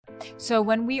So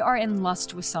when we are in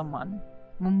lust with someone,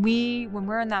 when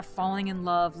we're in that falling in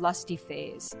love, lusty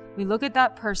phase, we look at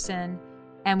that person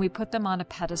and we put them on a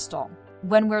pedestal.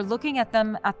 When we're looking at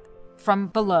them from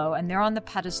below and they're on the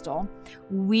pedestal,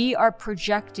 we are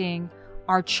projecting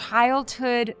our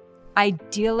childhood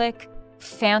idyllic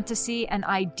fantasy and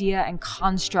idea and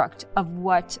construct of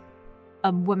what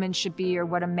a woman should be or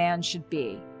what a man should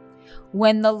be.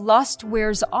 When the lust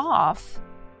wears off,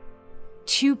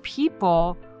 two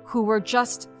people who were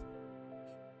just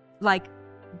like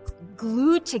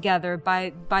glued together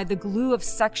by the glue of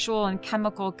sexual and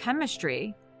chemical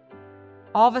chemistry,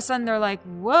 all of a sudden they're like,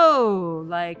 whoa,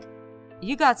 like,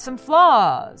 you got some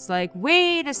flaws. Like,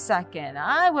 wait a second,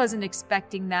 I wasn't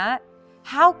expecting that.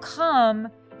 How come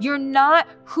you're not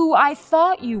who I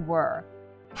thought you were?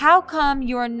 How come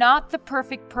you're not the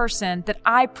perfect person that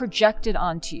I projected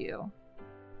onto you?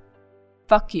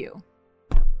 Fuck you.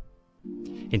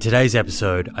 In today's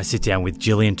episode, I sit down with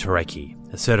Jillian Turecki,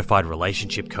 a certified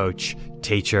relationship coach,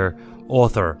 teacher,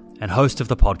 author, and host of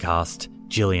the podcast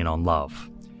Jillian on Love.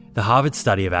 The Harvard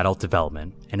Study of Adult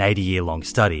Development, an 80-year-long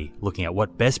study looking at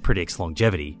what best predicts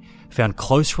longevity, found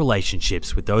close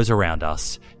relationships with those around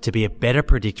us to be a better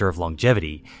predictor of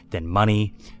longevity than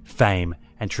money, fame,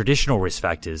 and traditional risk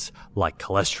factors like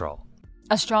cholesterol.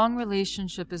 A strong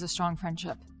relationship is a strong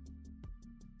friendship.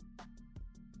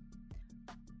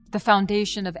 The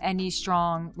foundation of any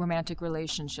strong romantic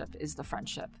relationship is the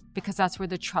friendship, because that's where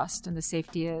the trust and the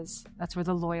safety is. That's where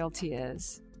the loyalty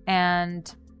is.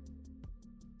 And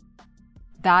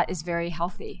that is very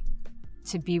healthy,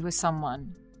 to be with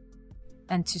someone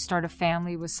and to start a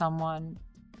family with someone.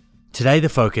 Today, the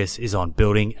focus is on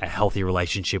building a healthy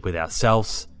relationship with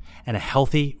ourselves and a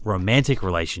healthy romantic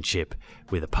relationship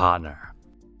with a partner.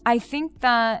 I think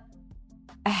that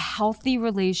a healthy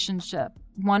relationship,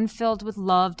 one filled with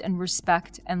love and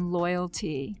respect and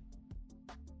loyalty,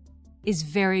 is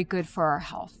very good for our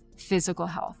health, physical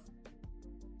health.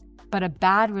 But a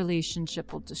bad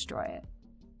relationship will destroy it.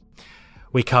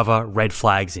 We cover red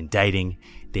flags in dating,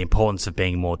 the importance of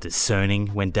being more discerning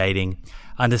when dating,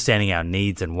 understanding our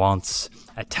needs and wants,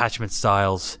 attachment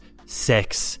styles,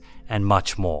 sex, and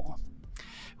much more.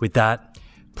 With that,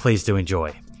 please do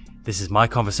enjoy. This is my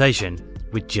conversation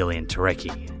with Jillian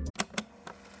Turecki.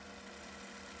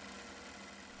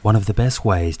 One of the best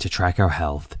ways to track our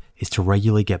health is to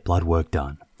regularly get blood work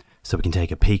done, so we can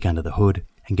take a peek under the hood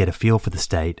and get a feel for the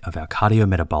state of our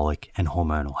cardiometabolic and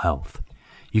hormonal health.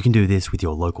 You can do this with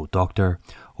your local doctor,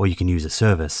 or you can use a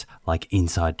service like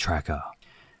Inside Tracker.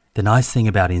 The nice thing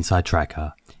about Inside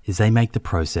Tracker is they make the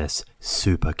process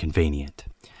super convenient.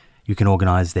 You can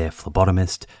organize their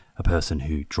phlebotomist, a person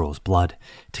who draws blood,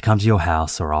 to come to your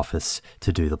house or office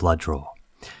to do the blood draw.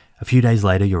 A few days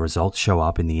later, your results show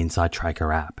up in the Inside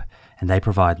Tracker app, and they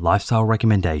provide lifestyle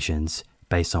recommendations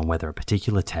based on whether a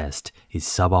particular test is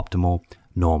suboptimal,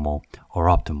 normal, or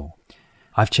optimal.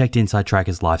 I've checked Inside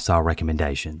Tracker's lifestyle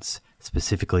recommendations,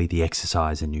 specifically the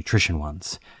exercise and nutrition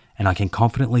ones, and I can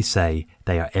confidently say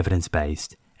they are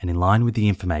evidence-based and in line with the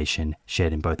information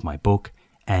shared in both my book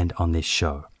and on this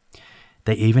show.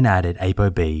 They even added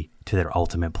ApoB to their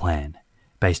ultimate plan,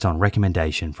 based on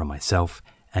recommendation from myself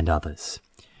and others.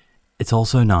 It's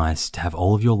also nice to have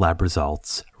all of your lab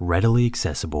results readily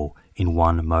accessible in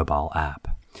one mobile app,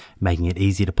 making it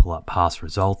easy to pull up past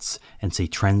results and see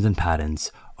trends and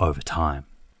patterns over time.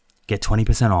 Get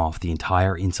 20% off the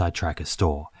entire Inside Tracker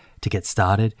store. To get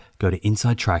started, go to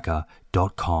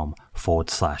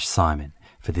insidetracker.com/Simon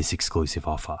for this exclusive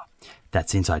offer.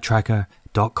 That's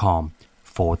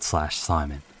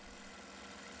insidetracker.com/Simon.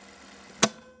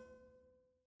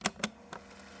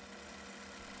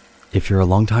 If you're a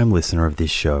long-time listener of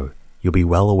this show, you'll be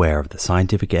well aware of the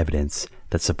scientific evidence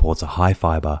that supports a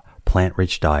high-fiber,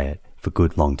 plant-rich diet for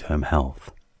good long-term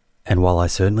health. And while I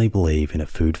certainly believe in a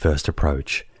food-first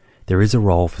approach, there is a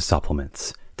role for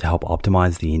supplements to help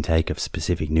optimize the intake of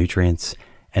specific nutrients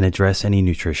and address any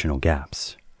nutritional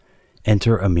gaps.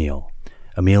 Enter Emil.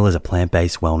 Emil is a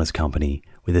plant-based wellness company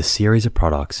with a series of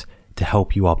products to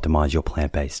help you optimize your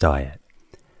plant-based diet.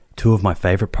 Two of my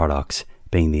favorite products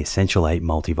being the Essential 8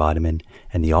 multivitamin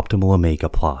and the Optimal Omega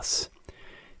Plus.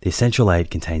 The Essential 8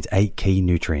 contains 8 key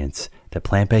nutrients that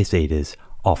plant-based eaters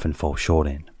often fall short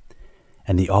in.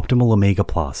 And the Optimal Omega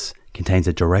Plus contains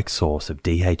a direct source of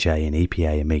DHA and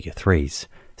EPA omega-3s,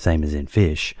 same as in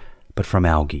fish, but from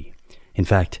algae. In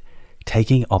fact,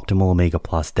 taking Optimal Omega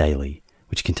Plus daily,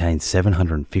 which contains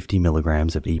 750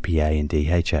 milligrams of EPA and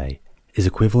DHA, is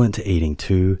equivalent to eating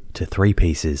 2 to 3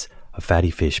 pieces of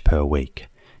fatty fish per week,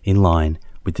 in line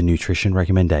with the nutrition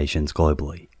recommendations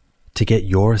globally. To get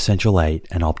your Essential 8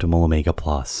 and Optimal Omega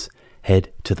Plus,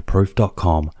 head to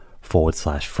theproof.com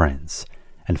theproof.com/friends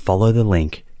and follow the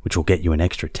link, which will get you an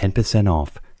extra 10%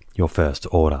 off your first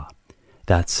order.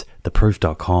 That's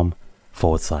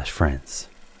theproof.com/friends.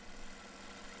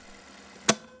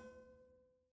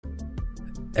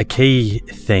 A key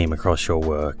theme across your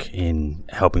work in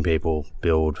helping people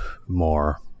build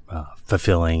more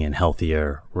fulfilling and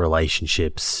healthier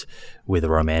relationships with a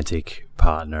romantic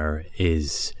partner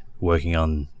is working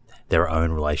on their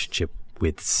own relationship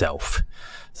with self.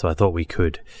 So I thought we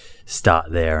could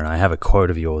start there. And I have a quote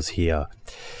of yours here.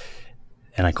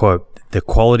 And I quote, "The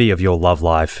quality of your love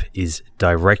life is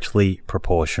directly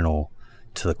proportional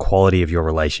to the quality of your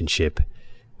relationship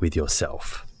with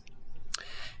yourself."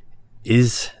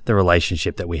 Is the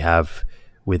relationship that we have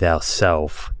with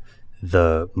ourself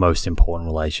the most important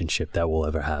relationship that we'll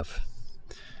ever have?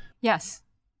 Yes,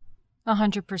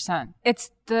 100%.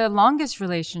 It's the longest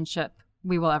relationship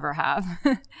we will ever have.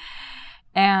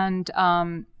 And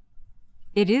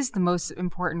it is the most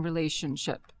important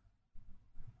relationship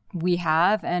we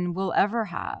have and will ever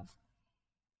have.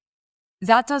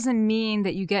 That doesn't mean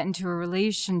that you get into a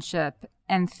relationship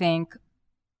and think,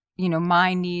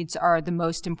 my needs are the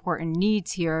most important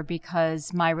needs here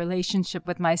because my relationship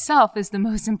with myself is the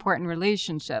most important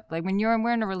relationship. Like when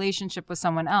we're in a relationship with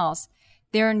someone else,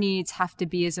 their needs have to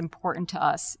be as important to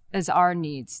us as our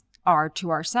needs are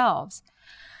to ourselves.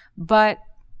 But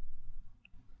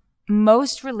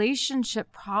most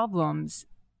relationship problems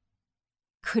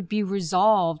could be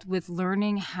resolved with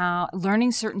learning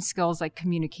certain skills like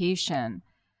communication,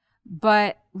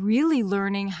 but really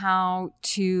learning how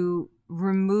to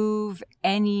remove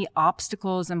any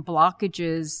obstacles and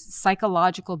blockages,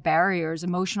 psychological barriers,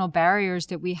 emotional barriers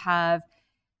that we have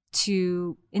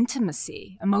to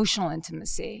intimacy, emotional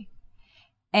intimacy.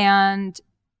 And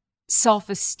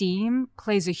self-esteem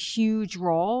plays a huge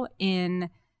role in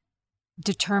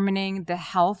determining the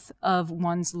health of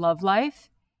one's love life.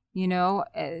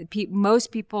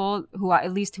 Most people who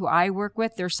I work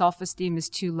with, their self-esteem is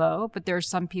too low, but there are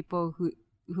some people who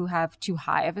have too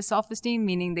high of a self-esteem,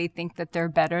 meaning they think that they're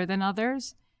better than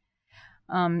others.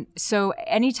 So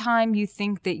anytime you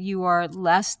think that you are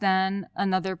less than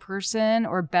another person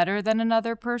or better than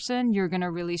another person, you're going to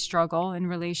really struggle in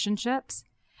relationships.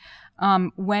 A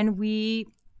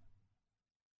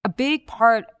big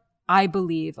part, I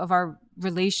believe, of our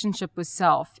relationship with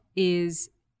self is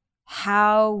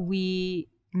how we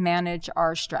manage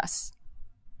our stress.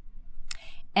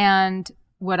 And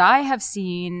what I have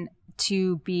seen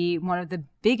to be one of the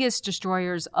biggest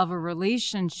destroyers of a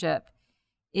relationship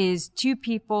is two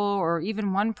people or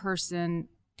even one person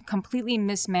completely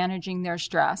mismanaging their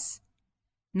stress,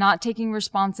 not taking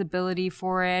responsibility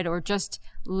for it, or just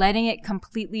letting it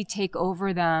completely take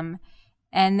over them.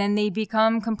 And then they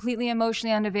become completely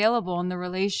emotionally unavailable in the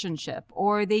relationship,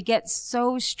 or they get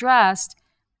so stressed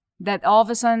that all of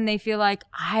a sudden they feel like,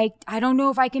 I don't know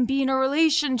if I can be in a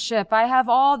relationship. I have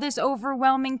all this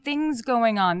overwhelming things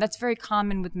going on. That's very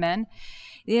common with men.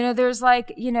 There's I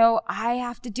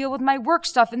have to deal with my work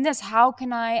stuff and this. How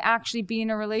can I actually be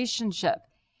in a relationship?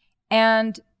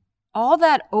 And all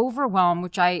that overwhelm,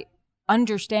 which I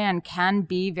understand can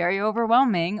be very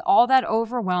overwhelming, all that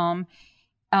overwhelm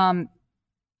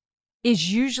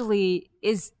is usually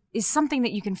something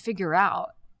that you can figure out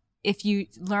if you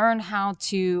learn how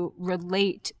to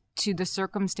relate to the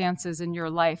circumstances in your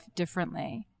life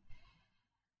differently.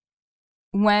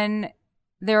 When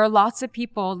there are lots of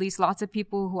people, at least lots of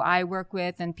people who I work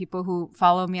with and people who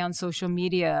follow me on social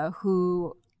media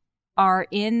who are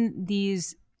in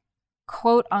these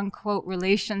quote unquote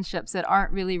relationships that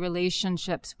aren't really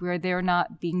relationships, where they're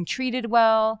not being treated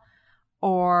well,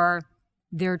 or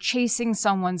they're chasing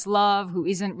someone's love who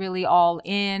isn't really all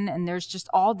in, and there's just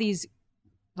all these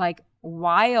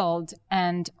wild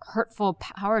and hurtful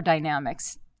power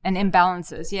dynamics and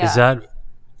imbalances. Yeah. Is that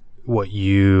what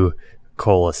you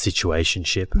call a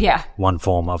situationship? Yeah. One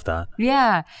form of that?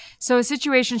 Yeah. So a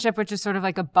situationship, which is sort of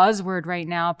like a buzzword right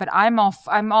now, but I'm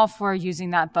all for using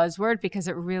that buzzword because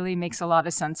it really makes a lot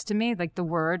of sense to me. Like the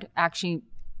word actually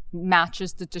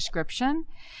matches the description,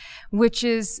 which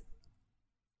is,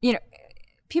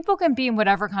 people can be in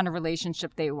whatever kind of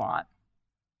relationship they want.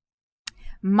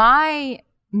 My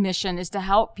mission is to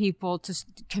help people to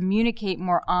communicate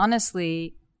more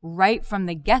honestly right from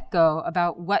the get-go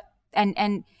about what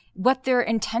their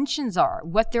intentions are,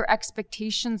 what their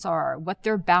expectations are, what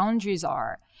their boundaries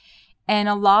are. And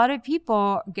a lot of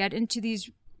people get into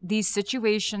these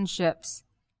situationships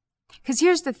because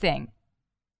here's the thing.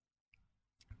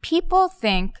 People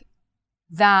think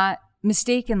that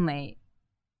mistakenly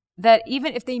that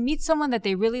even if they meet someone that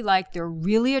they really like, they're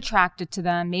really attracted to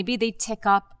them, maybe they tick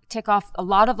off a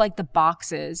lot of the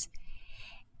boxes,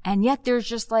 And yet there's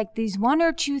just like these one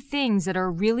or two things that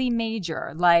are really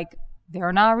major, like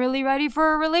they're not really ready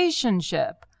for a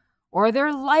relationship, or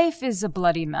their life is a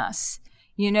bloody mess,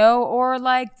 or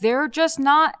like they're just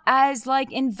not as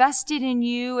like invested in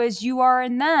you as you are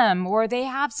in them, or they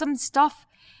have some stuff,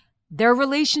 their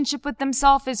relationship with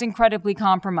themselves is incredibly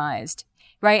compromised,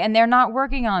 right? And they're not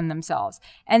working on themselves.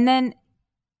 And then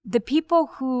the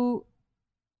people who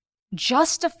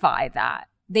justify that,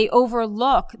 they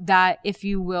overlook that, if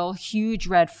you will, huge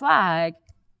red flag.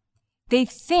 They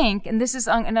think, and this is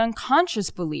an unconscious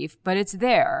belief, but it's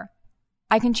there,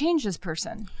 I can change this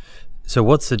person. So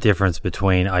what's the difference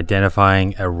between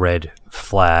identifying a red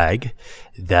flag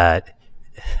that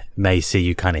may see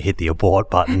you kind of hit the abort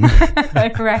button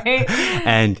right?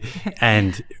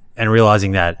 and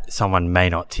realizing that someone may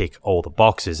not tick all the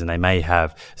boxes and they may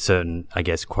have certain, I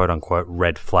guess, quote unquote,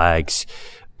 red flags,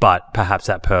 but perhaps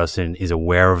that person is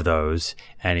aware of those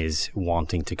and is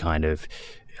wanting to kind of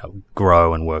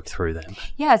grow and work through them.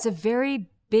 Yeah, it's a very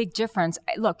big difference.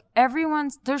 Look,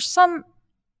 there's some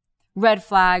red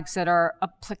flags that are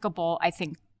applicable, I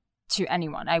think, to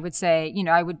anyone. I would say,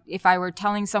 if I were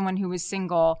telling someone who was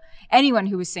single, anyone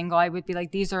who was single, I would be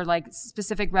like, these are like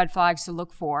specific red flags to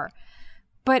look for.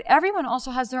 But everyone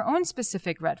also has their own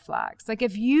specific red flags. Like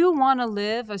if you want to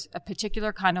live a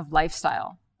particular kind of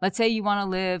lifestyle, let's say you want to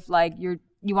live like you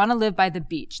want to live by the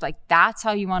beach, like that's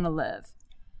how you want to live.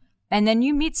 And then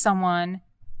you meet someone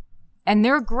and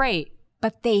they're great,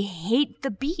 but they hate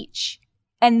the beach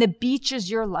and the beach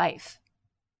is your life.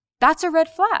 That's a red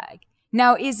flag.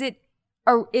 Now, is it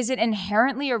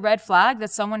inherently a red flag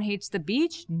that someone hates the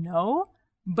beach? No.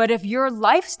 But if your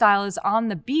lifestyle is on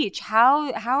the beach,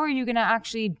 how are you going to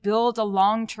actually build a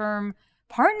long-term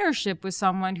partnership with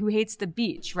someone who hates the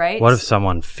beach, right? What if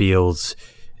someone feels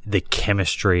the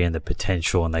chemistry and the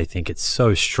potential and they think it's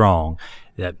so strong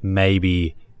that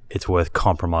maybe it's worth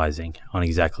compromising on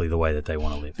exactly the way that they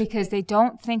want to live? Because they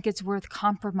don't think it's worth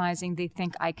compromising. They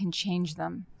think I can change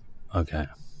them. Okay.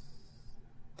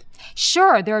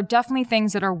 Sure, there are definitely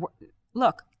things that are,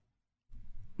 look,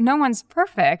 no one's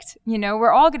perfect.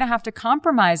 We're all going to have to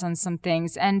compromise on some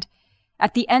things. And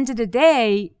at the end of the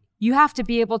day, you have to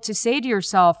be able to say to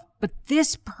yourself, but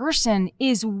this person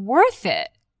is worth it.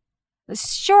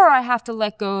 Sure, I have to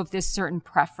let go of this certain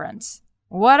preference.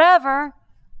 Whatever.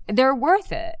 They're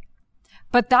worth it.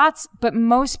 But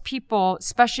most people,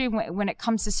 especially when it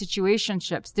comes to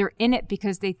situationships, they're in it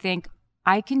because they think,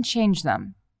 I can change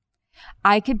them.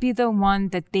 I could be the one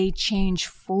that they change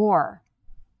for.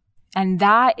 And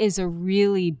that is a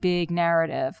really big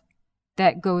narrative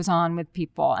that goes on with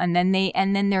people. And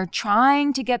then they're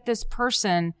trying to get this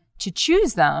person to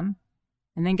choose them.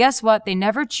 And then guess what? They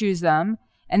never choose them.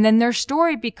 And then their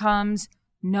story becomes,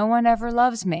 no one ever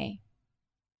loves me.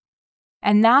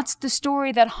 And that's the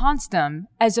story that haunts them,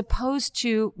 as opposed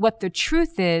to what the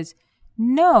truth is.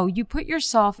 No, you put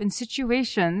yourself in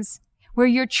situations where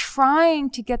you're trying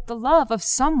to get the love of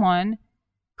someone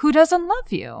who doesn't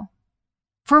love you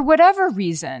for whatever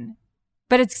reason.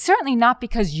 But it's certainly not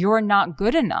because you're not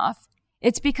good enough.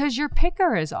 It's because your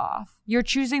picker is off. You're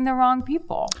choosing the wrong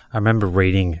people. I remember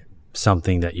reading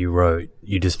something that you wrote.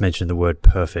 You just mentioned the word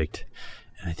perfect.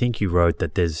 And I think you wrote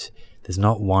that there's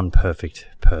not one perfect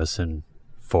person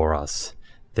for us.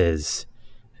 There's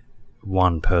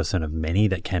one person of many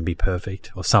that can be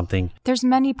perfect or something. There's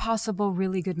many possible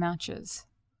really good matches.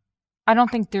 I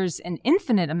don't think there's an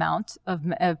infinite amount of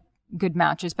good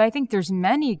matches, but I think there's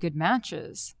many good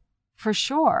matches for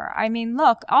sure. I mean,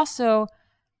 look, also,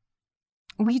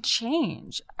 we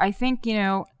change. I think,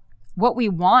 what we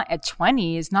want at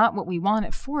 20 is not what we want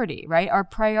at 40, right? Our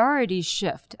priorities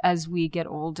shift as we get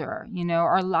older.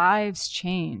 Our lives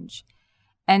change.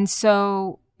 And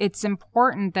so it's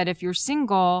important that if you're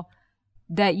single,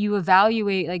 that you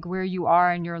evaluate like where you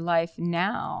are in your life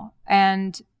now.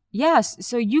 And yes,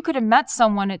 so you could have met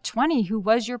someone at 20 who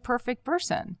was your perfect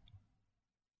person.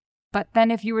 But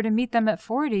then if you were to meet them at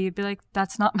 40, you'd be like,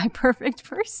 that's not my perfect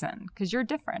person because you're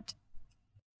different.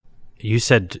 You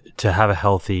said to have a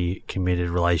healthy, committed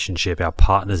relationship, our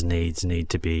partner's needs need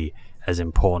to be as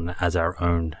important as our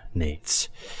own needs.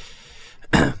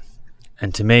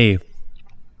 And to me,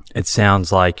 it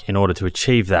sounds like in order to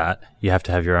achieve that, you have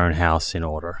to have your own house in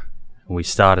order. And we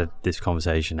started this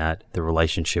conversation at the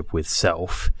relationship with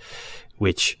self,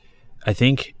 which I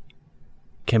think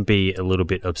can be a little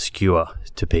bit obscure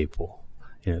to people.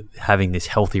 Having this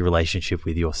healthy relationship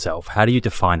with yourself. How do you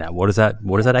define that? What does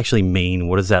that actually mean?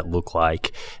 What does that look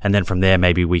like? And then from there,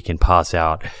 maybe we can pass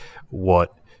out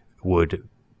what would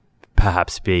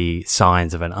perhaps be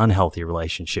signs of an unhealthy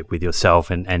relationship with yourself,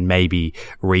 and maybe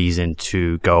reason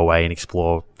to go away and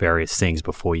explore various things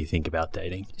before you think about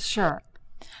dating. Sure.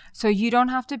 So you don't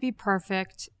have to be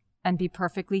perfect and be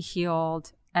perfectly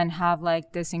healed and have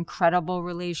like this incredible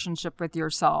relationship with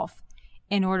yourself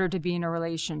in order to be in a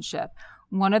relationship.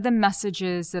 One of the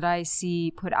messages that I see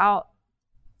put out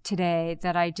today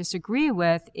that I disagree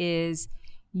with is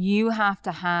you have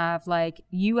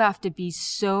to be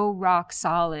so rock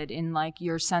solid in like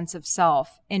your sense of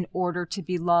self in order to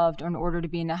be loved or in order to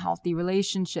be in a healthy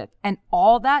relationship. And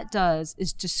all that does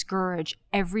is discourage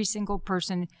every single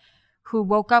person who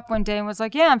woke up one day and was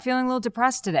like, yeah, I'm feeling a little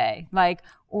depressed today,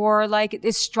 or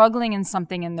is struggling in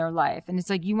something in their life. And it's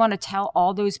like, you want to tell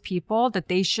all those people that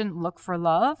they shouldn't look for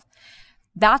love?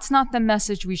 That's not the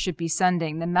message we should be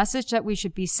sending. The message that we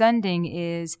should be sending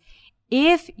is,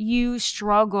 if you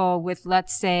struggle with,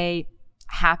 let's say,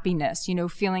 happiness,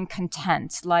 feeling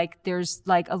content, like there's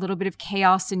like a little bit of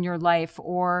chaos in your life,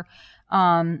 or,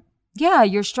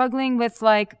 you're struggling with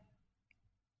like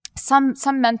some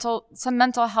mental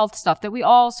health stuff that we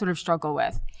all sort of struggle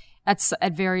with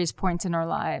at various points in our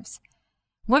lives.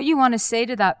 What you want to say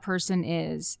to that person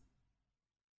is,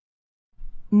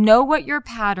 know what your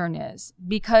pattern is,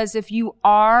 because if you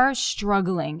are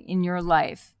struggling in your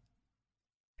life,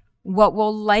 what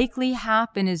will likely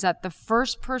happen is that the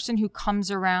first person who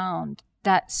comes around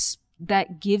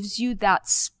that gives you that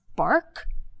spark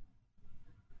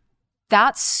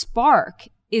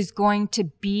is going to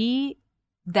be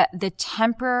the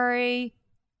temporary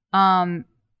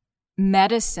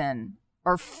medicine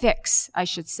or fix, I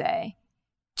should say,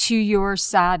 to your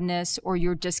sadness or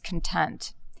your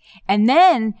discontent. And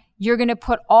then you're going to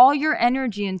put all your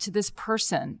energy into this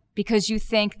person because you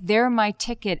think they're my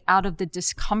ticket out of the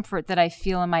discomfort that I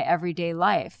feel in my everyday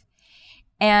life.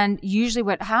 And usually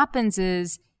what happens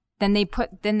is then they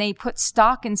put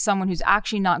stock in someone who's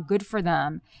actually not good for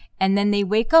them. And then they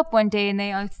wake up one day and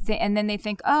then they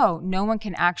think, oh, no one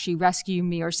can actually rescue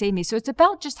me or save me. So it's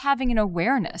about just having an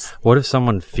awareness. What if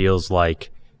someone feels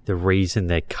like the reason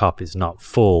their cup is not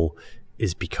full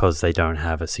is because they don't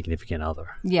have a significant other?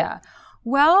 Yeah.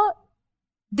 Well,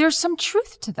 there's some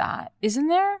truth to that, isn't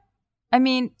there? I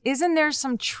mean, isn't there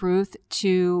some truth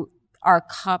to our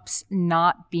cups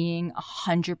not being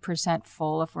 100%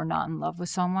 full if we're not in love with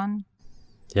someone?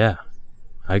 Yeah,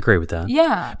 I agree with that.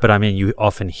 Yeah. But I mean, you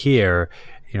often hear,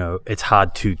 it's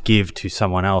hard to give to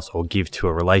someone else or give to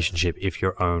a relationship if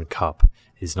your own cup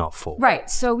is not full. Right.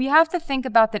 So we have to think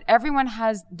about that. Everyone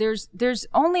has, there's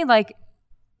only like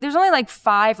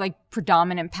 5 like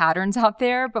predominant patterns out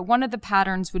there, but one of the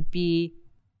patterns would be,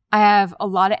 I have a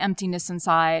lot of emptiness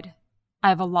inside. I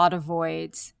have a lot of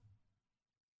voids.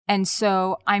 And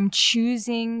so I'm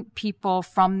choosing people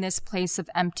from this place of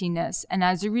emptiness. And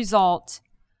as a result,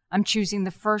 I'm choosing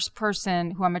the first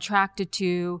person who I'm attracted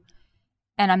to,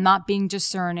 and I'm not being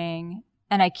discerning.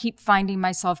 And I keep finding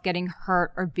myself getting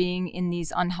hurt or being in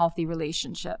these unhealthy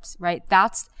relationships, right?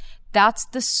 That's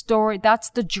the story.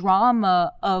 That's the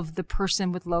drama of the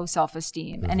person with low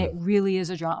self-esteem. Mm-hmm. And it really is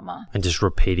a drama. And just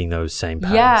repeating those same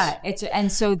patterns. Yeah.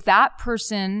 And so that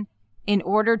person, in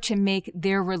order to make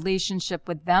their relationship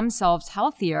with themselves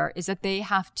healthier, is that they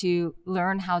have to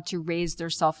learn how to raise their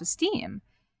self-esteem.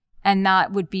 And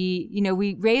that would be,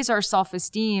 we raise our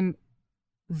self-esteem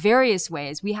various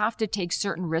ways. We have to take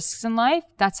certain risks in life.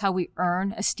 That's how we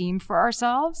earn esteem for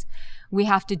ourselves. We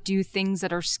have to do things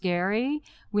that are scary.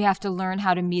 We have to learn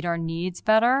how to meet our needs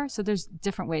better. So there's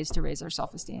different ways to raise our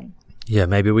self-esteem. Yeah,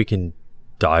 maybe we can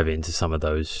dive into some of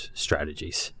those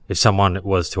strategies. If someone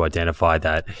was to identify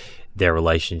that their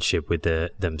relationship with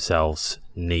themselves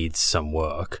needs some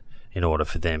work in order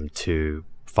for them to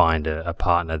find a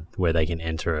partner where they can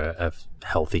enter a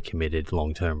healthy, committed,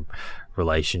 long-term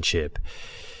relationship.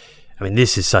 I mean,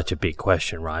 this is such a big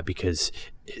question, right? Because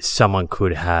someone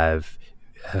could have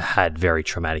had very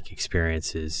traumatic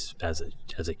experiences as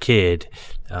a kid.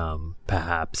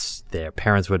 Perhaps their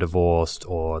parents were divorced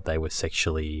or they were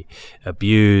sexually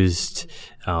abused.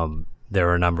 There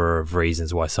are a number of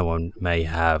reasons why someone may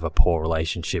have a poor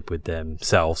relationship with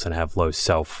themselves and have low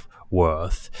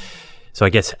self-worth. So I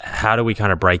guess, how do we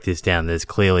kind of break this down? There's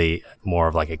clearly more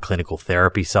of like a clinical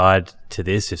therapy side to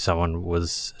this if someone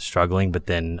was struggling, but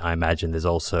then I imagine there's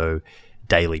also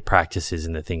daily practices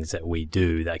and the things that we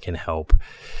do that can help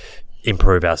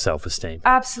improve our self-esteem.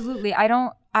 Absolutely.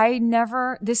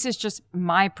 This is just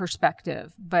my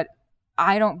perspective, but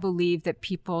I don't believe that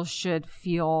people should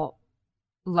feel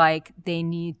like they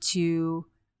need to.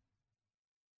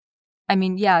 I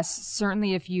mean, yes,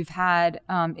 certainly if you've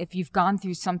gone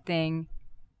through something,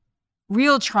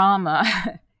 real trauma,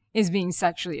 is being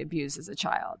sexually abused as a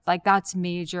child. Like, that's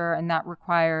major, and that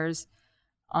requires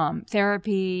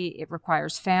therapy. It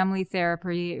requires family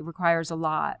therapy. It requires a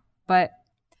lot. But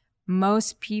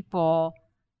most people,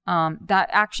 that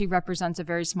actually represents a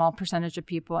very small percentage of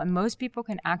people, and most people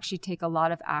can actually take a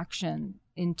lot of action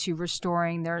into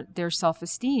restoring their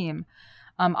self-esteem.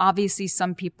 Obviously,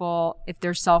 some people, if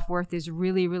their self-worth is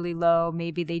really, really low,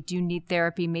 maybe they do need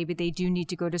therapy, maybe they do need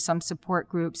to go to some support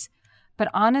groups. But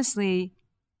honestly,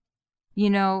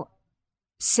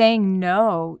 saying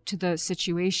no to the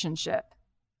situationship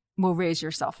will raise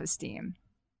your self-esteem.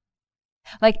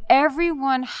 Like,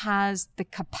 everyone has the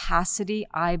capacity,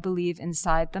 I believe,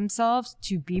 inside themselves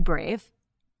to be brave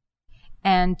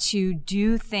and to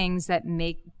do things that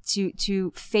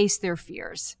to face their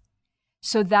fears.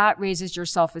 So that raises your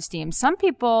self-esteem. Some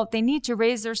people, they need to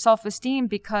raise their self-esteem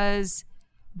because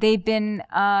they've been,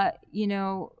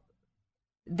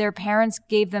 their parents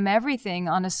gave them everything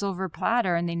on a silver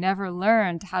platter and they never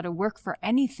learned how to work for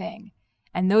anything.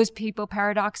 And those people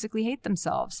paradoxically hate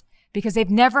themselves because they've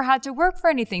never had to work for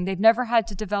anything. They've never had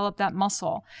to develop that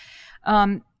muscle.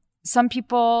 Some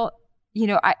people,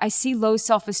 I see low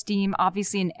self-esteem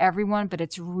obviously in everyone, but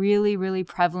it's really, really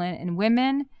prevalent in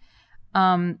women.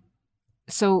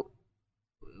 So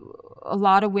a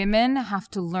lot of women have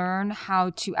to learn how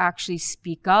to actually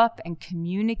speak up and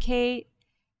communicate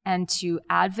and to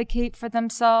advocate for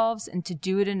themselves and to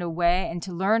do it in a way and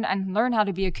to learn how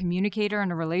to be a communicator in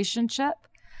a relationship.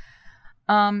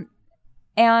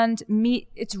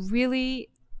 It's really,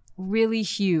 really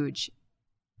huge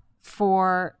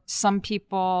for some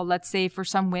people, let's say for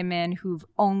some women who've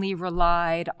only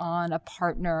relied on a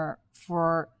partner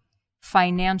for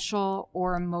financial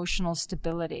or emotional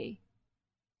stability,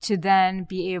 to then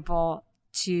be able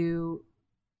to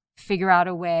figure out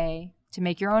a way to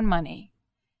make your own money,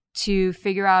 to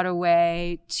figure out a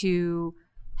way to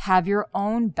have your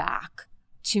own back,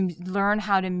 to learn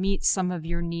how to meet some of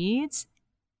your needs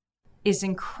is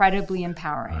incredibly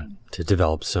empowering. Right. To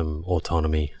develop some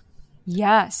autonomy.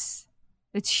 Yes.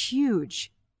 It's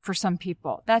huge for some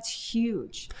people. That's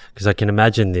huge. Because I can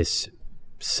imagine this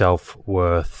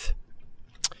self-worth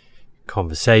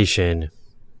conversation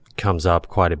comes up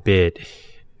quite a bit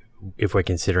if we're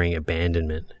considering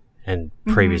abandonment and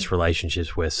previous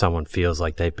relationships where someone feels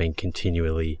like they've been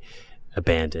continually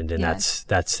abandoned and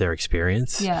that's their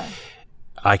experience. Yeah.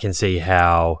 I can see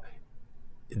how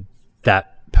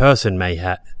that person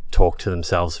may talk to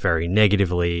themselves very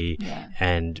negatively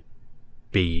and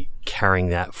be carrying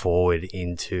that forward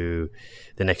into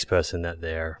the next person that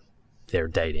they're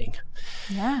dating.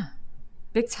 Yeah.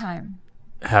 Big time.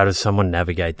 How does someone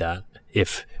navigate that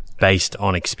if based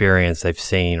on experience they've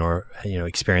seen or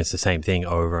experienced the same thing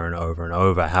over and over and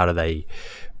over? How do they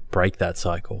break that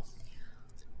cycle?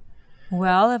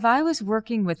 Well, if I was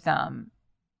working with them,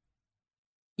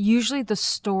 usually the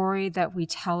story that we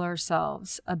tell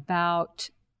ourselves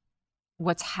about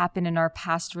what's happened in our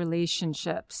past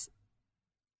relationships,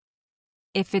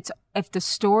 if the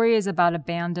story is about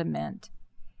abandonment,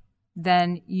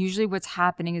 then usually what's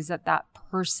happening is that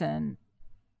person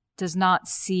does not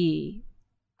see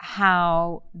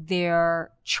how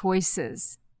their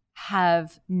choices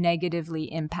have negatively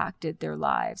impacted their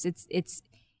lives. It's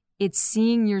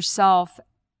seeing yourself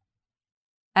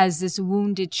as this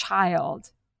wounded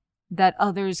child that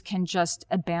others can just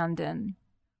abandon,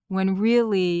 when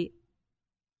really,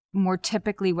 more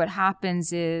typically what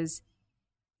happens is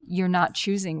you're not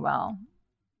choosing well.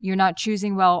 You're not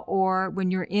choosing well, or when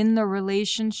you're in the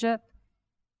relationship,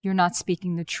 you're not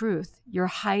speaking the truth. You're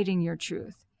hiding your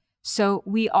truth. So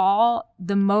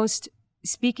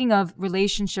speaking of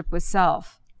relationship with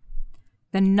self,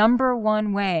 the number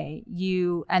one way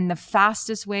and the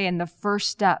fastest way and the first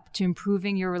step to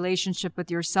improving your relationship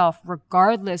with yourself,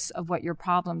 regardless of what your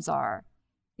problems are,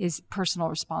 is personal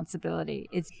responsibility.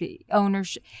 It's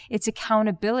ownership. It's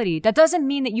accountability. That doesn't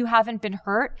mean that you haven't been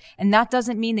hurt, and that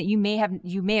doesn't mean that you may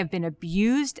have been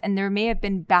abused, and there may have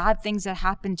been bad things that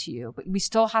happened to you. But we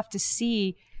still have to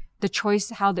see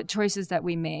how the choices that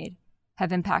we made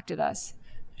have impacted us.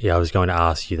 Yeah, I was going to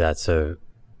ask you that. So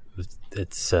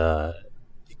it's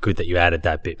good that you added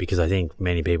that bit, because I think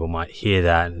many people might hear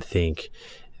that and think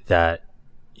that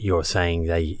you're saying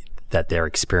that their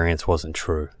experience wasn't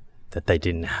true, that they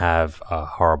didn't have a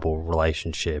horrible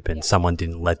relationship and someone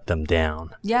didn't let them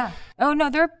down. Yeah. Oh no,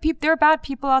 there are bad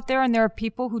people out there, and there are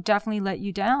people who definitely let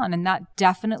you down, and that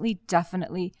definitely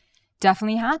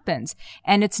happens.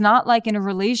 And it's not like in a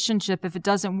relationship, if it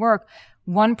doesn't work,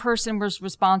 one person was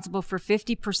responsible for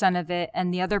 50% of it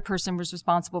and the other person was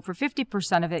responsible for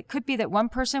 50% of it. It could be that one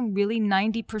person really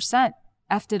 90%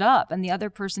 effed it up and the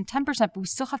other person 10%, but we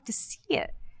still have to see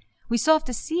it. We still have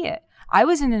to see it. I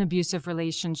was in an abusive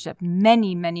relationship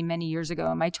many, many, many years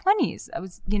ago in my 20s. I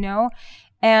was,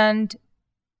 and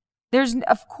there's,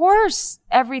 of course,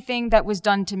 everything that was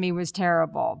done to me was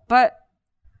terrible, but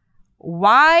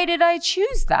why did I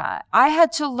choose that? I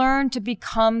had to learn to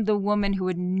become the woman who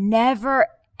would never,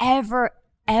 ever,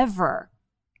 ever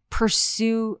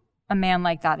pursue a man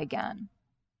like that again,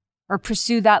 or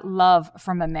pursue that love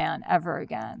from a man ever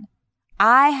again.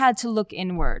 I had to look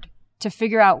inward to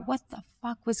figure out what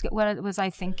was I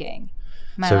thinking?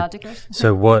 Am I allowed to go?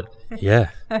 So what? Yeah.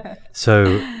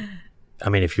 So, I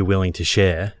mean, if you're willing to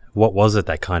share, what was it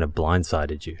that kind of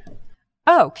blindsided you?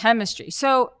 Oh, chemistry.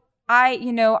 So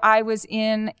I was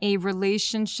in a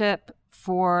relationship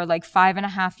for like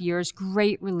 5.5 years.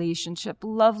 Great relationship,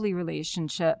 lovely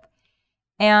relationship.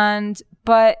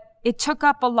 But it took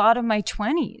up a lot of my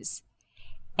 20s.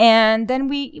 And then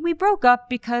we broke up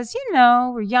because,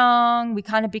 we're young. We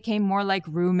kind of became more like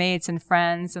roommates and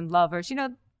friends and lovers.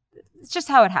 It's just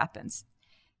how it happens.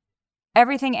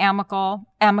 Everything amicable.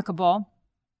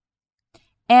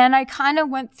 And I kind of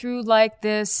went through like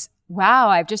this, wow,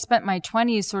 I've just spent my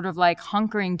 20s sort of like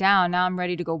hunkering down. Now I'm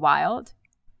ready to go wild.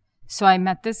 So I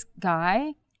met this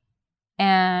guy,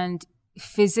 and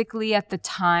physically at the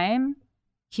time,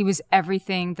 he was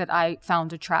everything that I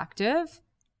found attractive.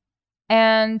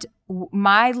 And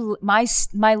my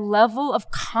level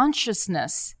of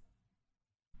consciousness,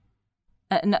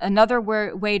 another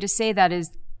way to say that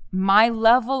is my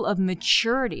level of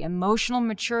maturity, emotional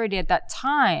maturity at that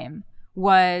time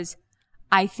was,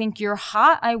 I think you're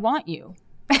hot, I want you.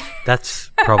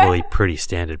 That's probably pretty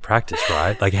standard practice,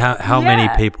 right? Like how many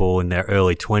people in their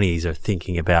early 20s are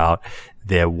thinking about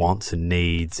their wants and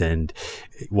needs and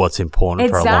what's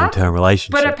important for a long-term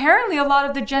relationship? But apparently a lot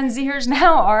of the Gen Zers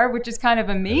now are, which is kind of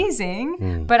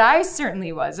amazing. But I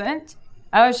certainly wasn't.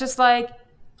 I was just like,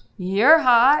 you're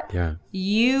hot. Yeah.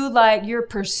 You're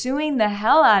pursuing the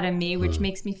hell out of me, which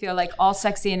makes me feel like all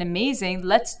sexy and amazing.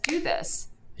 Let's do this.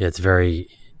 Yeah, it's very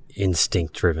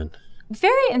instinct driven.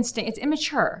 Very instinct. It's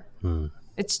immature.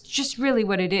 It's just really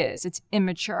what it is. It's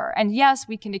immature. And yes,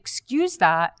 we can excuse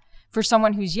that for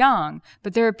someone who's young,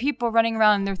 but there are people running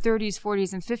around in their 30s,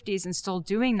 40s, and 50s and still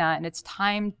doing that, and it's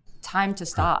time to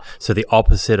stop. So the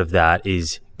opposite of that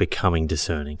is becoming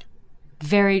discerning.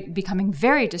 Becoming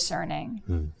very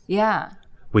discerning. Yeah.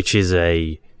 Which is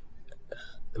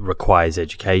requires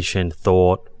education,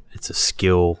 thought. It's a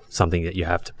skill, something that you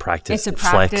have to practice. It's a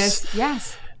flex. practice.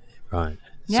 Yes. Right.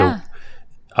 Yeah. So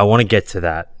I want to get to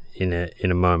that in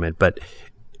a moment, but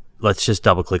let's just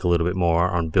double click a little bit more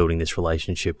on building this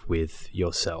relationship with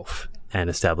yourself and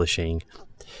establishing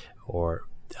or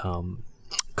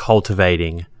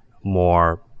cultivating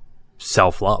more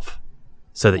self-love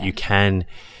so that you can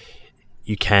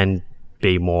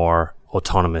be more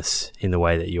autonomous in the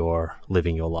way that you're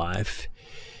living your life.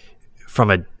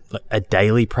 From a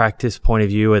daily practice point of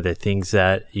view, are there things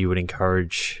that you would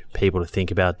encourage people to think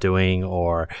about doing,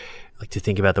 or like to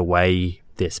think about the way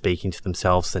they're speaking to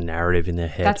themselves, the narrative in their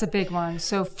head? That's a big one.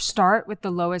 So start with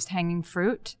the lowest hanging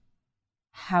fruit.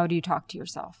 How do you talk to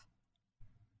yourself?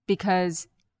 Because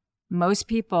most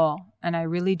people, and I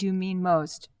really do mean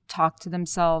most, talk to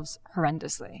themselves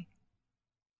horrendously.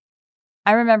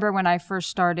 I remember when I first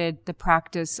started the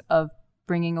practice of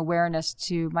bringing awareness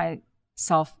to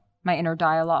myself, my inner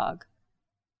dialogue,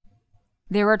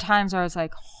 there were times where I was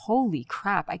like, holy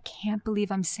crap, I can't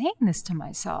believe I'm saying this to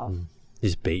myself. You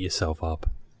just beat yourself up.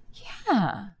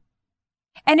 Yeah.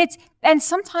 And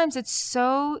sometimes it's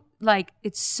so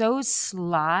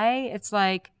sly. It's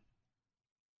like,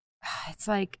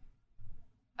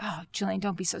 oh, Jillian,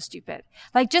 don't be so stupid.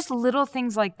 Like just little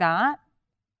things like that.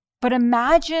 But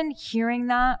imagine hearing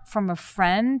that from a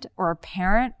friend or a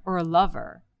parent or a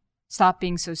lover. Stop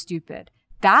being so stupid.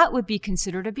 That would be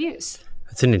considered abuse.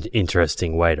 That's an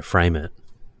interesting way to frame it,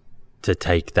 to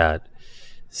take that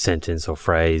sentence or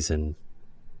phrase and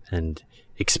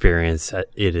experience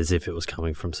it as if it was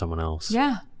coming from someone else.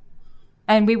 Yeah.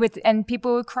 And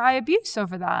people would cry abuse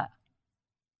over that.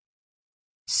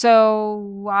 So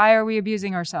why are we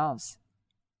abusing ourselves?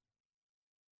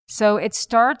 So it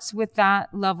starts with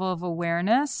that level of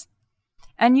awareness.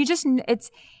 And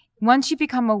once you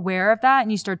become aware of that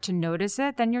and you start to notice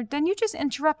it, then you just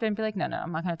interrupt and be like, no,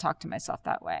 I'm not going to talk to myself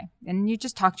that way. And you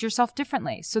just talk to yourself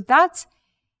differently. So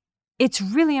it's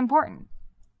really important.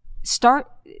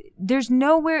 There's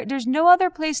no other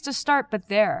place to start but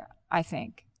there, I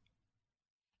think.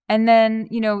 And then,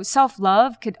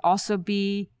 self-love could also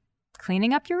be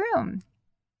cleaning up your room.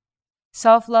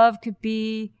 Self-love could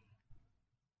be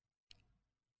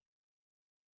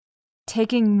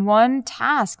taking one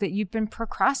task that you've been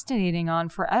procrastinating on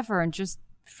forever and just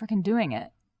freaking doing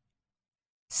it.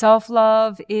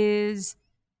 Self-love is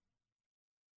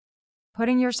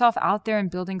putting yourself out there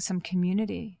and building some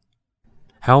community.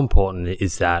 How important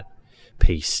is that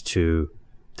piece to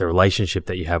the relationship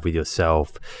that you have with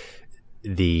yourself,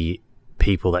 the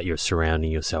people that you're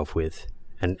surrounding yourself with,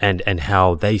 and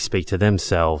how they speak to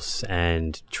themselves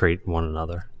and treat one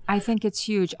another? I think it's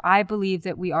huge. I believe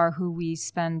that we are who we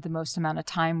spend the most amount of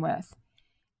time with.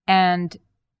 And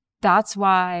that's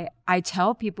why I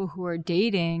tell people who are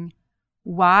dating,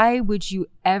 why would you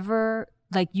ever,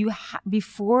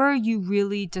 before you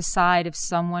really decide if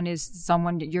someone is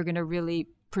someone that you're going to really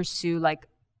pursue like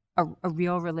a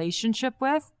real relationship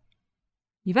with,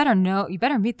 you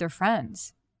better meet their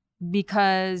friends,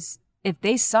 because if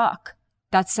they suck,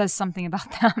 that says something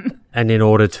about them. And in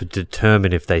order to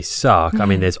determine if they suck, I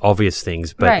mean, there's obvious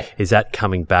things, but right. Is that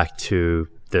coming back to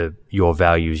your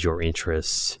values, your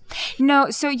interests? No.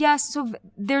 So yes. So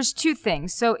there's two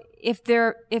things. So if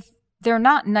they're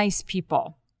not nice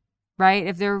people,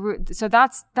 right? So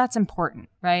that's important,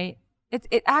 right?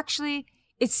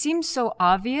 It seems so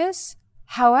obvious.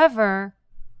 However,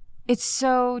 it's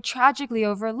so tragically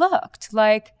overlooked.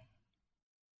 Like,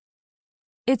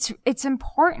 it's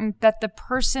important that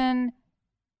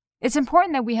it's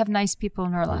important that we have nice people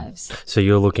in our lives. So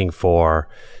you're looking for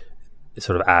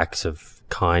sort of acts of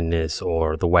kindness,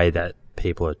 or the way that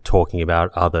people are talking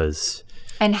about others,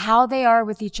 and how they are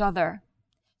with each other.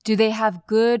 Do they have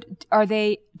do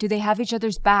they have each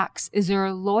other's backs? Is there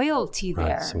a loyalty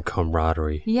there? Right, some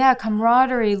camaraderie. Yeah,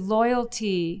 camaraderie,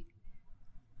 loyalty.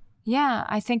 Yeah,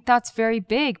 I think that's very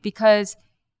big, because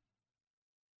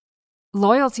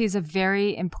loyalty is a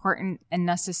very important and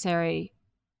necessary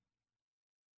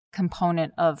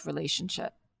component of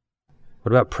relationship.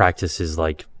 What about practices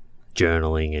like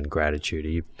journaling and gratitude?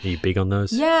 Are you big on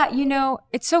those? Yeah,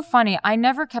 it's so funny. I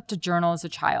never kept a journal as a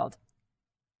child.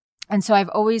 And so I've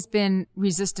always been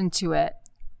resistant to it.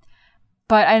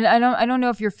 But I don't know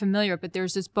if you're familiar, but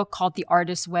there's this book called The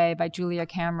Artist's Way by Julia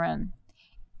Cameron.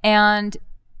 And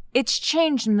it's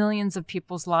changed millions of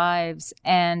people's lives,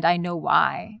 and I know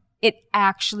why. It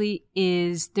actually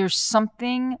is, there's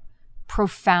something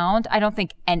profound. I don't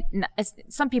think, and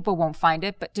some people won't find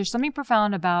it, but there's something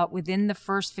profound about within the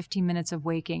first 15 minutes of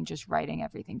waking, just writing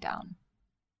everything down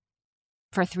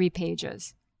for 3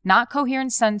 pages. Not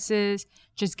coherent sentences,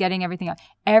 just getting everything out.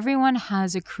 Everyone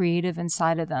has a creative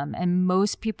inside of them, and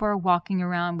most people are walking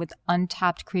around with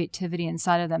untapped creativity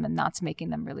inside of them, and that's making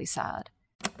them really sad.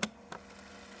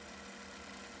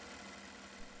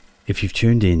 If you've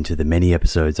tuned in to the many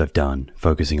episodes I've done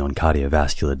focusing on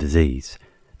cardiovascular disease,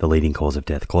 the leading cause of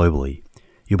death globally,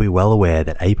 you'll be well aware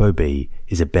that ApoB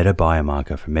is a better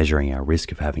biomarker for measuring our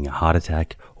risk of having a heart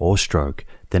attack or stroke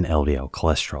than LDL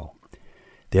cholesterol.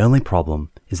 The only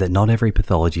problem is that not every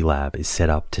pathology lab is set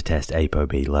up to test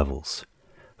ApoB levels.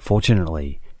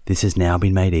 Fortunately, this has now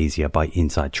been made easier by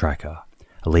Inside Tracker,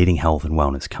 a leading health and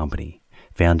wellness company,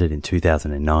 founded in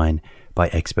 2009 by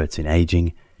experts in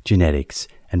aging, genetics,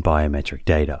 and biometric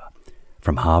data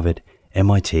from Harvard,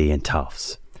 MIT, and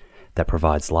Tufts that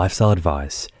provides lifestyle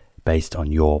advice based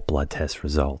on your blood test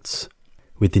results.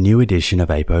 With the new addition of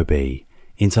ApoB,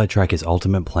 Inside Tracker's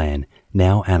ultimate plan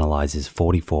now analyzes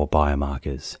 44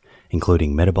 biomarkers,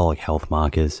 including metabolic health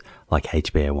markers like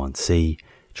HbA1c,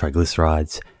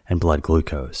 triglycerides, and blood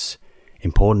glucose,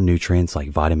 important nutrients like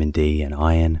vitamin D and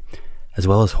iron, as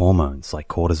well as hormones like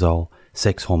cortisol,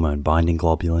 sex hormone binding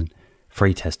globulin,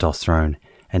 free testosterone,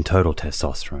 and total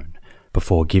testosterone,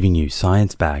 before giving you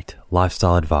science-backed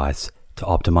lifestyle advice to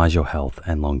optimize your health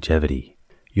and longevity.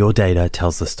 Your data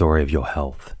tells the story of your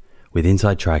health. With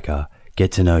Inside Tracker,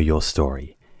 get to know your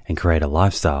story and create a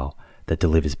lifestyle that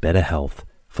delivers better health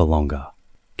for longer.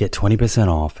 Get 20%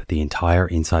 off the entire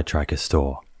Inside Tracker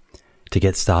store. To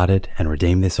get started and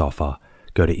redeem this offer,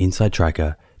 go to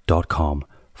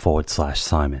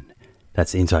insidetracker.com/Simon.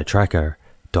 That's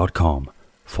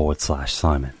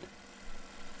insidetracker.com/Simon.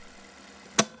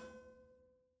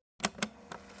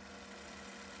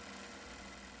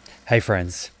 Hey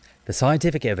friends, the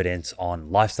scientific evidence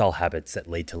on lifestyle habits that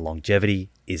lead to longevity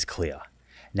is clear.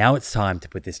 Now it's time to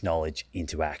put this knowledge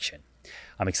into action.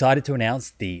 I'm excited to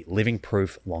announce the Living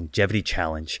Proof Longevity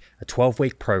Challenge, a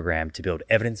 12-week program to build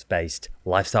evidence-based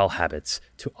lifestyle habits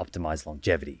to optimize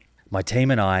longevity. My team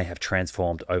and I have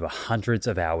transformed over hundreds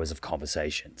of hours of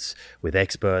conversations with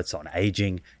experts on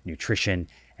aging, nutrition,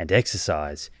 and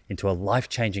exercise into a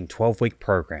life-changing 12-week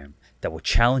program that will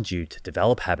challenge you to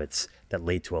develop habits that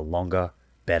lead to a longer,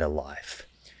 better life.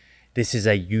 This is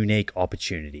a unique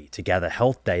opportunity to gather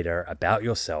health data about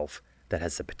yourself that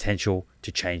has the potential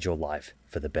to change your life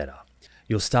for the better.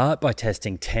 You'll start by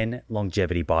testing 10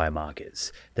 longevity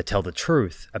biomarkers that tell the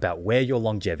truth about where your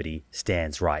longevity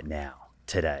stands right now,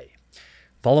 today.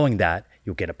 Following that,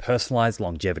 you'll get a personalized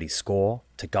longevity score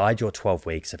to guide your 12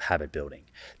 weeks of habit building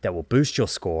that will boost your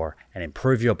score and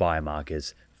improve your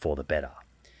biomarkers for the better.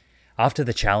 After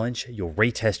the challenge, you'll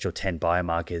retest your 10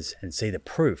 biomarkers and see the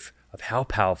proof of how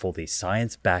powerful these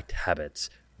science-backed habits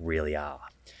really are.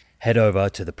 Head over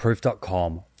to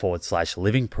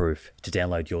theproof.com/living proof to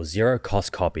download your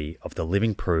zero-cost copy of the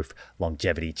Living Proof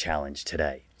Longevity Challenge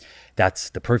today. That's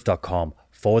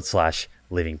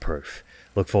theproof.com/living proof.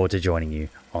 Look forward to joining you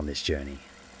on this journey.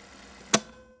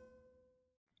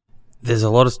 There's a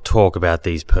lot of talk about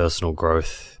these personal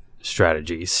growth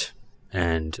strategies,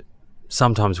 and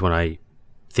sometimes when I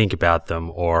think about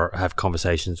them or have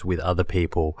conversations with other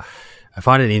people, I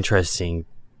find it interesting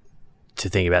to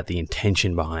think about the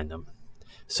intention behind them.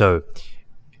 So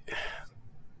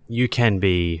you can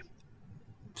be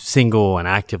single and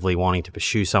actively wanting to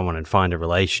pursue someone and find a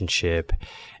relationship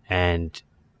and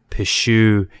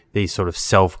pursue these sort of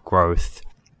self-growth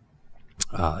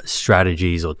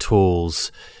strategies or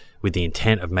tools with the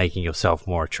intent of making yourself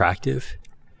more attractive.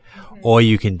 Or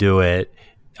you can do it,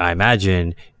 I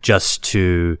imagine, just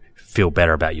to feel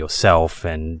better about yourself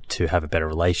and to have a better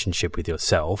relationship with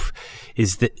yourself.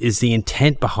 Is the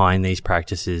intent behind these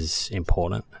practices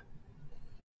important?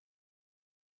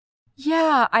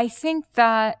 Yeah, I think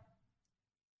that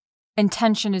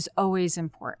intention is always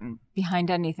important behind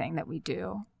anything that we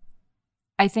do.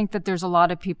 I think that there's a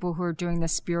lot of people who are doing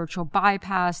this spiritual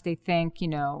bypass. They think,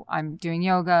 I'm doing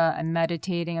yoga, I'm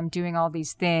meditating, I'm doing all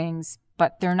these things,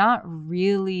 but they're not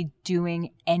really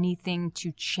doing anything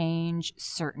to change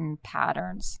certain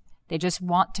patterns. They just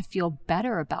want to feel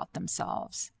better about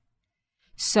themselves.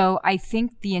 So I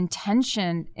think the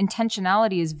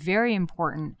intentionality is very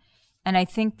important. And I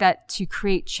think that to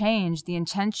create change, the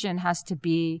intention has to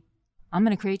be, I'm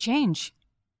going to create change.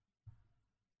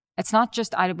 It's not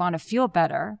just I want to feel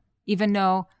better, even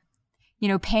though,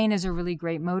 pain is a really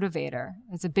great motivator.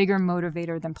 It's a bigger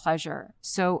motivator than pleasure.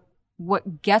 So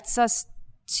what gets us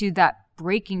to that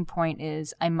breaking point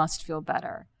is I must feel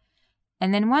better.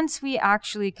 And then once we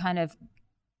actually kind of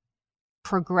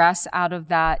progress out of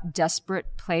that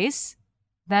desperate place,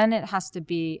 then it has to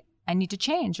be, I need to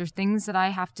change. There's things that I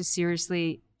have to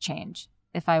seriously change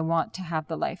if I want to have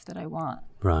the life that I want.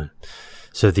 Right.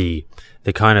 So the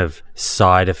kind of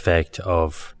side effect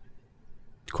of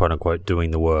quote unquote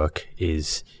doing the work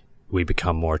is we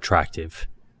become more attractive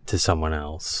to someone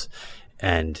else.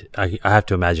 And I have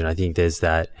to imagine, I think there's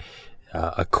that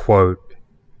a quote,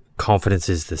 confidence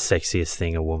is the sexiest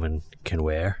thing a woman can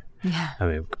wear. Yeah. I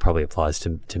mean, it probably applies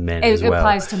to men as well. It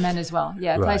applies to men as well.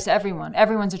 Yeah, it applies to everyone.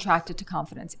 Everyone's attracted to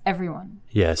confidence. Everyone.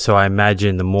 Yeah, so I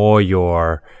imagine the more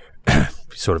you're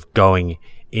sort of going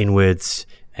inwards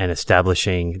and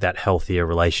establishing that healthier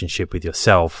relationship with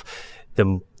yourself,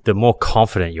 the more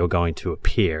confident you're going to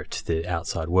appear to the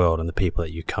outside world and the people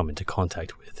that you come into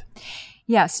contact with.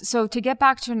 Yes. So to get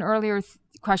back to an earlier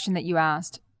question that you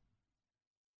asked,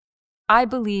 I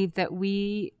believe that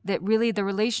really the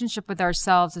relationship with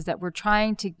ourselves is that we're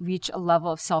trying to reach a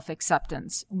level of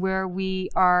self-acceptance where we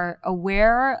are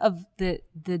aware of the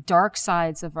dark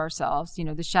sides of ourselves,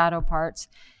 the shadow parts,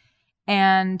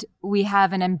 and we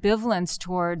have an ambivalence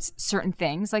towards certain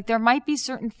things. Like there might be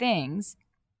certain things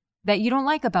that you don't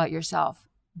like about yourself,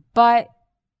 but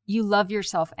you love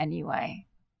yourself anyway.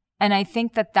 And I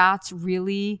think that that's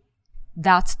the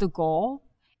goal.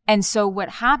 And so what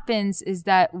happens is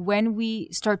that when we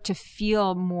start to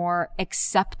feel more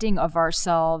accepting of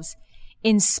ourselves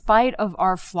in spite of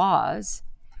our flaws,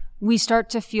 we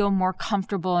start to feel more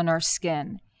comfortable in our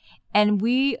skin. And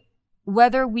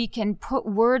whether we can put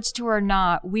words to or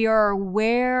not, we are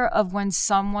aware of when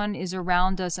someone is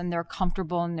around us and they're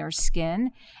comfortable in their skin,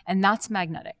 and that's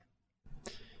magnetic.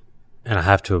 And I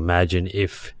have to imagine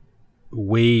if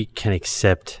we can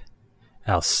accept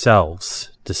ourselves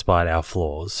despite our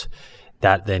flaws,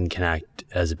 that then can act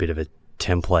as a bit of a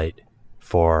template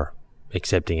for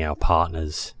accepting our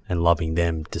partners and loving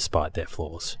them despite their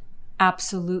flaws.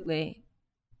 Absolutely.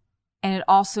 And it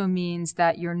also means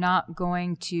that you're not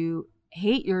going to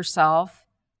hate yourself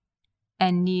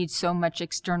and need so much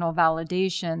external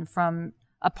validation from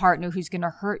a partner who's going to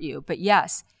hurt you. But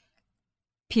yes,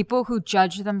 people who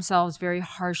judge themselves very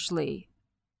harshly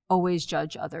always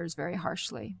judge others very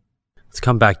harshly. Let's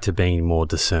come back to being more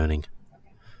discerning.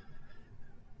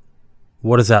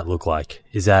 What does that look like?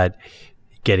 Is that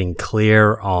getting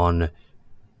clear on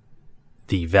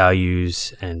the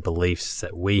values and beliefs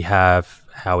that we have,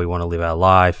 how we want to live our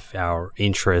life, our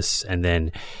interests, and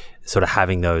then sort of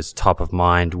having those top of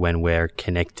mind when we're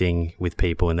connecting with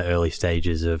people in the early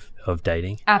stages of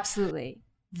dating? Absolutely.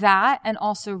 That, and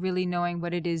also really knowing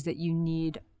what it is that you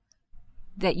need,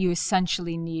 that you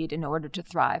essentially need in order to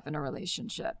thrive in a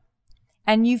relationship.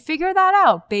 And you figure that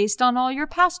out based on all your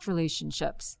past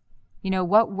relationships. You know,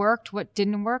 what worked, what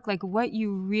didn't work, like what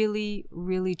you really,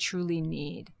 really, truly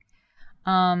need.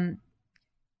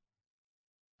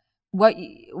 What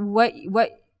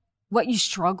you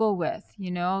struggle with,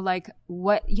 you know, like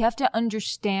what you have to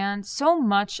understand. So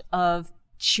much of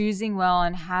choosing well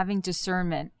and having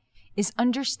discernment is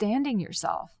understanding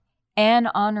yourself and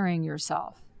honoring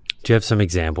yourself. Do you have some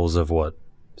examples of what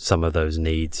some of those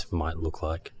needs might look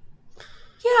like?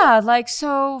 Yeah, like,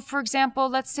 so for example,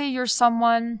 let's say you're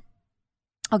someone,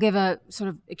 I'll give a sort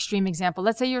of extreme example.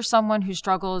 Let's say you're someone who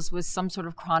struggles with some sort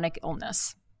of chronic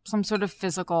illness, some sort of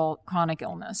physical chronic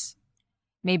illness.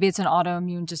 Maybe it's an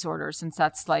autoimmune disorder, since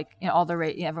that's like, you know,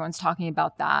 everyone's talking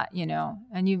about that, you know,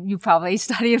 and you probably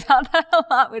study about that a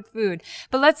lot with food.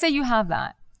 But let's say you have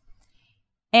that,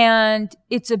 and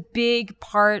it's a big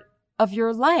part of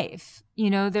your life.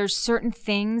 You know, there's certain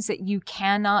things that you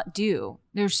cannot do.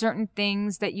 There's certain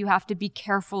things that you have to be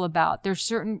careful about. There's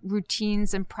certain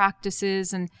routines and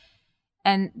practices,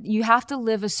 and you have to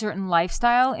live a certain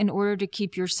lifestyle in order to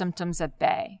keep your symptoms at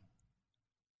bay.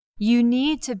 You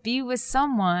need to be with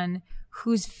someone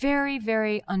who's very,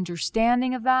 very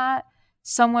understanding of that,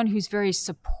 someone who's very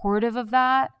supportive of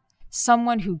that,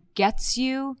 someone who gets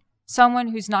you, someone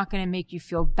who's not going to make you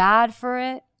feel bad for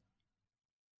it.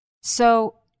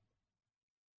 So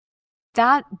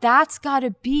that's got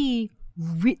to be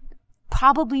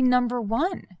probably number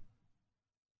one.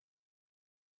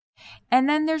 And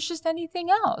then there's just anything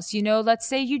else. You know, let's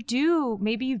say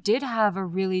maybe you did have a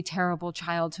really terrible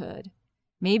childhood.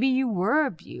 Maybe you were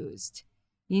abused.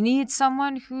 You need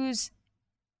someone who's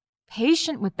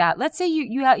patient with that. Let's say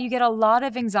you get a lot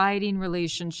of anxiety in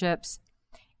relationships,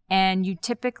 and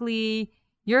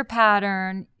your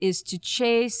pattern is to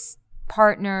chase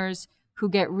partners who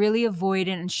get really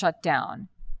avoidant and shut down.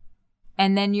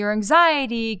 And then your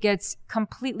anxiety gets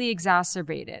completely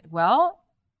exacerbated. Well,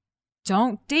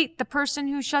 don't date the person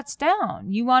who shuts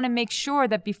down. You want to make sure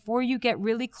that before you get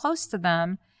really close to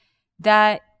them,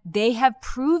 that they have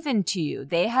proven to you,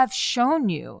 they have shown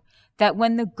you that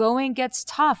when the going gets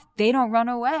tough, they don't run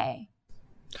away.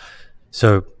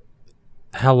 So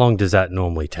how long does that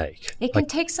normally take? It can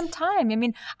take some time. I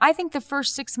mean, I think the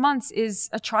first 6 months is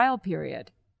a trial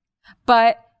period.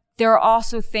 But there are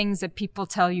also things that people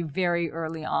tell you very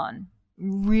early on,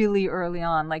 really early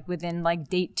on, like within like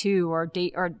date 2 or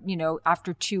you know,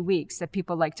 after 2 weeks, that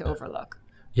people like to overlook.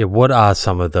 Yeah. What are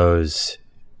some of those,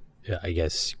 I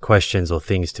guess, questions or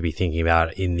things to be thinking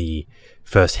about in the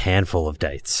first handful of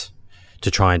dates to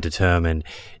try and determine,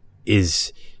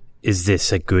 is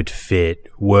this a good fit,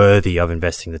 worthy of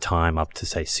investing the time up to,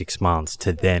 say, 6 months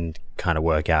to then kind of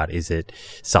work out, is it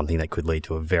something that could lead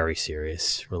to a very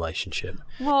serious relationship?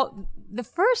 Well, the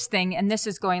first thing, and this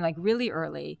is going like really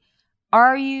early,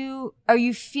 are you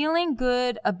feeling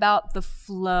good about the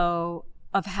flow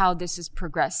of how this is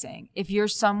progressing? If you're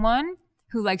someone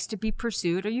who likes to be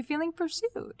pursued, are you feeling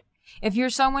pursued? If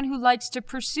you're someone who likes to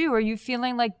pursue, are you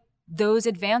feeling like those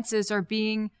advances are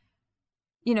being,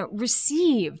 you know,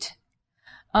 received?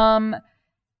 Are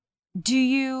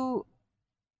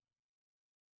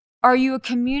you a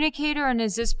communicator, and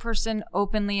is this person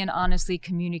openly and honestly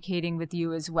communicating with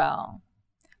you as well?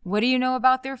 What do you know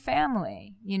about their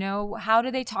family? You know, how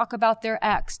do they talk about their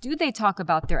ex? Do they talk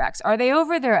about their ex? Are they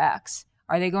over their ex?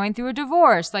 Are they going through a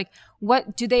divorce? Like,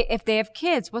 if they have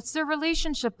kids, what's their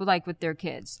relationship like with their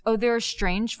kids? Oh, they're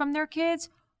estranged from their kids?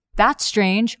 That's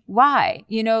strange. Why?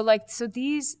 You know, like, so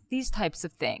these types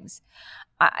of things.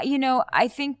 I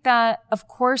think that, of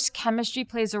course, chemistry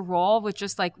plays a role with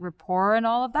just like rapport and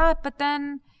all of that. But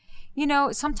then, you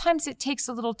know, sometimes it takes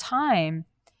a little time,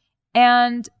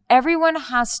 and everyone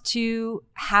has to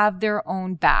have their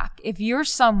own back. If you're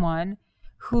someone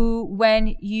who,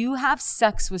 when you have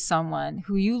sex with someone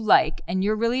who you like and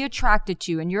you're really attracted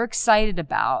to and you're excited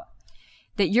about,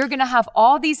 that you're going to have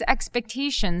all these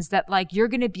expectations that like you're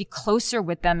going to be closer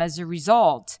with them as a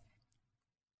result,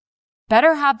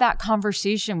 better have that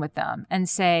conversation with them and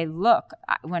say, look,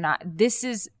 when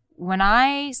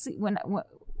I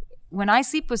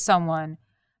sleep with someone,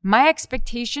 my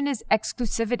expectation is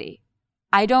exclusivity.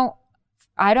 I don't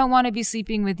want to be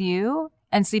sleeping with you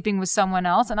and sleeping with someone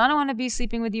else, and I don't want to be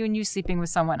sleeping with you and you sleeping with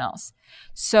someone else.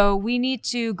 So we need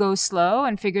to go slow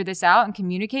and figure this out and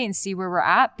communicate and see where we're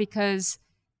at, because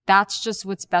that's just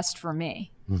what's best for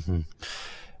me. Mm-hmm.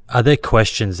 Are there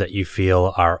questions that you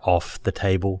feel are off the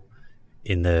table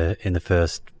in the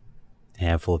first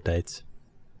handful of dates?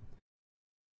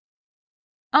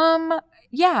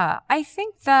 Yeah, I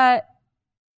think that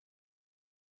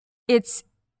it's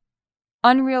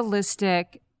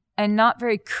unrealistic and not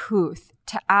very couth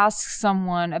to ask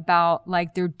someone about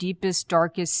like their deepest,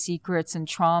 darkest secrets and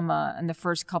trauma in the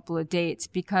first couple of dates,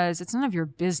 because it's none of your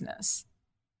business.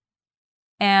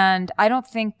 And I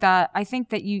think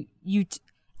that you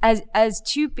as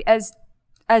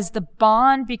the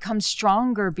bond becomes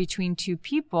stronger between two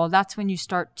people, that's when you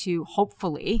start to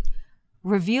hopefully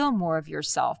reveal more of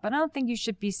yourself. But I don't think you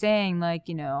should be saying like,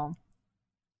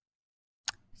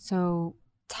 so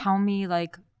tell me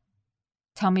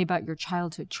about your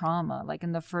childhood trauma, like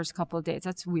in the first couple of dates.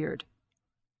 That's weird.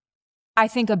 I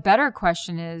think a better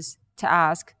question is to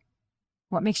ask,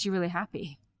 what makes you really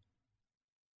happy?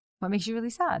 What makes you really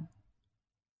sad?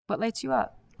 What lights you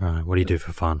up? Right. What do you do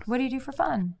for fun? What do you do for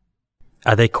fun?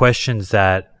 Are there questions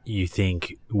that you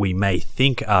think we may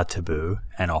think are taboo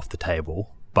and off the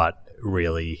table, but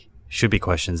really should be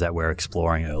questions that we're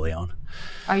exploring early on?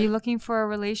 Are you looking for a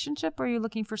relationship, or are you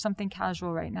looking for something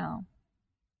casual right now?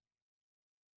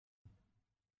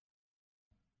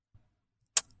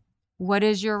 What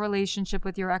is your relationship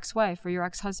with your ex-wife or your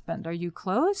ex-husband? Are you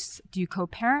close? Do you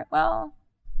co-parent well?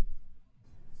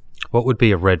 What would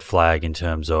be a red flag in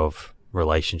terms of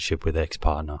relationship with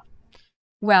ex-partner?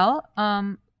 Well,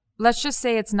 let's just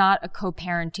say it's not a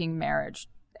co-parenting marriage,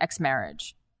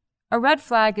 ex-marriage. A red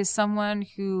flag is someone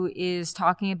who is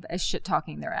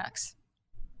shit-talking their ex.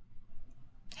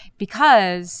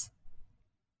 Because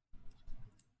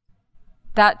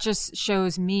that just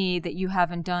shows me that you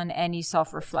haven't done any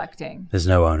self-reflecting. There's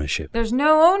no ownership. There's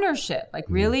no ownership. Like,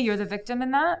 really? You're the victim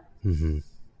in that? Mm-hmm.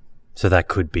 So that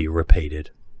could be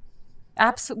repeated.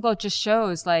 Absolutely. Well, it just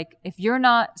shows, like, if you're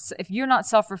not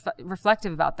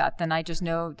self-reflective about that, then I just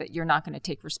know that you're not going to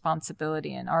take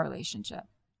responsibility in our relationship.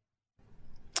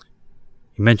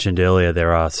 You mentioned earlier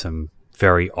there are some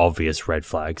very obvious red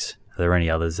flags. Are there any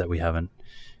others that we haven't?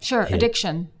 Sure. Hit?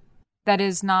 Addiction. That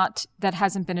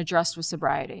hasn't been addressed with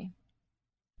sobriety.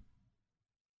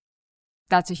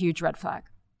 That's a huge red flag.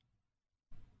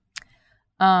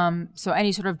 So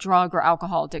any sort of drug or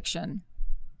alcohol addiction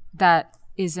that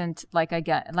isn't, like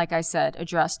I said,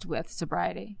 addressed with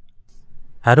sobriety.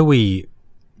 How do we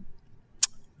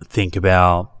think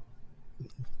about,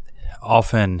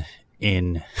 often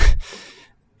in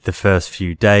the first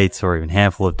few dates or even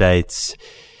handful of dates,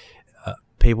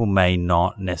 people may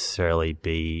not necessarily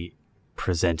be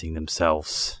presenting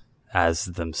themselves as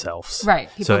themselves. Right.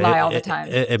 People lie all the time.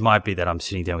 It might be that I'm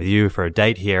sitting down with you for a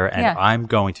date here and I'm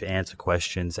going to answer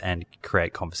questions and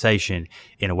create conversation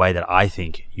in a way that I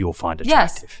think you'll find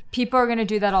attractive. Yes. People are going to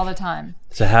do that all the time.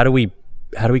 So how do we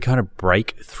kind of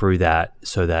break through that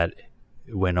so that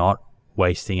we're not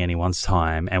wasting anyone's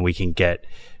time and we can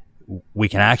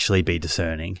actually be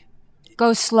discerning?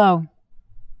 Go slow.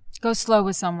 Go slow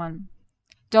with someone.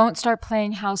 Don't start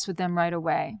playing house with them right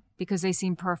away because they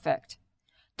seem perfect.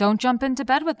 Don't jump into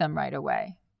bed with them right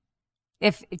away.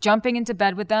 If jumping into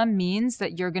bed with them means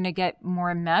that you're going to get more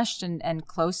enmeshed and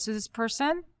close to this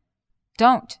person,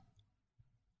 don't.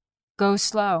 Go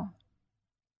slow.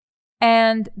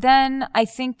 And then I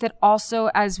think that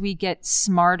also as we get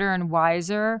smarter and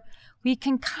wiser, we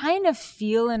can kind of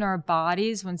feel in our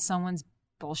bodies when someone's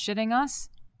bullshitting us.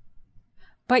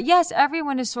 But yes,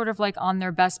 everyone is sort of like on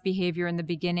their best behavior in the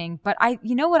beginning. But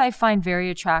what I find very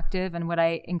attractive and what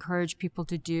I encourage people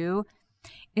to do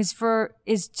is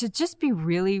to just be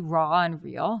really raw and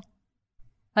real.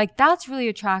 Like that's really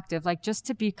attractive. Like just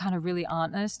to be kind of really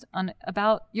honest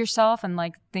about yourself and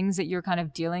like things that you're kind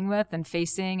of dealing with and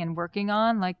facing and working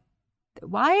on. Like,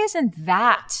 why isn't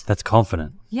that? That's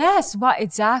confident. Yes. Why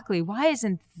exactly? Why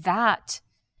isn't that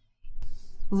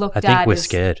looked at? I think we're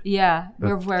scared. Yeah.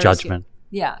 We're judgment. Scared.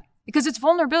 Yeah, because it's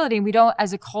vulnerability. And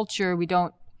as a culture, we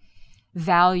don't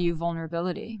value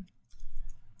vulnerability.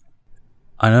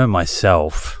 I know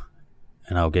myself,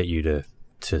 and I'll get you to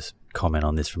comment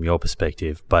on this from your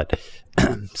perspective, but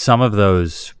some of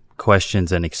those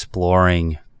questions and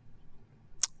exploring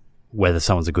whether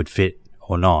someone's a good fit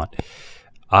or not,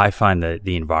 I find that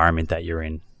the environment that you're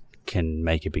in can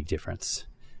make a big difference.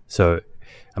 So,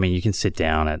 I mean, you can sit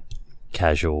down at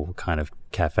casual kind of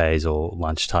cafes or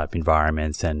lunch type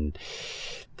environments and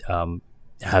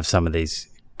have some of these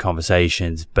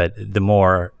conversations, but the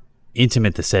more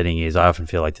intimate the setting is, I often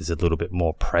feel like there's a little bit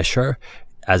more pressure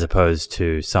as opposed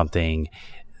to something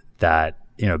that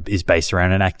is based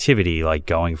around an activity like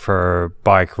going for a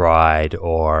bike ride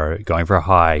or going for a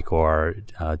hike or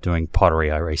doing pottery.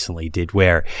 I recently did,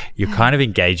 where you're kind of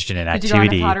engaged in an activity.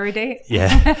 Did you go on a pottery date? Yeah.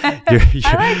 I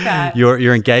like that.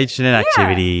 You're engaged in an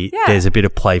activity. Yeah. There's a bit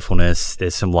of playfulness.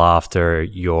 There's some laughter.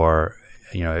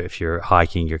 If you're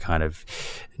hiking, you're kind of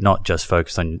not just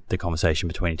focused on the conversation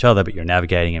between each other, but you're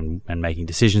navigating and making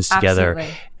decisions together.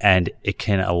 Absolutely. And it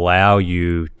can allow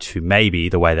you to, maybe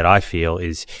the way that I feel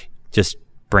is just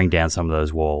bring down some of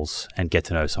those walls and get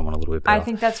to know someone a little bit better. I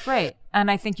think that's great. And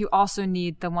I think you also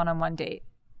need the one-on-one date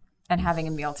and having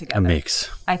a meal together. A mix.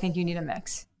 I think you need a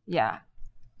mix. Yeah.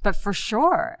 But for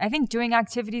sure, I think doing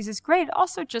activities is great. It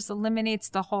also just eliminates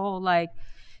the whole,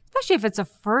 especially if it's a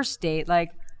first date,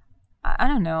 I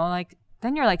don't know,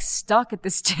 then you're stuck at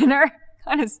this dinner.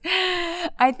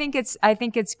 I think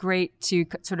it's great to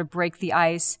sort of break the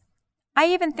ice. I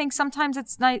even think sometimes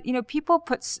it's nice, people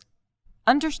put,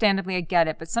 understandably, I get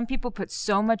it, but some people put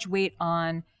so much weight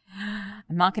on,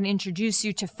 I'm not going to introduce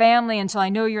you to family until I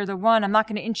know you're the one. I'm not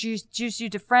going to introduce you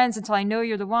to friends until I know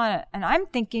you're the one. And I'm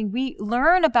thinking we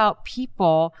learn about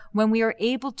people when we are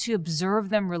able to observe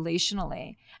them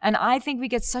relationally. And I think we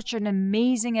get such an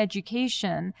amazing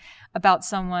education about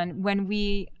someone when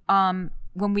we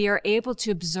are able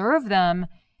to observe them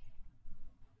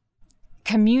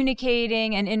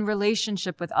communicating and in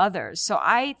relationship with others. So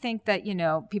I think that,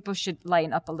 people should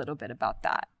lighten up a little bit about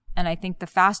that. And I think the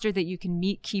faster that you can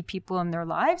meet key people in their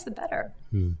lives, the better.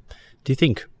 Do you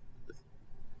think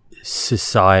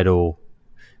societal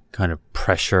kind of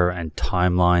pressure and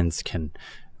timelines can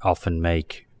often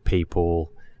make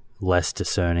people less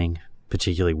discerning,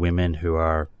 particularly women who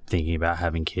are thinking about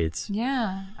having kids?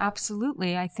 Yeah,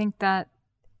 absolutely. I think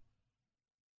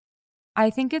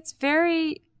it's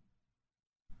very...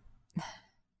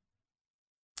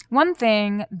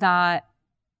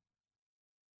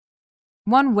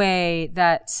 One way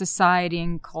that society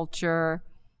and culture,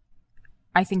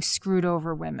 I think, screwed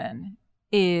over women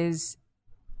is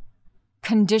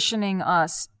conditioning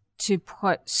us to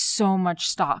put so much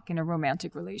stock in a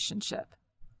romantic relationship.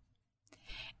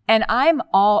 And I'm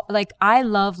all I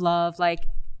love, I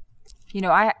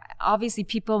obviously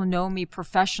people know me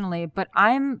professionally, but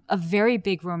I'm a very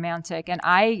big romantic and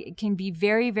I can be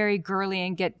very, very girly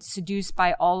and get seduced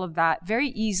by all of that very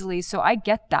easily. So I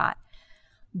get that.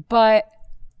 But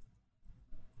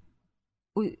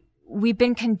we've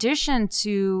been conditioned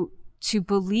to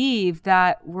believe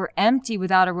that we're empty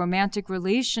without a romantic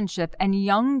relationship, and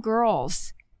young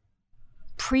girls,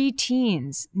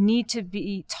 pre-teens, need to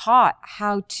be taught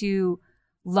how to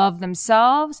love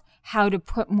themselves, how to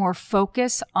put more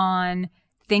focus on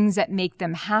things that make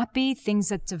them happy, things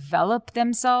that develop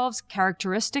themselves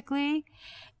characteristically.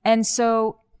 And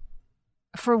so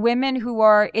for women who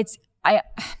want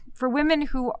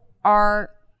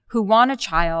a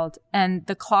child and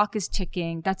the clock is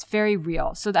ticking, that's very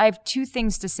real. So I have two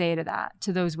things to say to that,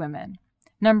 to those women.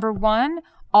 Number one,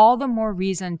 all the more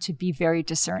reason to be very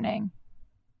discerning.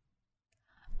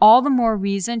 All the more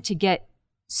reason to get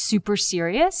super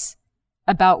serious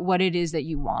about what it is that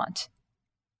you want.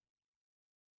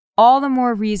 All the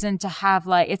more reason to have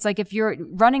it's like if you're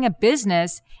running a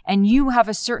business and you have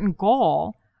a certain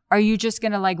goal, are you just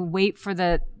going to wait for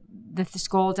this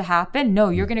goal to happen? No,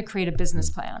 you're going to create a business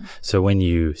plan. So when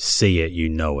you see it, you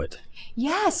know it.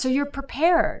 Yeah, so you're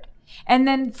prepared. And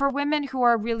then for women who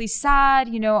are really sad,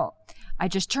 I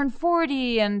just turned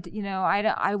 40 and,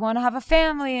 I want to have a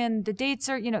family and the dates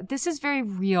are, this is very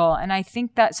real. And I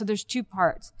think that, so there's two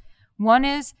parts. One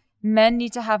is men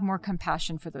need to have more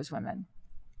compassion for those women.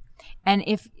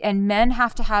 And men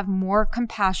have to have more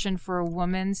compassion for a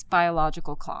woman's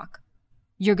biological clock.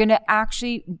 You're going to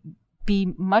actually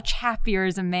be much happier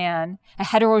as a man, a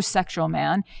heterosexual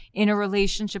man, in a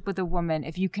relationship with a woman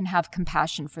if you can have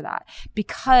compassion for that.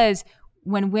 Because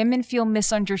when women feel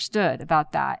misunderstood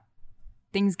about that,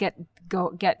 things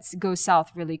go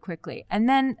south really quickly. And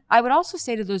then I would also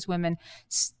say to those women,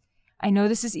 I know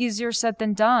this is easier said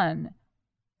than done,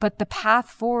 but the path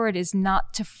forward is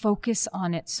not to focus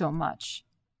on it so much.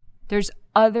 There's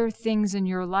other things in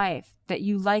your life that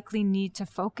you likely need to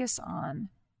focus on.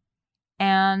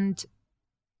 And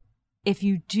if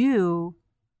you do,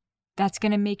 that's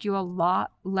going to make you a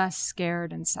lot less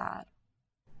scared and sad.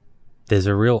 There's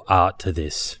a real art to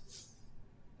this.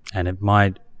 And it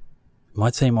might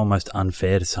seem almost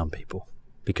unfair to some people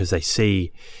because they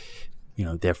see,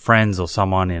 their friends or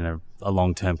someone in a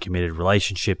long-term committed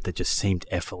relationship that just seemed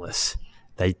effortless.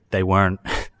 They weren't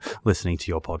listening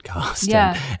to your podcast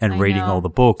and reading all the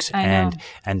books and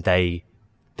they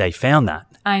found that.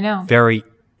 I know. Very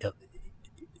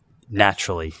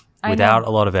naturally, without a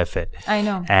lot of effort. I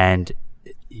know. And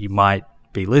you might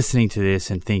be listening to this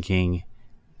and thinking,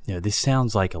 this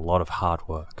sounds like a lot of hard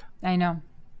work. I know.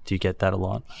 Do you get that a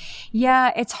lot?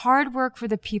 Yeah, it's hard work for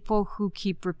the people who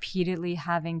keep repeatedly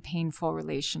having painful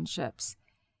relationships.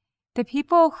 The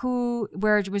people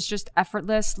where it was just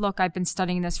effortless, look, I've been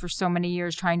studying this for so many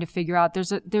years trying to figure out,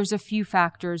 there's a few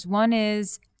factors. One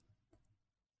is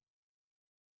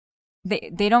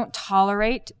they don't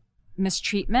tolerate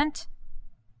mistreatment,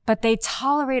 but they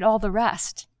tolerate all the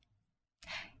rest.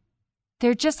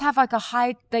 They just have like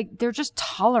they're just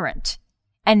tolerant.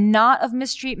 And not of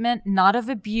mistreatment, not of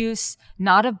abuse,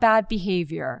 not of bad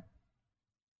behavior.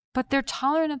 But they're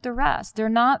tolerant of the rest.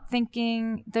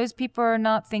 Those people are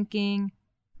not thinking,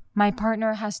 my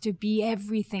partner has to be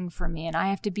everything for me and I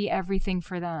have to be everything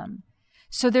for them.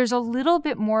 So there's a little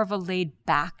bit more of a laid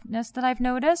backness that I've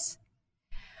noticed.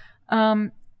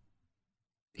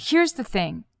 Here's the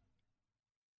thing.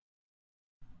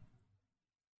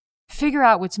 Figure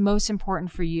out what's most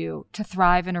important for you to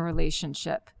thrive in a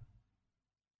relationship.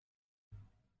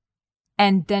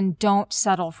 And then don't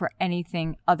settle for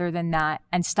anything other than that.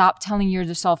 And stop telling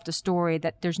yourself the story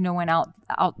that there's no one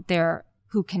out there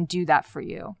who can do that for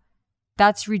you.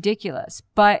 That's ridiculous.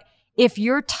 But if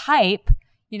your type,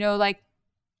 like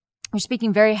we're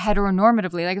speaking very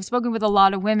heteronormatively, like I've spoken with a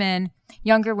lot of women,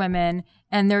 younger women,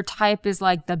 and their type is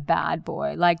like the bad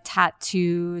boy, like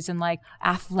tattoos and like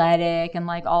athletic and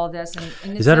like all of this.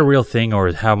 And is that a real thing,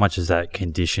 or how much is that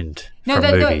conditioned from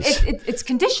movies? It's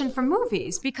conditioned from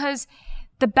movies because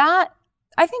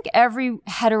I think every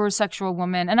heterosexual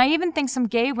woman, and I even think some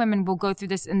gay women will go through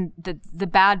this in the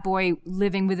bad boy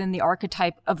living within the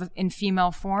archetype in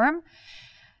female form.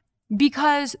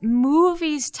 Because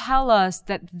movies tell us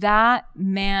that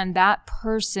man, that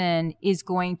person is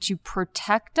going to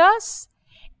protect us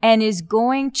and is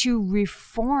going to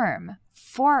reform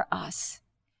for us.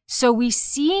 So we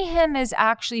see him as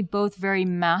actually both very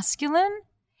masculine,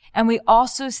 and we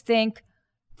also think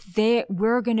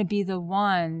we're going to be the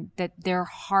one that their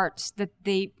hearts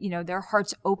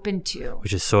open to.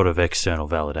 Which is sort of external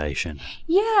validation.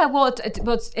 Yeah, well,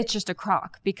 it's just a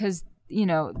crock because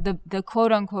the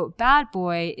quote unquote bad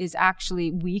boy is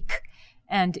actually weak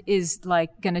and is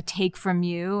like going to take from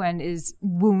you and is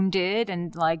wounded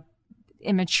and like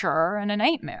immature and a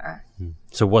nightmare.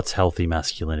 So what's healthy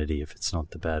masculinity if it's not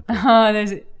the bad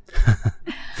boy?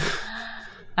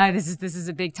 This is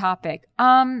a big topic.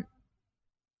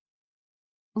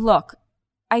 Look,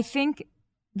 I think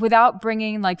without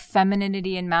bringing like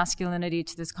femininity and masculinity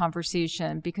to this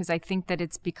conversation, because I think that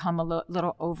it's become a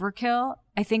little overkill,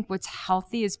 I think what's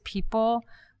healthy is people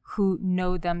who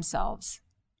know themselves,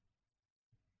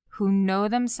 who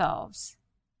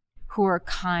are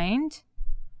kind,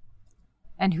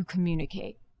 and who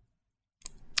communicate.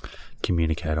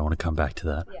 I want to come back to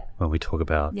that when we talk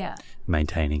about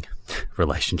maintaining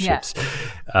relationships.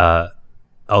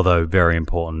 Although very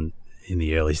important in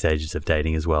the early stages of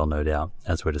dating as well, no doubt,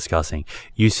 as we're discussing.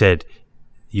 You said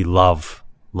you love.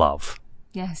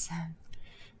 Yes.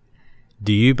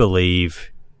 Do you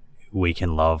believe we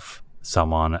can love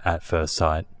someone at first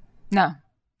sight? No.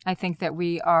 I think that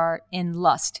we are in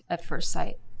lust at first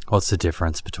sight. What's the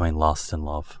difference between lust and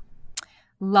love?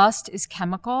 Lust is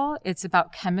chemical. It's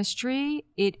about chemistry.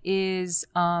 It is,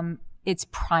 it's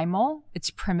primal. It's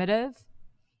primitive.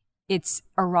 It's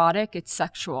erotic. It's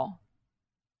sexual.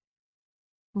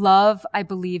 Love, I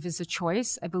believe, is a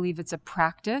choice. I believe it's a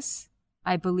practice.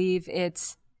 I believe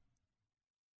it's...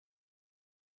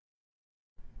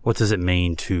 What does it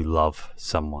mean to love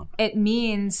someone? It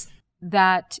means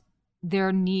that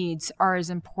their needs are as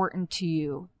important to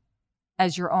you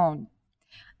as your own.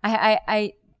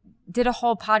 I did a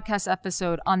whole podcast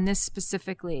episode on this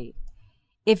specifically.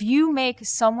 If you make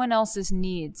someone else's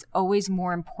needs always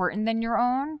more important than your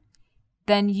own,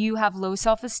 then you have low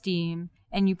self-esteem,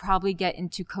 and you probably get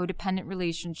into codependent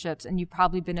relationships, and you've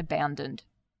probably been abandoned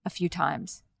a few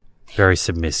times. Very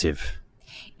submissive.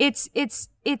 It's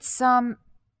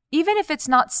even if it's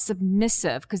not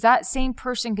submissive, because that same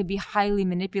person could be highly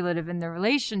manipulative in their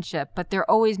relationship, but they're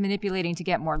always manipulating to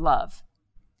get more love.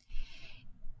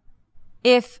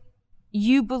 If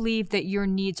you believe that your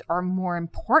needs are more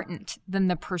important than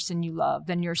the person you love,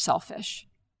 then you're selfish.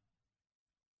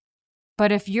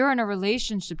 But if you're in a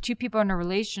relationship, two people in a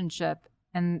relationship,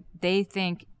 and they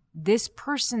think this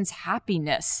person's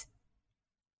happiness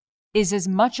is as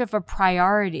much of a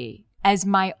priority as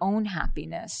my own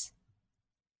happiness,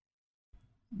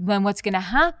 then what's going to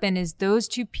happen is those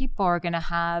two people are going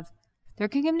to they're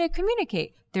going to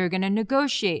communicate. They're going to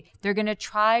negotiate. They're going to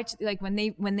try to, like, when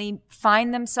they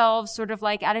find themselves sort of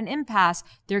like at an impasse,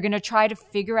 they're going to try to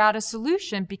figure out a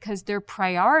solution because their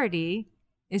priority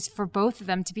is for both of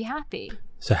them to be happy.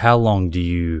 So how long do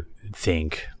you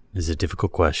think, this is a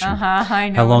difficult question, I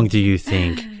know. how long do you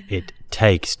think it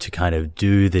takes to kind of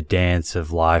do the dance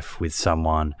of life with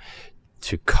someone,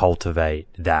 to cultivate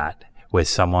that where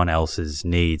someone else's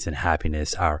needs and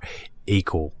happiness are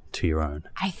equal to your own?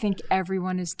 I think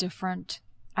everyone is different.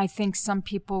 I think some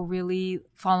people really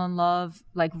fall in love,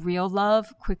 like real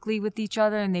love, quickly with each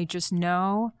other, and they just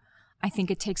know. I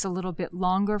think it takes a little bit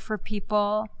longer for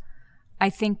people. I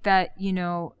think that,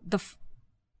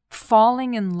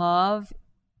 falling in love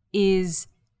is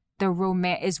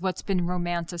is what's been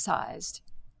romanticized.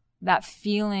 That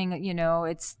feeling,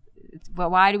 well,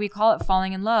 why do we call it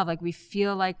falling in love? Like we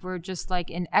feel like we're just like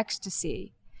in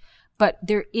ecstasy, but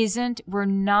we're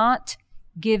not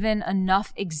given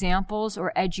enough examples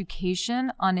or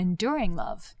education on enduring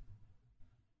love,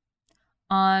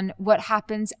 on what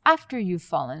happens after you've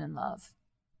fallen in love,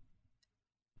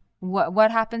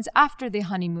 what happens after the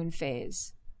honeymoon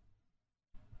phase.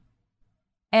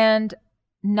 And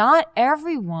not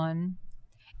everyone,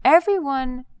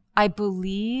 I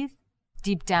believe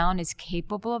deep down is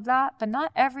capable of that, but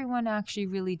not everyone actually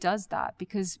really does that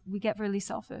because we get really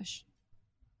selfish.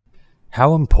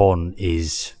 How important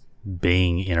is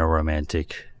being in a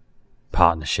romantic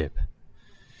partnership,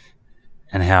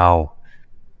 and how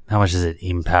much does it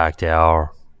impact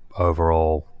our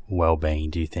overall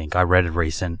well-being, do you think? I read a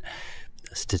recent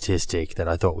statistic that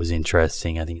I thought was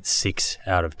interesting. I think it's 6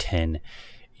 out of 10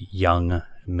 young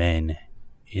men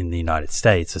in the United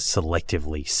States are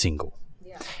selectively single.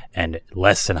 And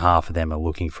less than half of them are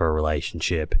looking for a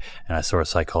relationship. And I saw a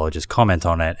psychologist comment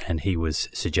on it, and he was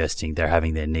suggesting they're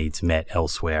having their needs met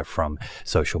elsewhere from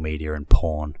social media and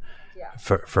porn,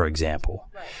 for example.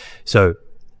 Right. So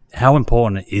how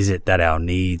important is it that our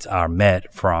needs are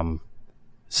met from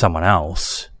someone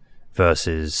else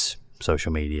versus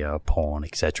social media, porn,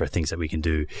 etc., things that we can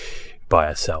do by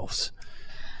ourselves?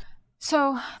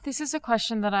 So this is a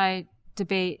question that I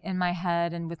debate in my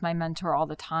head and with my mentor all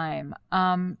the time.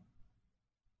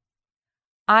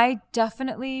 I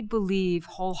definitely believe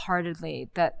wholeheartedly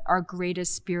that our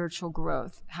greatest spiritual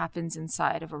growth happens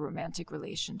inside of a romantic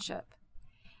relationship.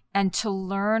 And to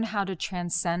learn how to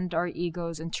transcend our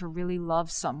egos and to really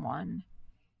love someone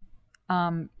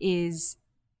is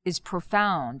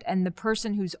profound. And the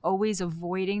person who's always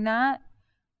avoiding that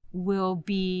will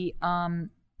be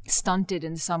stunted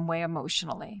in some way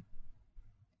emotionally.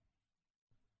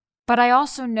 But I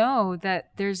also know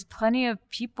that there's plenty of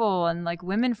people, and like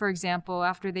women, for example,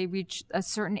 after they reach a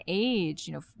certain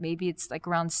age, maybe it's like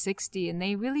around 60, and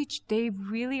they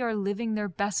really are living their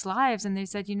best lives. And they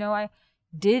said, I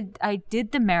did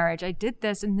the marriage, I did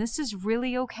this, and this is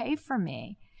really okay for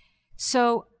me.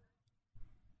 So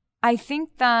I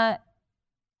think that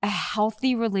a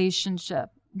healthy relationship,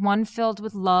 one filled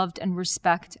with love and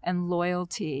respect and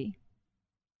loyalty,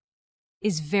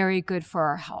 is very good for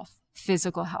our health,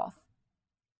 physical health.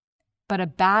 But a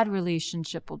bad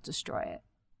relationship will destroy it.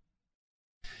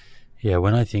 Yeah,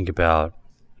 when I think about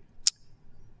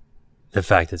the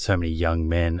fact that so many young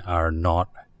men are not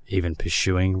even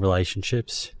pursuing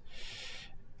relationships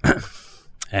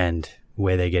and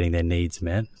where they're getting their needs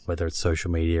met, whether it's social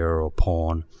media or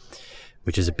porn,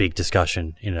 which is a big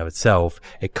discussion in and of itself,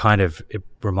 it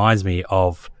reminds me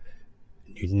of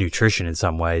nutrition in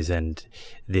some ways, and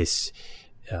this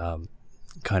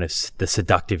kind of the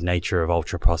seductive nature of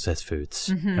ultra-processed foods.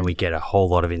 Mm-hmm. And we get a whole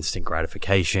lot of instant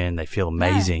gratification. They feel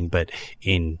amazing, but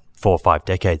in 4 or 5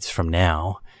 decades from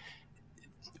now,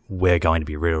 we're going to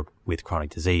be riddled with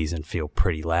chronic disease and feel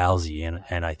pretty lousy. And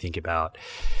I think about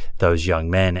those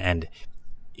young men, and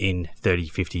in 30,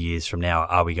 50 years from now,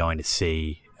 are we going to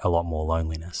see a lot more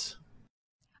loneliness?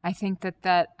 I think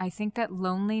that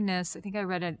loneliness, I think I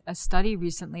read a study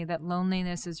recently that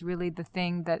loneliness is really the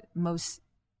thing that most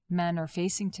men are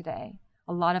facing today.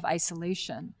 A lot of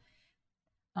isolation.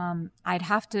 I'd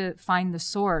have to find the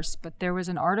source, but there was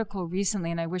an article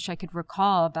recently, and I wish I could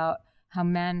recall, about how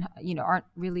men,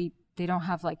 they don't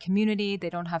have like community, they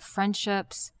don't have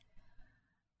friendships.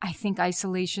 I think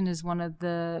isolation is one of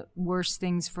the worst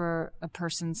things for a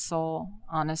person's soul,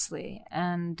 honestly.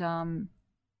 And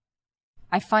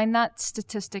I find that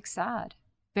statistic sad,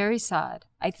 very sad.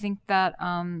 I think that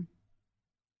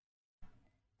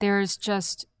there's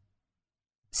just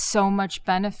so much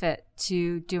benefit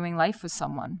to doing life with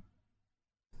someone.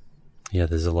 Yeah,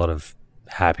 there's a lot of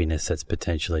happiness that's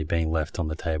potentially being left on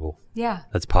the table. Yeah.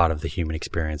 That's part of the human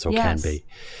experience, or can be.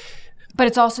 But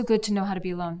it's also good to know how to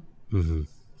be alone. Mm-hmm.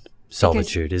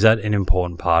 Solitude. Is that an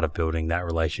important part of building that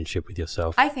relationship with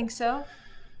yourself? I think so.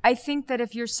 I think that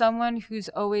if you're someone who's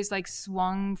always like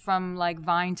swung from like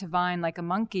vine to vine like a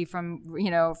monkey from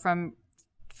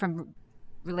from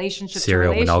relationship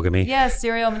serial to monogamy. Yeah,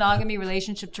 serial monogamy,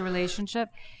 relationship to relationship.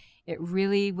 It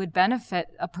really would benefit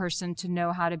a person to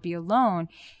know how to be alone.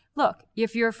 Look,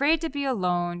 if you're afraid to be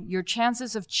alone, your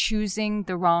chances of choosing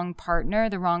the wrong partner,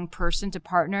 the wrong person to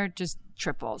partner, just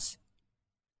triples.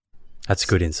 That's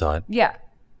good insight. Yeah.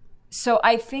 So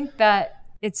I think that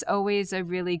it's always a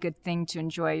really good thing to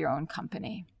enjoy your own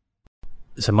company.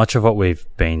 So much of what we've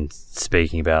been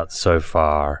speaking about so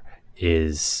far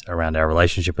is around our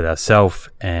relationship with ourselves,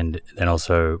 and then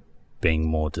also being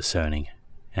more discerning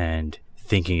and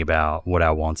thinking about what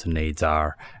our wants and needs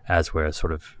are as we're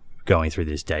sort of going through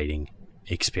this dating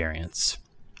experience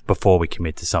before we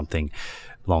commit to something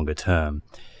longer term.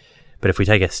 But if we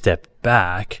take a step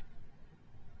back,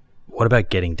 what about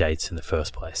getting dates in the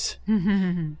first place?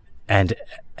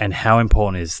 And how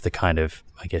important is the kind of,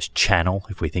 I guess, channel,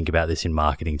 if we think about this in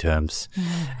marketing terms,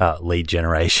 lead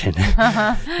generation?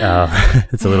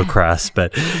 It's a little crass,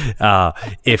 but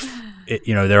if,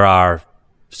 there are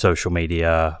social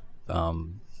media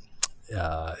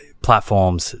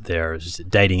platforms, there's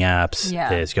dating apps,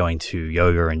 there's going to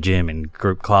yoga and gym and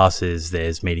group classes,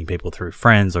 there's meeting people through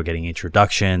friends or getting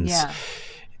introductions. Yeah.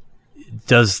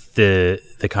 Does the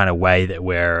kind of way that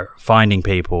we're finding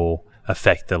people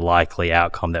affect the likely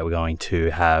outcome that we're going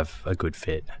to have a good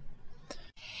fit?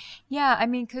 Yeah, I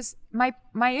mean, because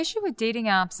my issue with dating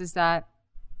apps is that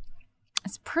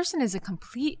this person is a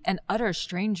complete and utter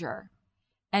stranger.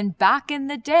 And back in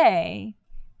the day,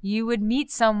 you would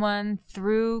meet someone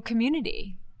through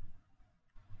community.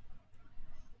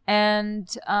 And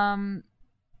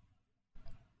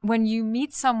when you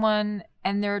meet someone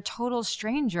and they're a total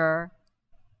stranger,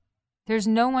 there's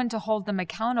no one to hold them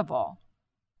accountable.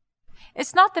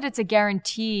 It's not that it's a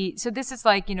guarantee. So this is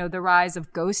like, the rise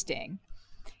of ghosting.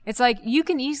 It's like you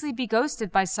can easily be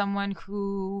ghosted by someone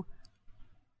who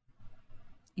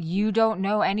you don't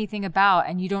know anything about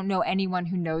and you don't know anyone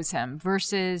who knows him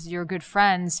versus your good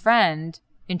friend's friend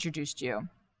introduced you.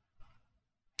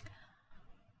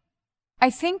 I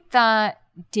think that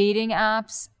dating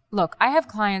apps, look, I have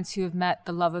clients who have met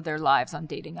the love of their lives on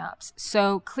dating apps.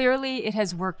 So clearly it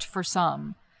has worked for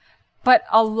some. But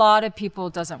a lot of people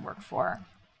it doesn't work for.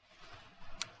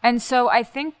 And so I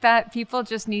think that people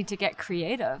just need to get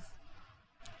creative.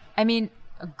 I mean,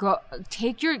 go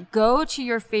to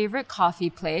your favorite coffee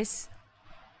place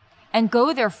and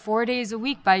go there 4 days a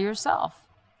week by yourself.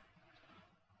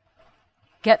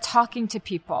 Get talking to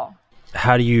people.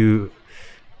 How do you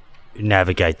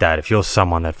navigate that if you're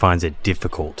someone that finds it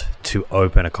difficult to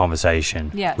open a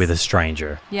conversation with a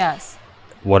stranger? Yes.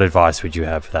 What advice would you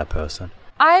have for that person?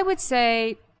 I would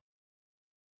say,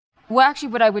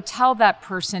 what I would tell that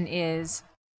person is,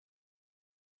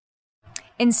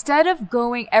 instead of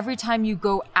going every time you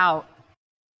go out,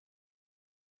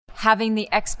 having the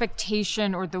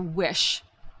expectation or the wish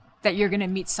that you're going to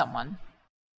meet someone,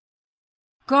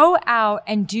 go out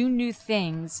and do new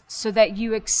things so that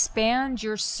you expand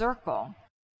your circle.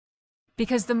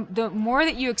 Because the more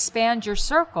that you expand your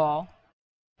circle,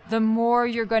 the more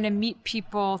you're going to meet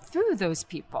people through those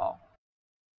people.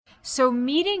 So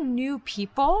meeting new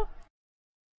people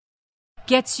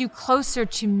gets you closer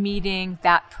to meeting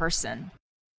that person.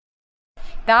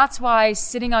 That's why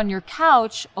sitting on your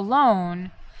couch alone,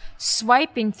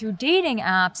 swiping through dating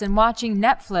apps and watching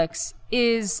Netflix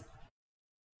is,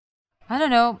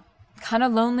 kind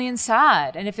of lonely and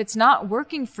sad. And if it's not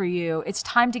working for you, it's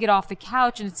time to get off the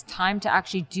couch and it's time to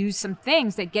actually do some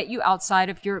things that get you outside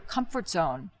of your comfort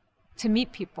zone to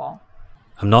meet people.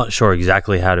 I'm not sure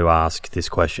exactly how to ask this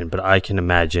question, but I can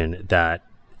imagine that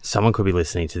someone could be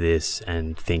listening to this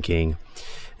and thinking,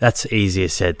 that's easier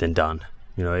said than done.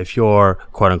 If you're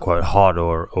quote unquote hot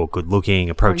or good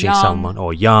looking, approaching someone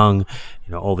or young,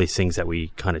 all these things that we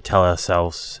kind of tell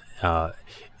ourselves,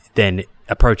 then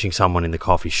approaching someone in the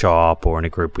coffee shop or in a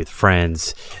group with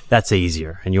friends, that's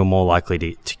easier and you're more likely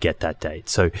to get that date.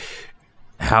 So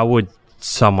how would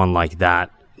someone like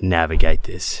that navigate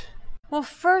this? Well,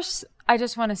 first, I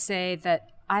just want to say that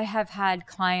I have had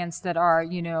clients that are,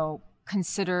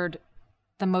 considered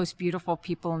the most beautiful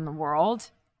people in the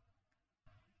world.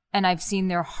 And I've seen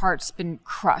their hearts been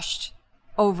crushed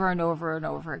over and over and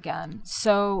over again.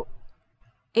 So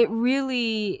it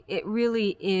really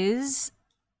is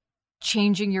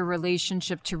changing your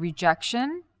relationship to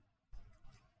rejection.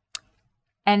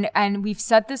 And we've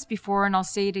said this before, and I'll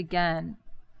say it again.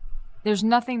 There's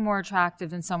nothing more attractive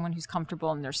than someone who's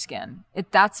comfortable in their skin.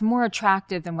 That's more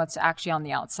attractive than what's actually on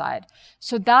the outside.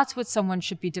 So that's what someone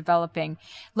should be developing.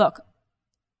 Look,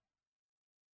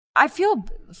 I feel,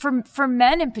 for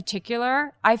men in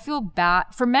particular, I feel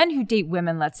bad. For men who date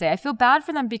women, let's say, I feel bad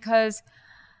for them because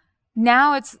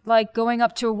now it's like going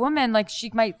up to a woman, like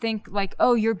she might think like,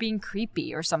 oh, you're being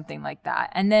creepy or something like that.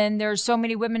 And then there's so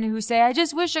many women who say, I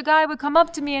just wish a guy would come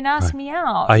up to me and ask me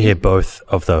out. I hear both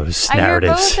of those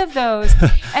narratives. I hear both of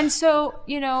those. And so,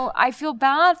 I feel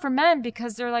bad for men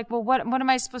because they're like, well, what am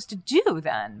I supposed to do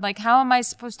then? Like, how am I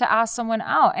supposed to ask someone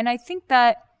out? And I think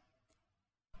that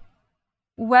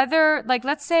whether, like,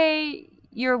 let's say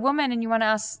you're a woman and you want to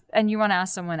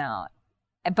ask someone out,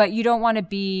 but you don't want to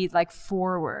be like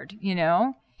forward, you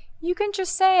can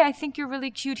just say, I think you're really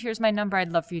cute. Here's my number.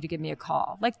 I'd love for you to give me a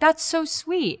call. Like, that's so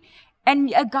sweet.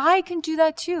 And a guy can do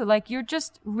that too. Like, you're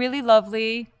just really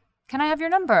lovely. Can I have your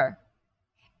number?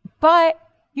 But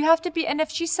you have to be, and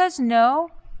if she says no,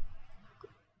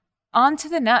 on to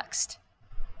the next.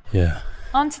 Yeah.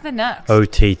 On to the next.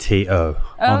 OTTO.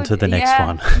 On to the next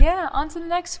one. Yeah, on to the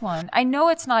next one. I know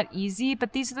it's not easy,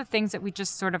 but these are the things that we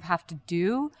just sort of have to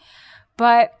do.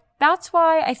 But that's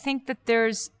why I think that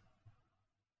there's,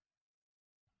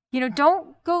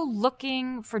 don't go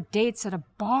looking for dates at a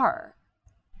bar.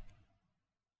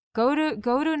 Go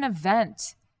to an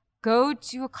event. Go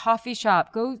to a coffee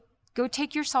shop. Go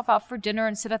take yourself out for dinner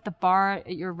and sit at the bar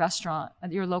at your restaurant,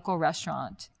 at your local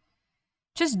restaurant.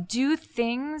 Just do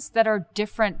things that are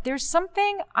different. There's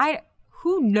something,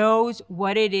 who knows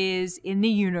what it is in the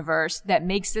universe that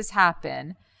makes this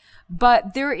happen.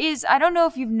 But there is, I don't know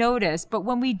if you've noticed, but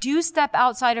when we do step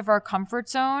outside of our comfort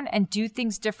zone and do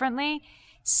things differently,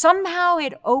 somehow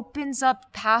it opens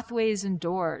up pathways and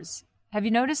doors. Have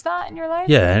you noticed that in your life?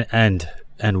 Yeah,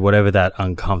 and whatever that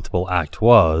uncomfortable act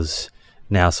was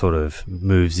now sort of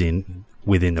moves in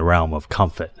within the realm of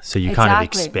comfort. So you're kind of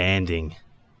expanding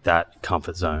that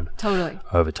comfort zone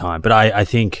over time. But I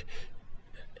think,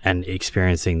 and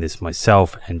experiencing this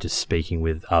myself and just speaking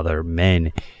with other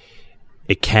men,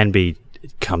 it can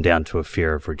come down to a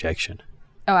fear of rejection.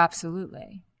 Oh,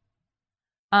 absolutely.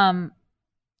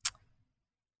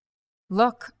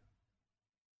 Look,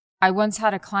 I once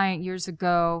had a client years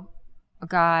ago, a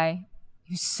guy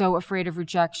who's so afraid of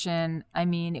rejection. I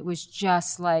mean, it was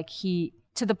just like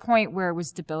to the point where it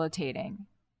was debilitating.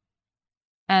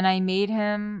 And I made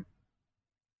him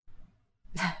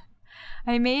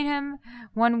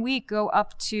 1 week go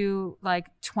up to like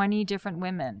 20 different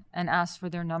women and ask for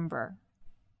their number.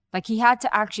 Like, he had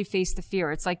to actually face the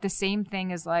fear. It's like the same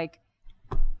thing as like,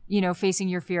 facing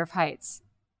your fear of heights.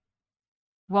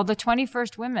 Well, the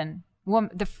 21st woman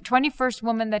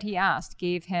that he asked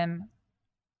gave him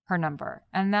her number.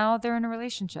 And now they're in a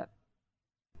relationship.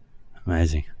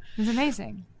 Amazing. It's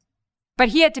amazing. But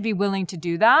he had to be willing to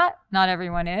do that. Not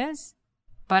everyone is.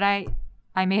 But I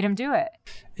made him do it.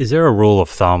 Is there a rule of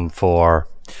thumb for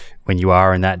when you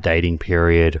are in that dating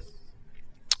period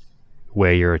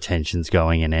where your attention's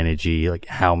going and energy, like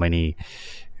how many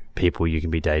people you can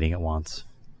be dating at once?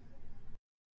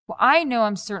 Well, I know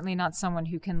I'm certainly not someone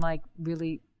who can like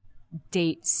really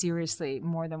date seriously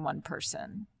more than one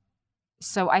person.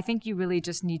 So I think you really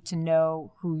just need to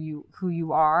know who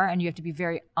you are, and you have to be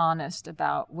very honest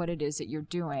about what it is that you're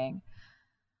doing.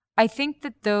 I think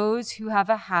that those who have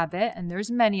a habit, and there's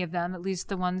many of them, at least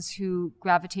the ones who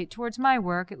gravitate towards my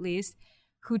work at least,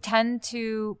 who tend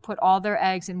to put all their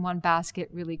eggs in one basket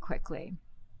really quickly.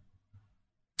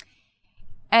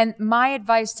 And my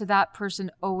advice to that person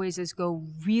always is go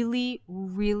really,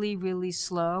 really, really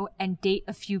slow and date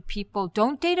a few people.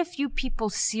 Don't date a few people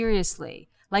seriously.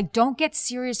 Like, don't get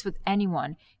serious with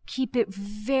anyone. Keep it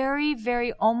very,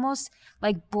 very almost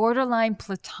like borderline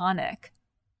platonic.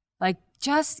 Like,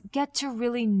 just get to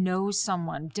really know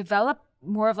someone. Develop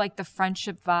more of like the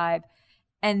friendship vibe.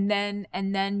 And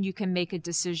then you can make a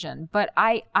decision. But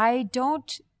I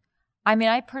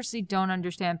personally don't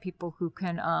understand people who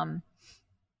can,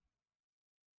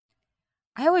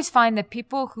 I always find that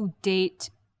people who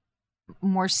date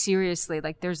more seriously,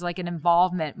 like there's like an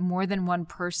involvement more than one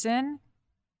person,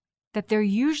 that they're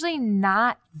usually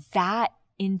not that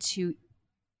into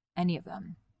any of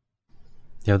them.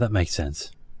 Yeah, that makes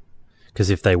sense. Because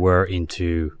if they were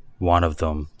into one of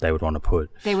them, they would want to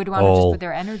just put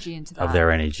their energy into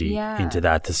that. Into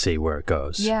that to see where it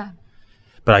goes. Yeah.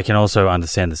 But I can also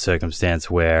understand the circumstance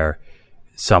where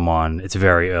it's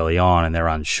very early on and they're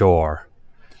unsure.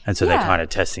 And so they're kind of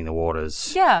testing the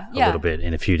waters a little bit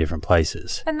in a few different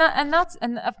places. And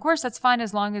of course that's fine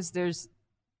as long as there's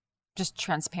just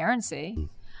transparency.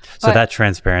 So that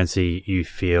transparency you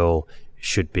feel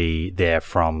should be there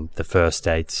from the first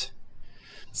dates?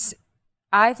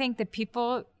 I think that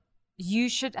you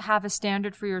should have a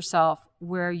standard for yourself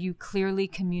where you clearly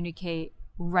communicate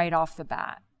right off the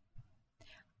bat.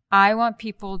 I want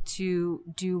people to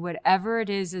do whatever it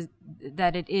is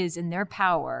that it is in their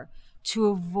power to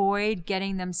avoid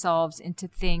getting themselves into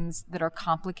things that are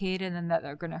complicated and that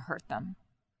are going to hurt them.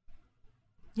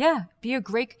 Yeah,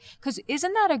 because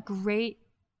isn't that a great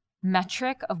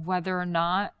metric of whether or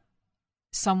not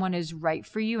someone is right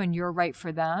for you and you're right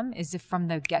for them, is if from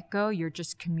the get-go you're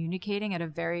just communicating at a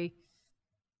very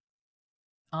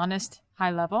honest,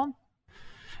 high level?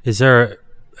 Is there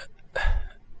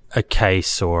a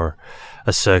case or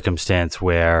a circumstance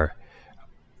where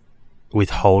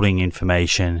withholding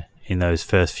information in those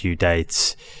first few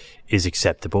dates is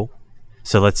acceptable?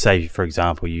 So let's say, for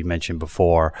example, you mentioned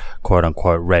before, quote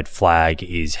unquote, red flag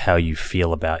is how you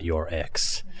feel about your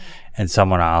ex. And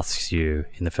someone asks you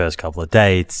in the first couple of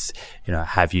dates,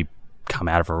 have you come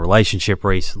out of a relationship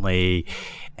recently?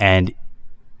 And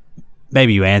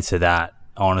maybe you answer that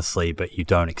honestly, but you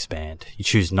don't expand. You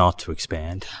choose not to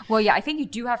expand. Well, yeah, I think you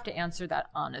do have to answer that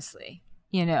honestly.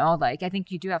 I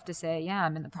think you do have to say, yeah,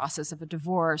 I'm in the process of a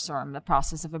divorce, or I'm in the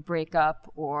process of a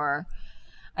breakup, or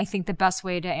I think the best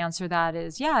way to answer that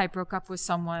is, yeah, I broke up with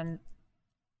someone.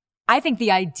 I think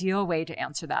the ideal way to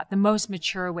answer that, the most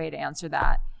mature way to answer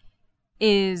that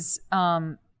is,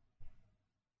 yeah,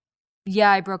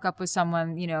 I broke up with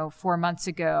someone, 4 months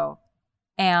ago,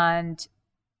 and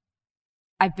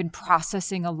I've been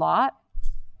processing a lot,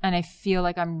 and I feel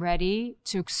like I'm ready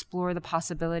to explore the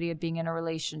possibility of being in a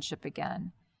relationship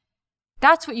again.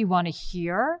 That's what you want to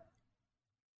hear.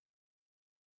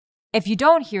 If you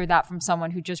don't hear that from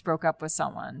someone who just broke up with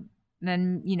someone,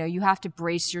 then, you have to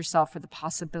brace yourself for the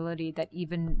possibility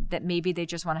that maybe they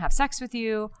just want to have sex with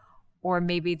you, or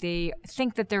maybe they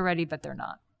think that they're ready, but they're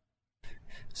not.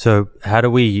 So how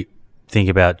do we think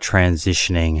about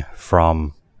transitioning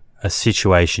from a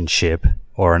situationship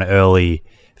or an early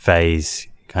phase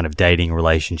kind of dating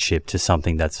relationship to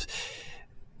something that's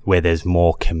where there's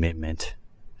more commitment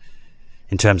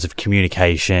in terms of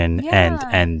communication? Yeah.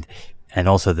 and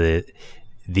also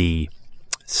the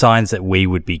signs that we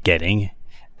would be getting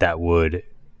that would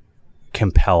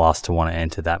compel us to want to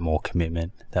enter that more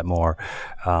commitment, that more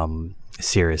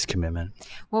serious commitment?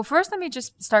 Well, first, let me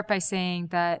just start by saying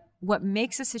that what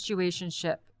makes a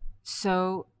situationship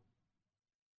so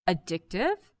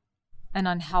addictive and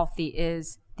unhealthy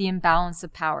is the imbalance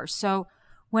of power. So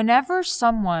whenever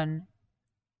someone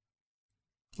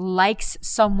likes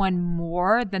someone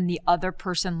more than the other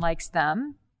person likes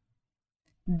them,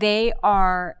 they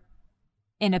are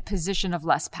in a position of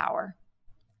less power.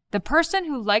 The person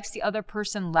who likes the other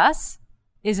person less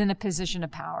is in a position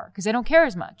of power because they don't care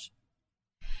as much.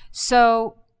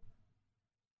 So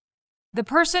the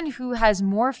person who has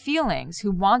more feelings,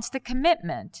 who wants the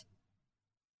commitment,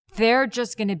 they're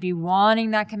just going to be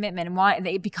wanting that commitment, and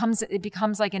it becomes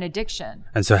like an addiction.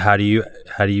 And so how do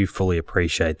you fully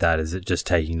appreciate that? Is it just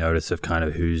taking notice of kind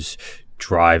of who's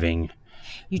driving?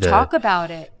 You talk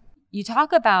about it,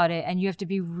 and you have to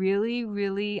be really,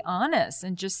 really honest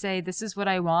and just say, this is what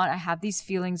I want. I have these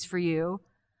feelings for you.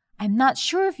 I'm not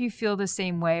sure if you feel the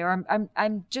same way, or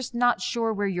I'm just not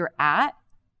sure where you're at,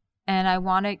 and I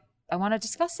want to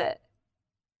discuss it.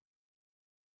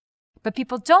 But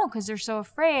people don't, because they're so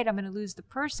afraid I'm going to lose the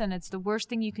person. It's the worst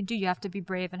thing you can do. You have to be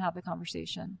brave and have the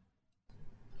conversation.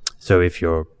 So if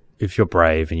you're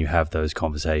brave and you have those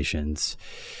conversations,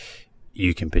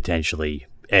 you can potentially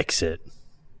exit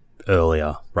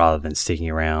earlier rather than sticking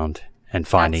around and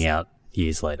finding out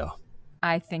years later.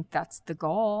 I think that's the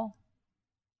goal.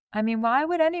 I mean, why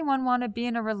would anyone want to be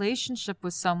in a relationship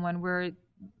with someone where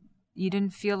you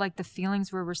didn't feel like the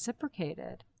feelings were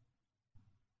reciprocated?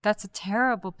 That's a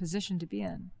terrible position to be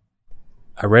in.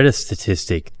 I read a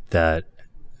statistic that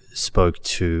spoke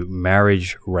to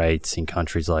marriage rates in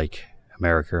countries like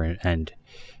America and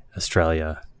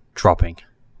Australia dropping.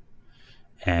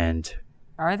 And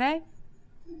are they?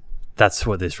 That's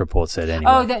what this report said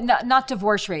anyway. Oh, not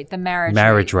divorce rate, the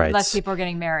marriage rates. Less people are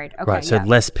getting married. Okay, right, so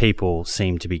less people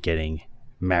seem to be getting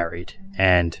married.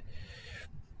 And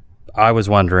I was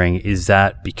wondering, is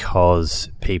that because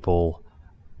people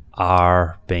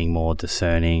are being more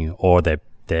discerning, or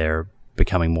they're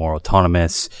becoming more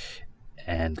autonomous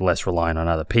and less reliant on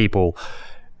other people,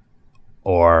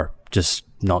 or just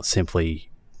not simply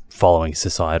following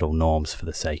societal norms for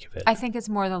the sake of it? I think it's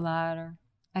more the latter.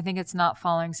 I think it's not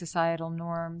following societal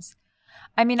norms.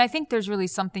 I mean, I think there's really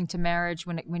something to marriage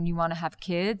when you want to have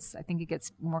kids. I think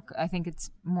it's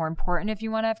more important if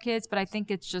you want to have kids, but I think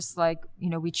it's just like,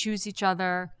 we choose each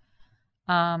other,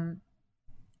 and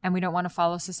we don't want to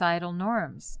follow societal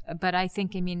norms. But I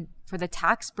think, for the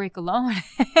tax break alone,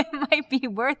 it might be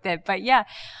worth it. But yeah,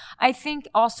 I think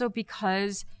also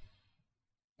because,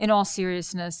 in all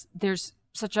seriousness, there's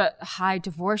such a high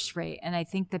divorce rate, and I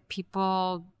think that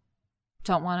people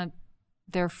don't want to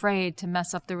They're afraid to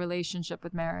mess up the relationship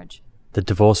with marriage. The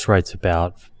divorce rate's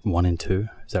about 1 in 2.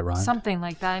 Is that right? Something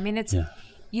like that. I mean, it's,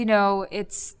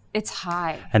 it's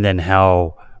high. And then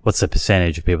what's the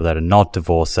percentage of people that are not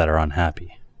divorced that are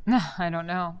unhappy? I don't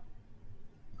know.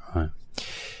 Right.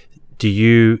 Do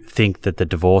you think that the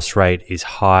divorce rate is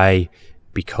high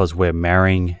because we're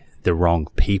marrying the wrong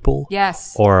people?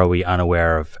 Yes. Or are we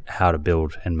unaware of how to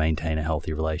build and maintain a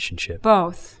healthy relationship?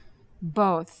 Both.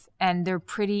 And they're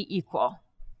pretty equal.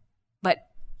 But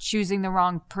choosing the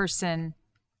wrong person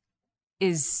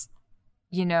is,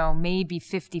 maybe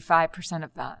 55%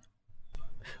 of that.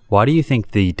 Why do you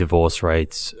think the divorce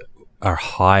rates are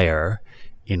higher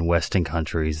in Western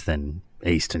countries than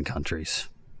Eastern countries?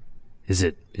 Is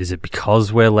it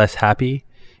because we're less happy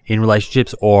in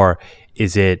relationships, or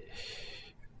is it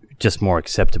just more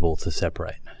acceptable to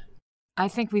separate? I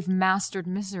think we've mastered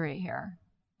misery here.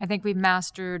 I think we've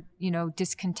mastered,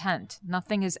 discontent.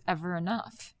 Nothing is ever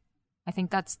enough. I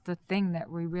think that's the thing that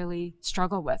we really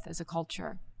struggle with as a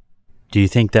culture. Do you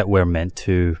think that we're meant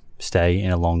to stay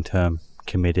in a long-term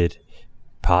committed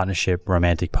partnership,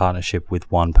 romantic partnership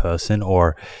with one person,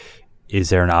 or is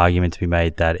there an argument to be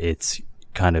made that it's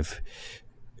kind of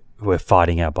we're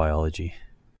fighting our biology?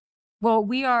 Well,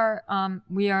 we are,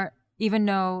 even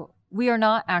though we are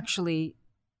not actually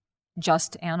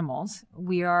just animals,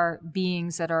 we are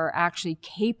beings that are actually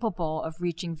capable of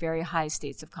reaching very high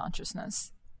states of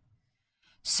consciousness.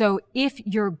 So if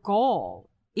your goal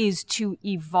is to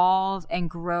evolve and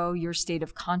grow your state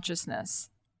of consciousness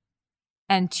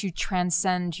and to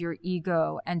transcend your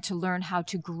ego and to learn how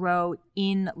to grow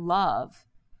in love,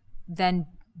 then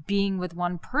being with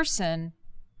one person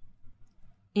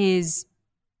is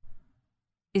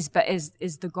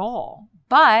the goal.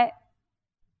 But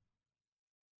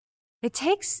it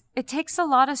takes a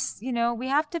lot of, we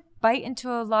have to bite into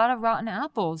a lot of rotten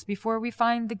apples before we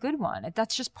find the good one.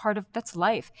 That's just that's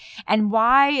life. And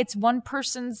why it's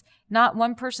not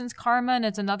one person's karma and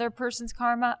it's another person's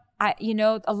karma,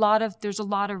 there's a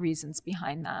lot of reasons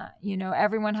behind that.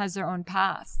 Everyone has their own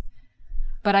path.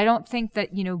 But I don't think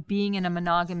that, being in a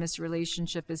monogamous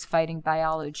relationship is fighting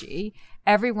biology.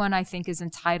 Everyone, I think, is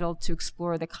entitled to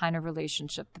explore the kind of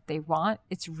relationship that they want.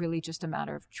 It's really just a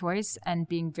matter of choice and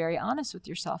being very honest with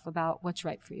yourself about what's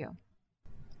right for you.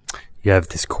 You have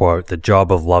this quote, "The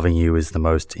job of loving you is the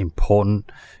most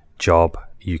important job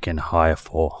you can hire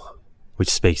for," which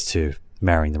speaks to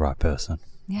marrying the right person.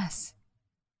 Yes.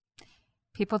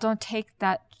 People don't take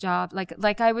that job.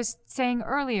 Like I was saying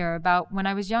earlier about when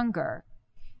I was younger.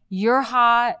 You're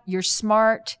hot, you're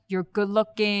smart, you're good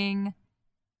looking.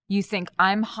 You think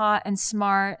I'm hot and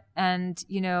smart and,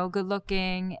 good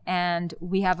looking, and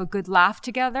we have a good laugh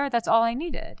together. That's all I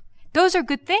needed. Those are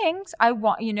good things. I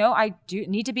I do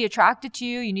need to be attracted to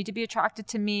you. You need to be attracted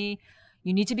to me.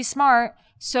 You need to be smart.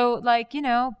 So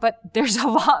but there's a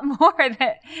lot more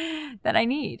that I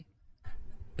need.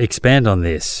 Expand on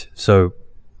this. So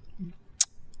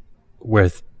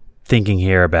we're thinking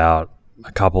here about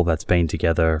a couple that's been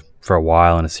together for a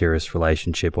while in a serious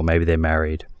relationship, or maybe they're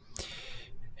married.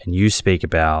 And you speak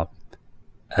about,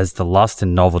 as the lust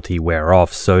and novelty wear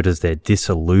off, so does their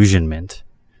disillusionment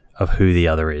of who the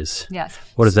other is. Yes.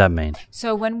 What does that mean?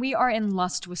 So when we are in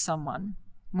lust with someone,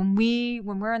 when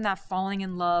we're in that falling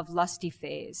in love, lusty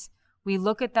phase, we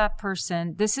look at that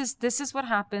person. This is what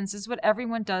happens. This is what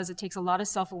everyone does. It takes a lot of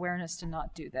self-awareness to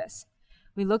not do this.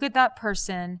 We look at that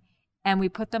person and we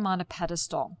put them on a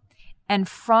pedestal. And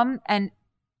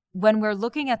when we're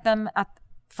looking at them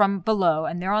from below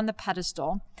and they're on the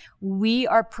pedestal, we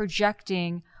are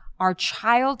projecting our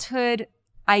childhood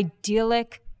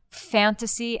idyllic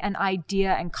fantasy and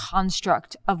idea and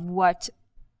construct of what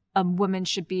a woman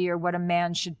should be or what a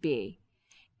man should be.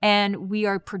 And we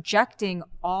are projecting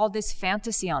all this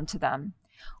fantasy onto them.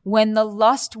 When the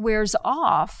lust wears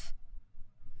off,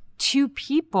 two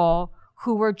people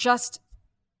who were just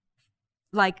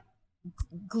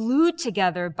glued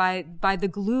together by the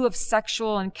glue of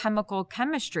sexual and chemical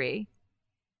chemistry,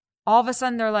 all of a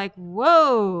sudden they're like,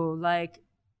 whoa,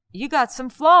 you got some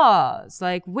flaws.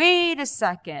 Wait a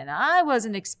second, I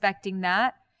wasn't expecting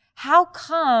that. How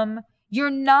come you're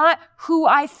not who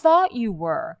I thought you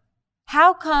were?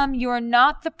 How come you're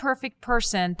not the perfect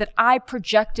person that I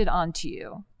projected onto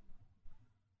you?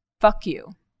 Fuck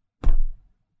you.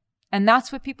 And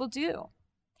that's what people do.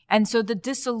 And so the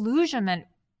disillusionment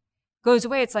goes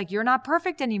away. It's like, you're not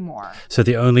perfect anymore. So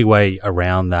the only way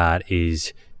around that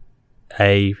is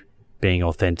being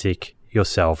authentic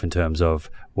yourself in terms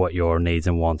of what your needs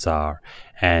and wants are,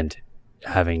 and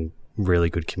having really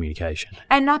good communication.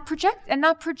 And not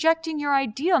projecting your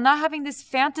ideal, not having this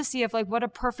fantasy of like what a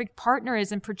perfect partner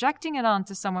is and projecting it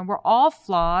onto someone. We're all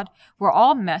flawed. We're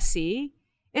all messy.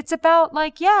 It's about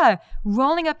like,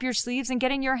 rolling up your sleeves and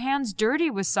getting your hands dirty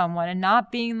with someone and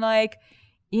not being like,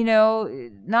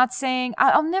 not saying,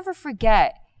 I'll never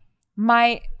forget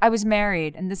I was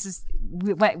married, and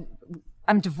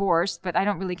I'm divorced, but I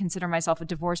don't really consider myself a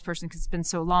divorced person because it's been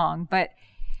so long. But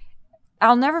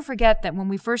I'll never forget that when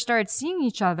we first started seeing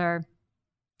each other,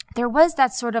 there was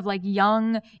that sort of like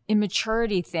young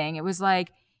immaturity thing. It was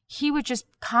like, he would just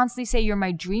constantly say, "You're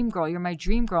my dream girl. You're my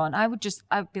dream girl." And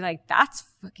I'd be like, "That's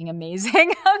fucking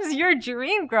amazing. How's your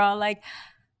dream girl?" Like,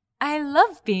 I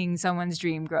love being someone's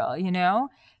dream girl,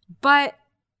 But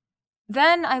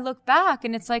then I look back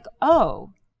and it's like,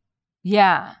 oh,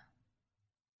 yeah.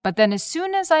 But then as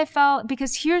soon as I felt,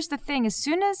 because here's the thing,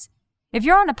 if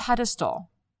you're on a pedestal,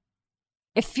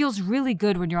 it feels really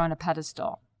good when you're on a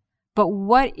pedestal. But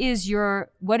what is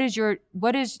your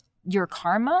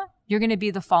karma? You're going to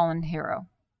be the fallen hero.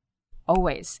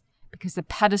 Always. Because the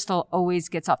pedestal always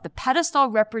gets off. The pedestal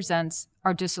represents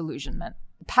our disillusionment.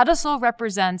 The pedestal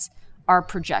represents our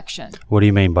projection. What do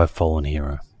you mean by fallen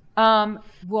hero?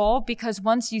 Well, because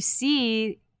once you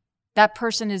see that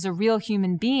person is a real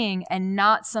human being and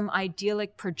not some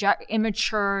idyllic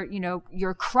immature,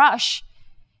 your crush,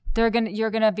 you're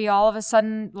gonna be all of a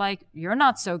sudden like, you're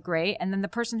not so great. And then the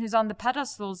person who's on the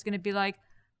pedestal is gonna be like,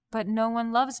 but no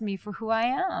one loves me for who I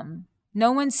am.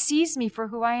 No one sees me for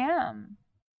who I am.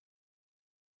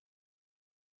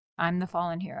 I'm the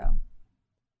fallen hero.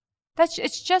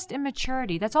 It's just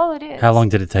immaturity. That's all it is. How long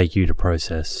did it take you to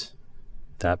process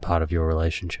that part of your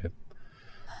relationship?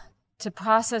 To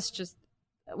process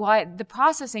the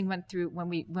processing went through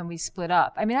when we split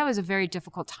up. I mean, that was a very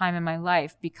difficult time in my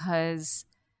life because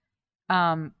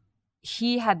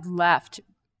he had left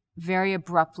very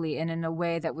abruptly and in a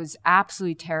way that was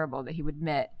absolutely terrible that he would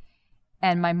admit.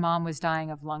 And my mom was dying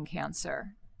of lung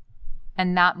cancer.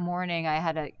 And that morning I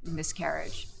had a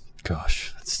miscarriage.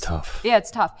 Gosh, that's tough. Yeah,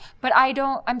 it's tough. But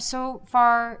I'm so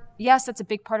far, yes, that's a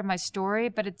big part of my story,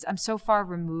 but I'm so far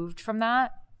removed from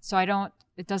that. So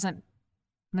it doesn't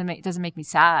make me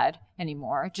sad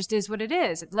anymore. It just is what it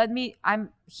is. I'm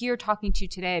here talking to you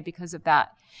today because of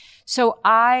that. So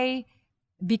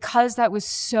because that was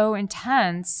so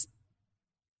intense,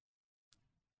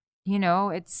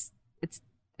 it's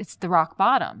the rock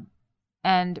bottom.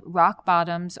 And rock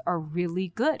bottoms are really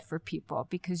good for people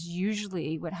because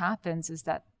usually what happens is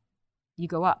that you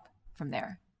go up from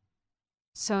there.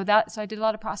 So I did a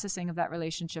lot of processing of that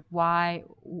relationship. Why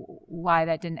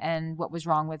that didn't end, what was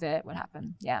wrong with it, what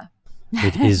happened. Yeah.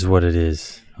 It is what it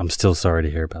is. I'm still sorry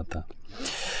to hear about that.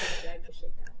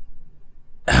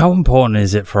 How important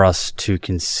is it for us to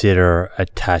consider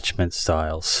attachment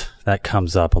styles? That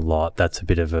comes up a lot. That's a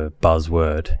bit of a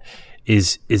buzzword.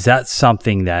 Is that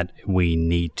something that we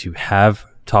need to have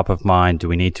top of mind? Do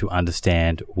we need to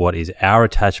understand what is our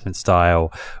attachment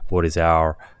style? What is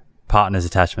our partner's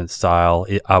attachment style?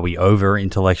 Are we over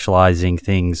intellectualizing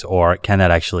things, or can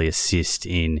that actually assist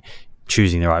in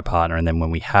choosing the right partner? And then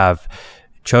when we have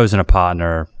chosen a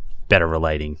partner, better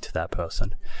relating to that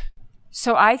person.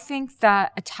 So I think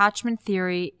that attachment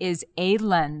theory is a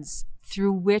lens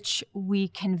through which we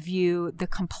can view the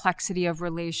complexity of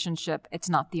relationship. It's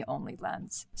not the only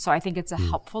lens. So I think it's a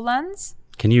helpful lens.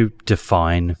 Can you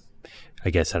define, I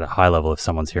guess, at a high level, if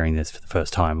someone's hearing this for the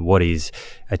first time, what is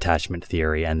attachment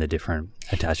theory and the different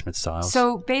attachment styles?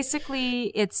 So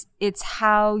basically, it's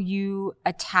how you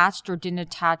attached or didn't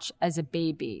attach as a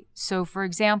baby. So for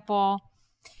example,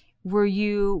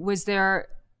 was there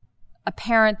a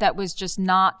parent that was just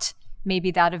not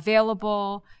maybe that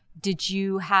available? Did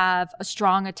you have a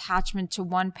strong attachment to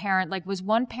one parent? Like, was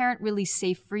one parent really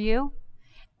safe for you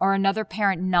or another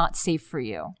parent not safe for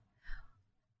you?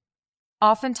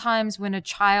 Oftentimes when a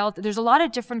child, there's a lot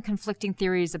of different conflicting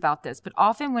theories about this, but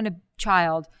often when a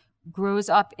child grows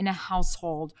up in a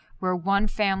household where one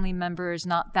family member is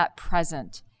not that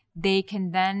present, they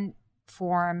can then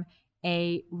form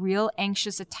a real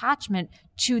anxious attachment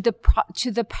to the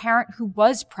parent who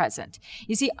was present.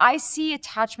 You see, I see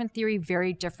attachment theory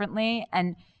very differently,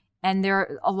 and there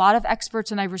are a lot of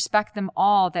experts, and I respect them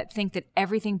all, that think that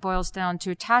everything boils down to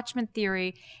attachment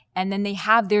theory, and then they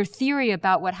have their theory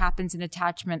about what happens in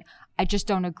attachment. I just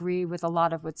don't agree with a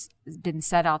lot of what's been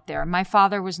said out there. My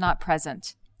father was not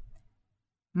present.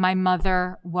 My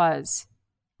mother was.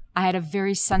 I had a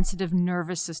very sensitive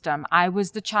nervous system. I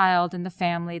was the child in the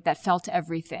family that felt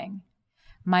everything.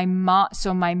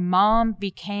 So my mom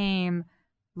became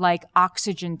like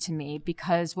oxygen to me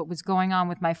because what was going on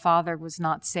with my father was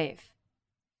not safe.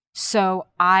 So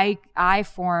I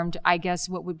formed, I guess,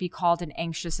 what would be called an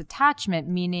anxious attachment,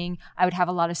 meaning I would have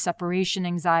a lot of separation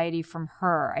anxiety from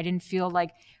her. I didn't feel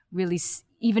like really,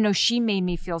 even though she made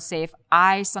me feel safe,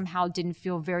 I somehow didn't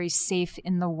feel very safe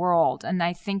in the world. And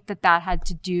I think that had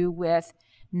to do with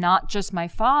not just my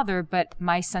father, but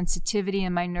my sensitivity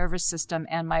and my nervous system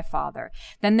and my father.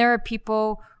 Then there are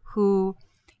people who,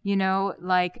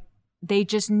 like, they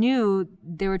just knew,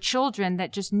 there were children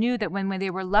that just knew that when they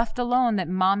were left alone, that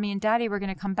mommy and daddy were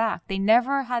going to come back. They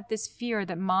never had this fear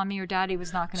that mommy or daddy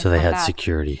was not going to come back. So they had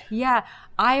security. Yeah.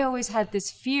 I always had this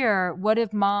fear, what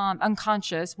if mom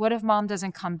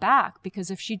doesn't come back? Because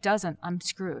if she doesn't, I'm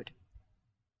screwed.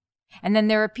 And then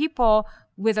there are people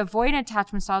with avoidant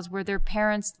attachment styles where their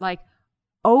parents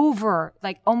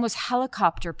almost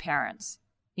helicopter parents,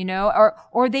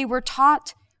 or they were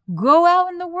taught, go out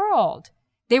in the world.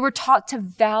 They were taught to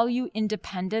value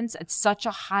independence at such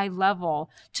a high level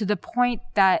to the point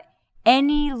that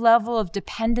any level of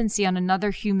dependency on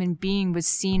another human being was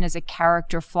seen as a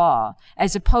character flaw,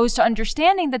 as opposed to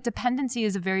understanding that dependency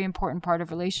is a very important part of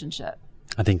relationship.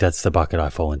 I think that's the bucket I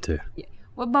fall into. Yeah.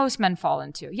 What most men fall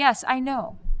into. Yes, I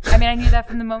know. I mean, I knew that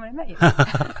from the moment I met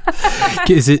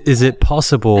you. Is it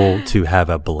possible to have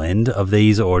a blend of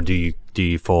these, or do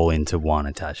you fall into one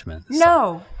attachment?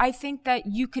 No, I think that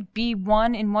you could be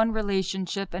one in one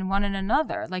relationship and one in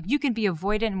another. Like, you can be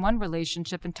avoidant in one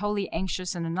relationship and totally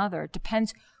anxious in another. It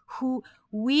depends who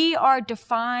we are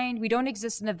defined. We don't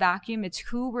exist in a vacuum. It's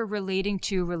who we're relating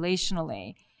to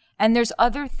relationally. And there's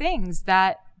other things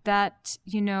that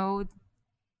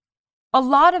a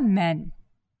lot of men,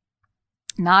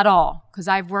 not all, because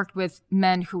I've worked with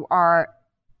men who are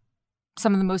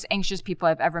some of the most anxious people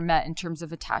I've ever met in terms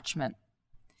of attachment.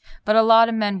 But a lot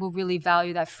of men will really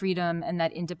value that freedom and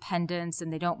that independence,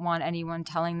 and they don't want anyone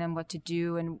telling them what to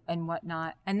do and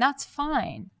whatnot. And that's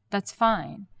fine. That's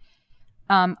fine.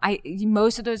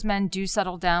 Most of those men do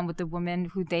settle down with the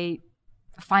woman who they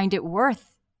find it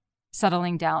worth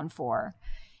settling down for.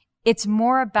 It's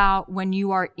more about when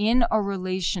you are in a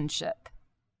relationship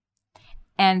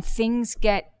and things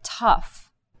get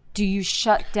tough, do you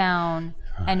shut down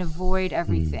and avoid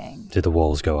everything? Do the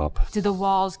walls go up? Do the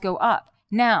walls go up?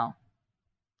 Now,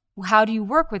 how do you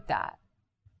work with that?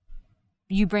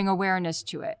 You bring awareness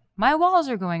to it. My walls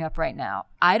are going up right now.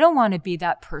 I don't want to be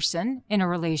that person in a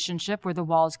relationship where the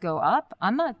walls go up.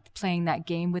 I'm not playing that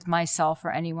game with myself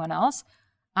or anyone else.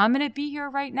 I'm going to be here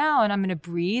right now, and I'm going to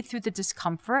breathe through the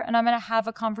discomfort, and I'm going to have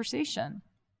a conversation.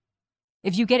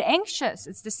 If you get anxious,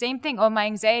 it's the same thing. Oh, my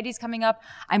anxiety is coming up.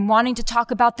 I'm wanting to talk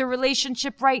about the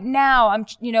relationship right now.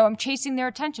 I'm chasing their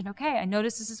attention. Okay, I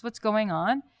notice this is what's going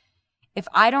on. If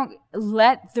I don't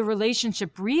let the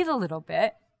relationship breathe a little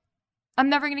bit, I'm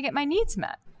never going to get my needs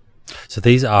met. So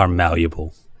these are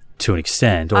malleable to an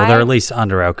extent, or they're at least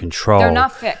under our control. They're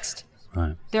not fixed.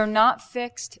 Right. They're not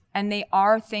fixed, and they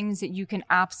are things that you can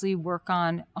absolutely work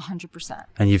on 100%.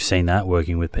 And you've seen that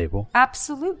working with people?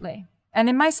 Absolutely. And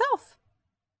in myself.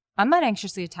 I'm not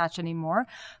anxiously attached anymore.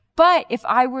 But if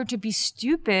I were to be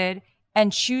stupid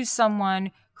and choose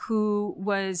someone who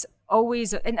was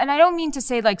always, and I don't mean to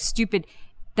say like stupid,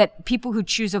 that people who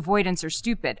choose avoidance are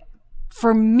stupid.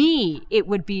 For me, it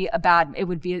would be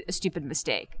a stupid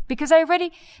mistake because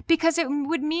it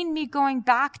would mean me going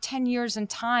back 10 years in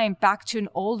time, back to an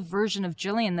old version of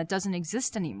Jillian that doesn't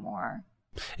exist anymore.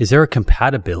 Is there a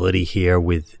compatibility here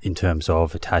in terms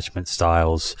of attachment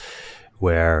styles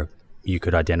where you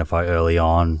could identify early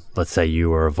on, let's say you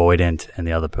were avoidant and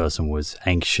the other person was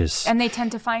anxious? And they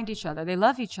tend to find each other. They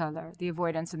love each other. The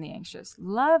avoidance and the anxious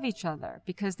love each other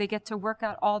because they get to work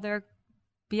out all their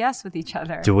BS with each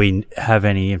other. Do we have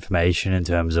any information in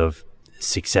terms of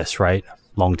success rate,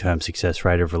 long-term success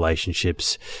rate of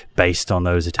relationships based on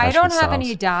those attachment styles? I don't have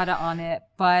any data on it,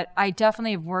 but I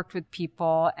definitely have worked with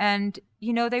people and,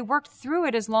 they worked through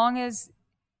it as long as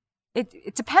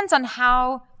it depends on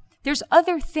how. There's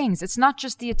other things. It's not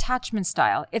just the attachment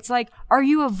style. It's like, are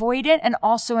you avoidant and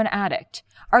also an addict?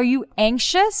 Are you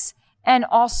anxious and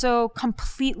also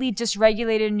completely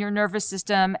dysregulated in your nervous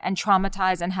system and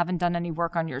traumatized and haven't done any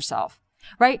work on yourself?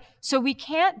 Right? So we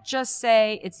can't just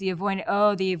say it's the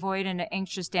avoidant and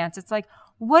anxious dance. It's like,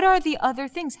 what are the other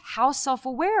things? How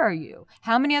self-aware are you?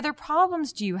 How many other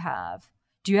problems do you have?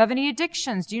 Do you have any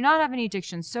addictions? Do you not have any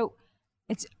addictions? So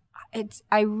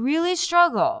I really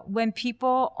struggle when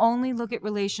people only look at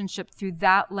relationship through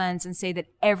that lens and say that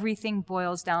everything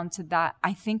boils down to that.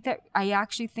 I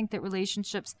actually think that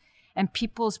relationships and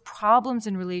people's problems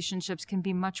in relationships can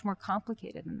be much more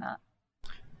complicated than that.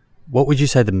 What would you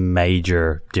say the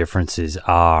major differences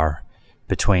are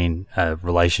between a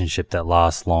relationship that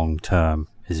lasts long term,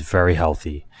 is very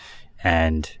healthy,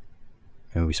 and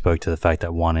And we spoke to the fact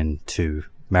that 1 in 2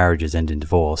 marriages end in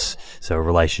divorce. So a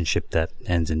relationship that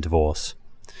ends in divorce.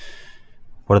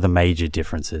 What are the major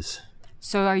differences?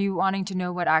 So are you wanting to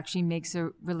know what actually makes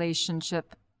a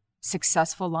relationship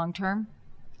successful long term?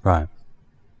 Right.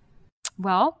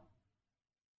 Well,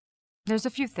 there's a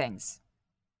few things.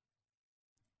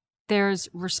 There's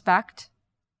respect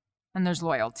and there's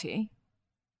loyalty.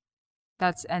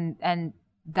 That's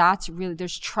really,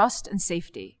 there's trust and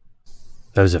safety.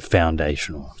 Those are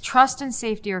foundational. Trust and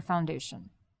safety are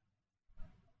foundation.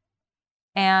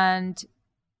 And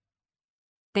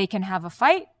they can have a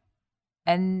fight,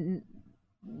 and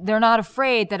they're not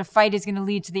afraid that a fight is going to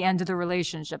lead to the end of the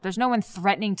relationship. There's no one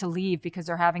threatening to leave because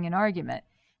they're having an argument.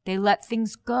 They let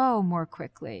things go more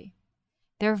quickly.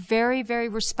 They're very, very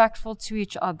respectful to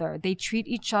each other. They treat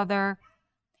each other.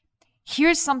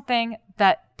 Here's something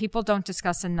that people don't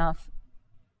discuss enough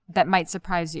that might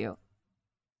surprise you.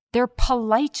 They're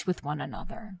polite with one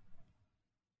another.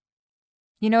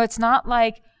 You know, it's not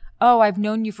like, oh, I've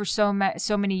known you for so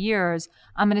many years.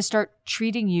 I'm going to start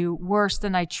treating you worse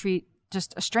than I treat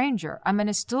just a stranger. I'm going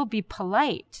to still be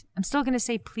polite. I'm still going to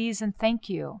say please and thank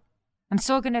you. I'm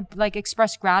still going to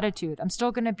express gratitude. I'm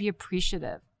still going to be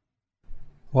appreciative.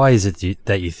 Why is it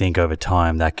that you think over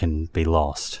time that can be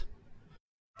lost?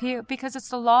 Because it's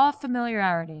the law of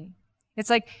familiarity. It's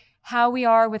like how we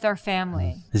are with our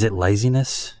family. Is it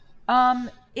laziness?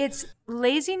 It's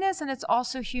laziness, and it's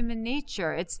also human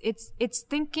nature. It's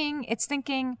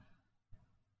thinking.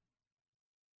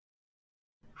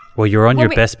 Well, you're on your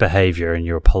best behavior and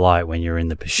you're polite when you're in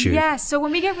the pursuit. Yeah. So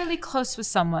when we get really close with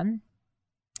someone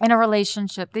in a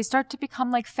relationship, they start to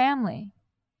become like family.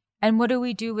 And what do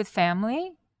we do with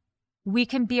family? We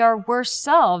can be our worst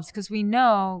selves because we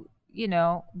know,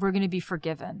 we're going to be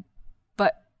forgiven.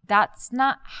 But that's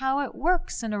not how it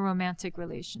works in a romantic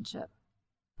relationship.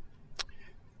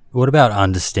 What about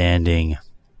understanding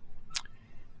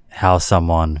how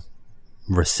someone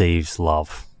receives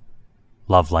love?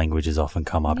 Love languages often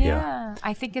come up here. Yeah,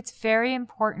 I think it's very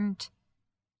important.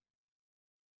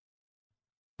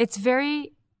 It's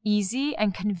very easy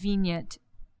and convenient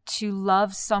to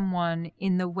love someone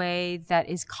in the way that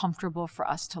is comfortable for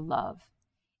us to love.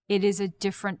 It is a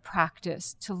different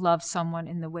practice to love someone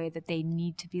in the way that they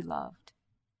need to be loved.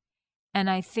 And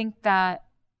I think that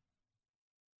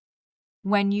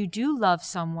when you do love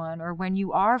someone, or when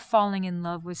you are falling in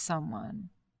love with someone,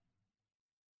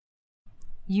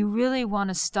 you really want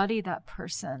to study that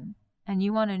person, and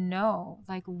you want to know,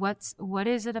 what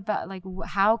is it about,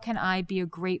 how can I be a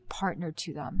great partner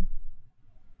to them?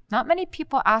 Not many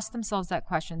people ask themselves that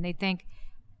question. They think,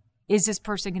 is this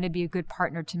person going to be a good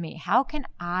partner to me? How can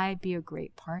I be a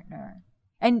great partner?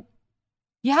 And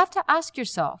you have to ask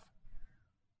yourself,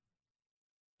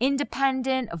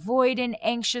 independent, avoidant,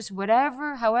 anxious,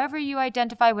 however you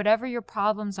identify, whatever your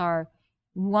problems are,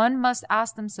 one must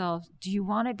ask themselves, do you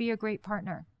want to be a great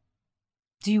partner?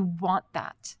 Do you want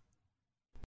that?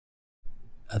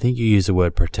 I think you used the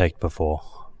word protect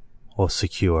before, or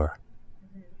secure.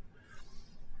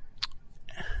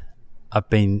 I've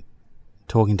been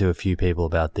talking to a few people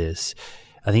about this.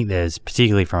 I think there's,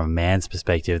 particularly from a man's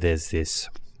perspective, there's this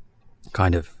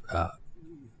kind of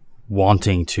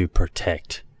wanting to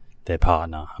protect their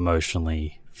partner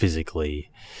emotionally,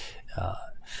 physically.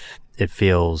 It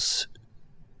feels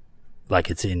like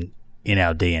it's in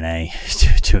our DNA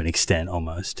to an extent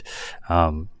almost.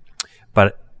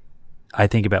 But I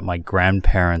think about my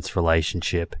grandparents'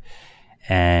 relationship,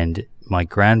 and my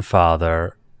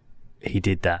grandfather, he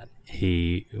did that.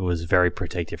 He was very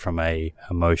protective from a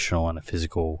emotional and a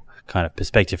physical kind of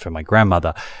perspective from my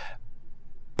grandmother.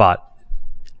 But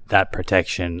that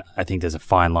protection, I think there's a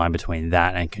fine line between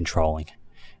that and controlling.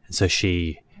 And so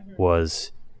she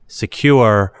was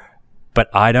secure, but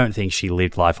I don't think she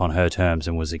lived life on her terms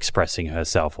and was expressing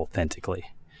herself authentically.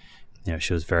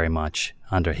 She was very much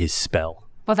under his spell.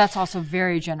 Well, that's also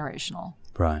very generational.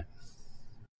 Right.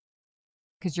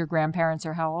 Because your grandparents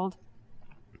are how old?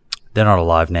 They're not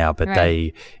alive now, but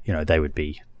right. they would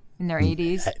be in their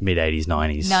 80s, mid-80s,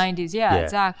 90s. 90s, yeah,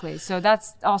 exactly. So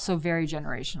that's also very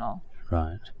generational.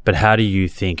 Right. But how do you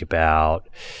think about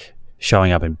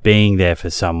showing up and being there for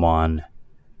someone,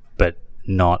 but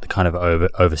not kind of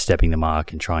overstepping the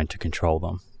mark and trying to control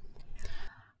them?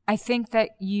 I think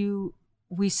that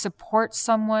we support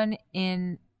someone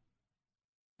in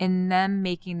them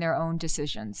making their own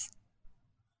decisions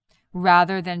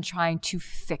rather than trying to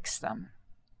fix them.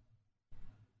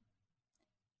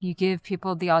 You give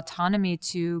people the autonomy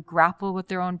to grapple with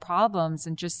their own problems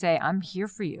and just say, I'm here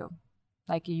for you.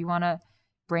 You want to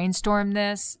brainstorm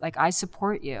this? I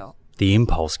support you. The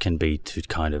impulse can be to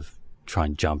kind of try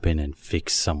and jump in and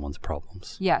fix someone's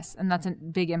problems. Yes, and that's a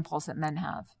big impulse that men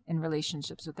have in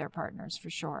relationships with their partners, for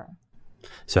sure.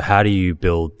 So how do you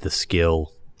build the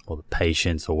skill or the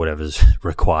patience or whatever's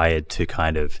required to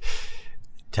kind of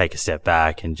take a step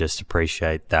back and just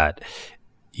appreciate that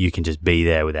you can just be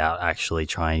there without actually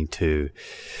trying to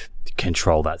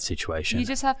control that situation? You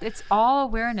just have to, it's all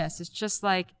awareness. It's just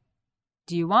like,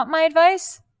 do you want my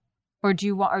advice? Or do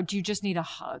you just need a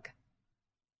hug?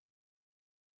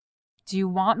 Do you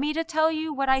want me to tell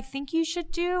you what I think you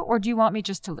should do? Or do you want me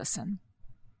just to listen?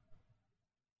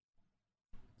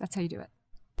 That's how you do it.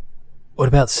 What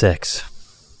about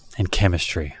sex and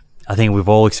chemistry? I think we've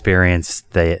all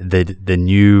experienced the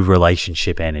new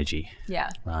relationship energy. Yeah.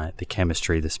 Right. The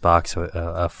chemistry, the sparks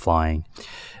are flying.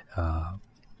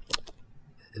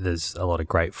 There's a lot of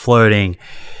great flirting.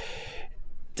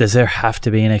 Does there have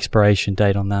to be an expiration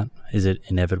date on that? Is it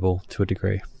inevitable to a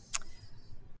degree?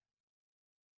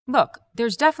 Look,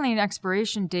 there's definitely an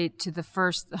expiration date to the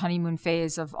first honeymoon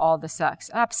phase of all the sex.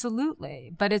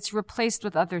 Absolutely. But it's replaced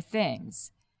with other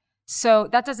things. So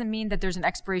that doesn't mean that there's an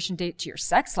expiration date to your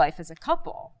sex life as a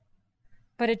couple.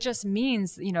 But it just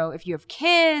means, you know, if you have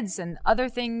kids and other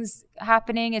things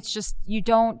happening, it's just you're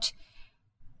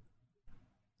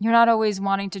not always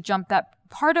wanting to jump that.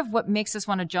 Part of what makes us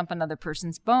want to jump another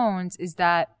person's bones is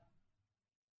that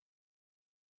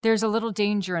there's a little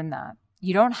danger in that.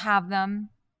 You don't have them.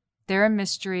 They're a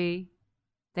mystery.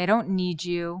 They don't need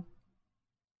you.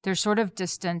 They're sort of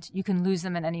distant. You can lose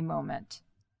them at any moment.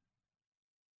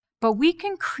 But we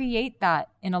can create that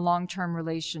in a long-term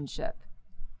relationship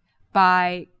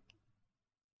by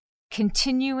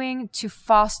continuing to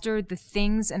foster the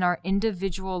things in our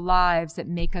individual lives that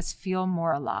make us feel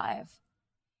more alive.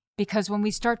 Because when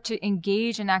we start to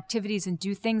engage in activities and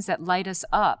do things that light us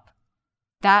up,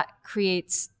 that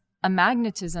creates a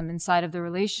magnetism inside of the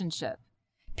relationship.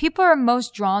 People are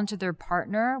most drawn to their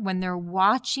partner when they're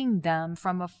watching them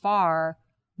from afar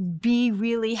be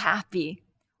really happy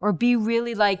or be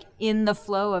really like in the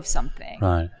flow of something.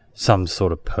 Right. Some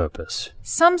sort of purpose.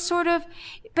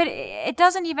 But it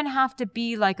doesn't even have to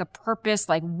be like a purpose,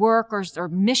 like work or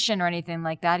mission or anything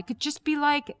like that. It could just be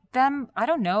like them, I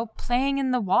don't know, playing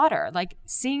in the water, like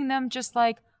seeing them just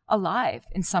like alive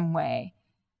in some way.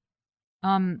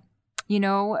 You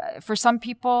know, for some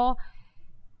people,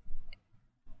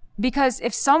 because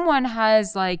if someone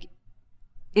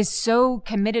is so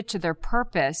committed to their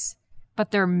purpose,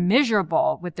 but they're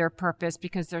miserable with their purpose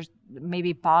because they're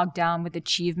maybe bogged down with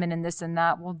achievement and this and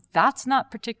that, well, that's not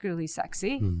particularly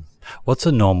sexy. What's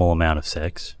a normal amount of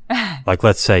sex? Like,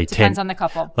 let's say depends on the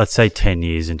couple. Let's say 10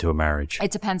 years into a marriage.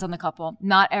 It depends on the couple.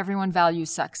 Not everyone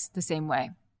values sex the same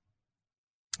way.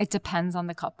 It depends on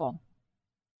the couple.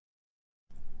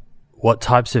 What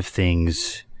types of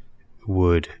things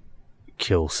would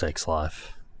kill sex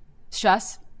life?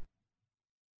 Stress.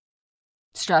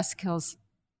 Stress kills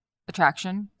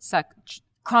attraction,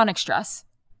 chronic stress.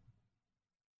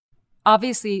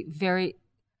 Obviously, very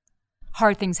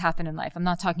hard things happen in life. I'm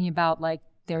not talking about like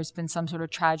there's been some sort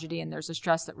of tragedy and there's a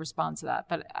stress that responds to that.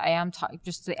 But I am talking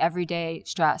just the everyday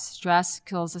stress. Stress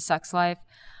kills the sex life.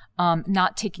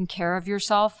 Not taking care of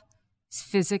yourself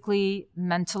physically,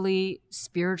 mentally,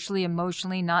 spiritually,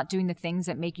 emotionally, not doing the things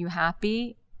that make you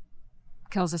happy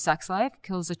kills the sex life.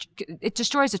 It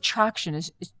destroys attraction.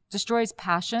 It destroys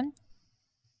passion.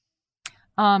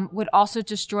 What also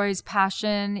destroys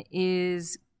passion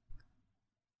is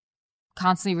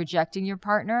constantly rejecting your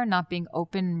partner, not being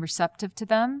open and receptive to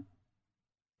them.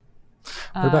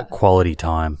 What about quality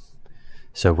time?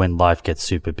 So when life gets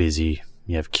super busy,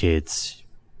 you have kids,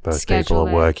 both people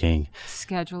are working.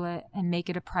 Schedule it and make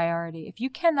it a priority. If you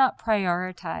cannot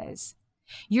prioritize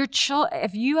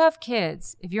if you have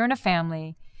kids, if you're in a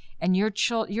family and your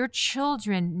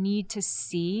children need to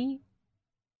see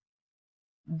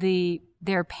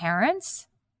their parents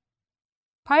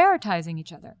prioritizing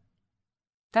each other.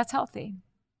 That's healthy.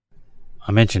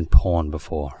 I mentioned porn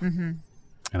before. Mm-hmm.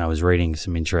 And I was reading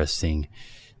some interesting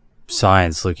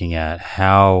science looking at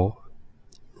how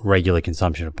regular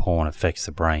consumption of porn affects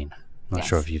the brain. I'm not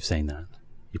sure if you've seen that.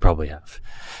 You probably have.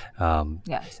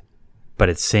 Yes. But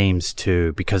it seems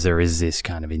to, because there is this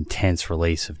kind of intense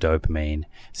release of dopamine,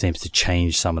 seems to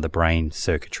change some of the brain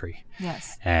circuitry.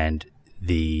 Yes. And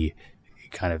the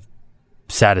kind of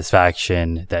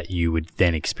satisfaction that you would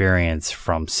then experience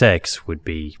from sex would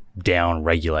be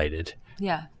down-regulated.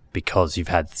 Yeah. Because you've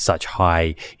had such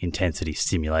high intensity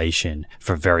stimulation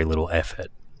for very little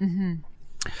effort. Mm-hmm.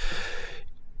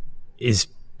 Is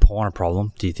porn a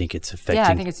problem? Do you think it's affecting sex?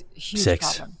 Yeah, I think it's a huge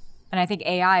sex? problem. And I think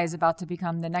AI is about to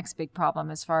become the next big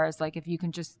problem as far as like if you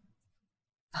can just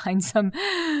find some,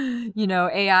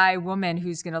 AI woman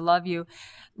who's going to love you.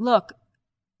 Look,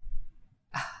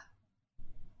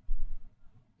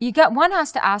 one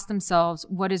has to ask themselves,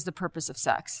 what is the purpose of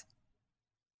sex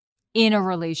in a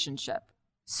relationship?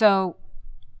 So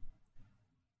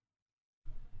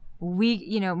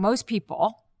most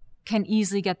people can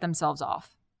easily get themselves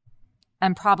off,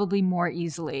 and probably more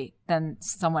easily than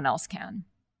someone else can.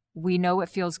 We know it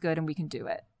feels good and we can do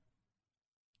it.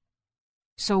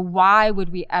 So why would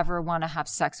we ever want to have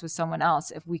sex with someone else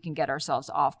if we can get ourselves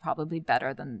off probably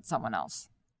better than someone else?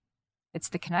 It's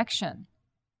the connection.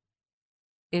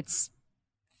 It's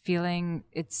feeling,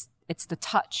 it's the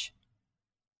touch.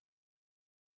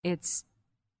 It's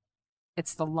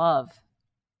the love.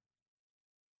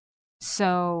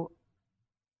 So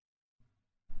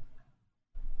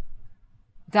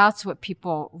that's what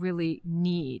people really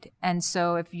need. And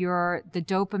so if you're the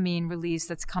dopamine release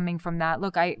that's coming from that,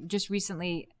 look, I just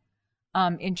recently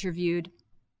interviewed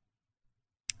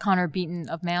Connor Beaton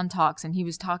of Man Talks, and he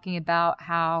was talking about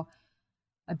how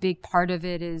a big part of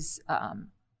it is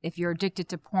if you're addicted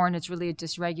to porn, it's really a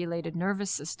dysregulated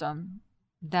nervous system,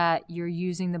 that you're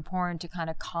using the porn to kind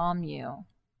of calm you.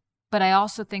 But I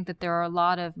also think that there are a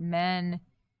lot of men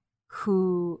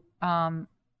who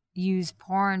use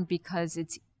porn because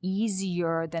it's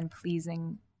easier than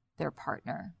pleasing their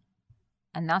partner.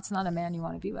 And that's not a man you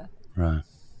want to be with. Right.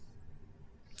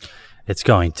 It's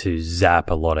going to zap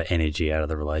a lot of energy out of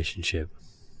the relationship.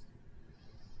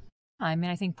 I mean,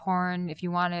 I think porn, if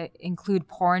you want to include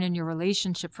porn in your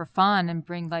relationship for fun and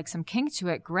bring like some kink to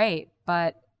it, great.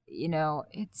 But,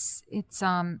 it's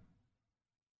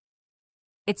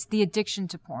the addiction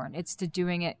to porn. It's to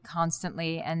doing it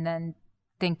constantly and then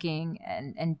thinking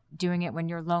and doing it when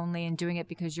you're lonely and doing it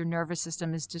because your nervous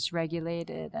system is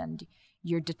dysregulated and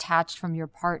you're detached from your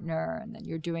partner and then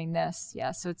you're doing this.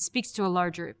 Yeah, so it speaks to a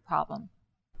larger problem.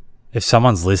 If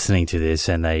someone's listening to this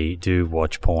and they do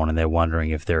watch porn and they're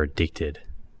wondering if they're addicted,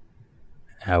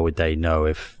 how would they know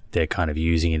if they're kind of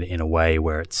using it in a way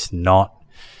where it's not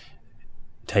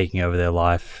taking over their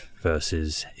life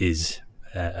versus is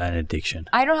an addiction?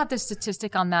 I don't have the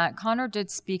statistic on that. Connor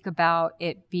did speak about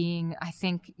it being, I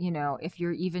think, if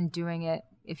you're doing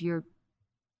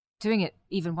it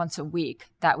even once a week,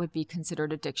 that would be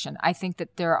considered addiction. I think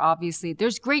that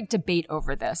there's great debate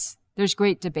over this.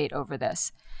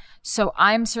 So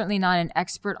I'm certainly not an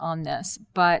expert on this,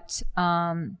 but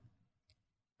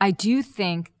I do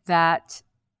think that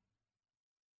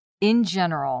in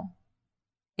general,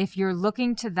 if you're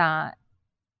looking to that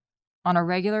on a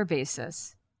regular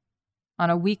basis, on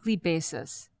a weekly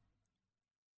basis,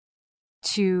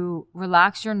 to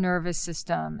relax your nervous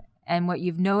system, and what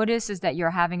you've noticed is that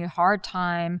you're having a hard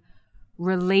time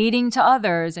relating to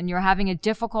others and you're having a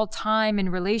difficult time in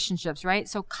relationships, right?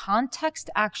 So context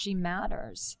actually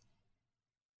matters.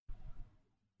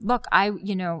 Look, I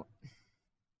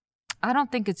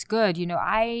don't think it's good.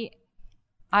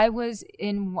 I was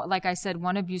in, like I said,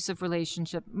 one abusive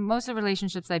relationship. Most of the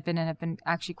relationships I've been in have been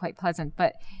actually quite pleasant,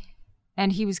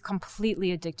 and he was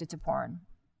completely addicted to porn.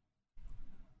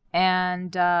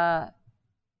 And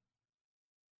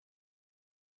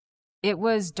it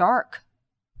was dark.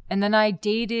 And then I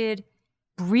dated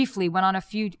briefly, went on a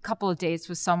couple of dates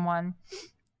with someone,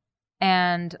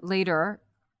 and later,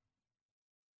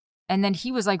 and then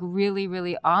he was like really,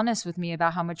 really honest with me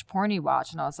about how much porn he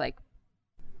watched, and I was like,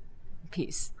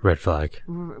 peace. Red flag.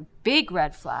 Big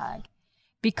red flag.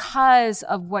 Because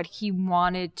of what he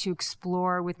wanted to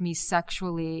explore with me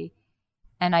sexually,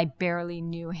 and I barely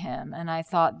knew him, and I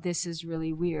thought, this is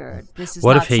really weird. This is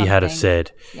what not if he something... had have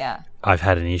said, yeah, I've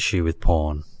had an issue with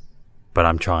porn, but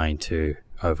I'm trying to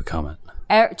overcome it?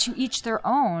 To each their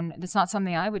own. That's not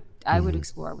something I would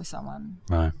explore with someone.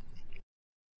 Right.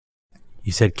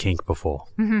 You said kink before.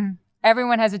 Mm-hmm.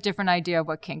 Everyone has a different idea of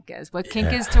what kink is. What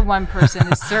kink is to one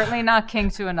person is certainly not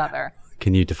kink to another.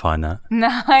 Can you define that?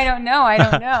 No, I don't know.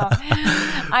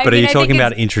 But are you talking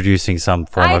about introducing some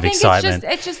form of excitement?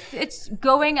 It's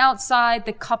going outside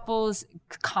the couple's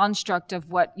construct of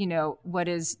what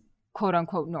is quote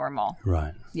unquote normal.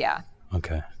 Right. Yeah.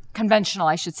 Okay. Conventional,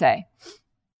 I should say.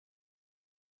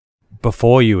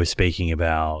 Before we were speaking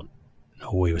about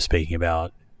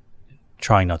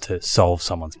trying not to solve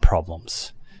someone's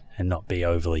problems and not be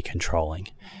overly controlling.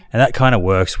 And that kind of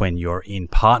works when you're in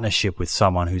partnership with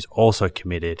someone who's also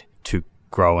committed to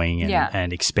growing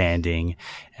and expanding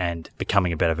and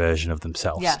becoming a better version of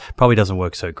themselves. Yeah. Probably doesn't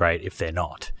work so great if they're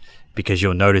not, because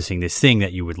you're noticing this thing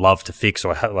that you would love to fix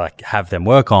or have them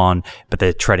work on, but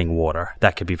they're treading water.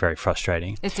 That could be very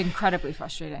frustrating. It's incredibly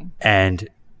frustrating. And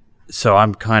so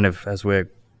I'm kind of, as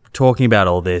we're talking about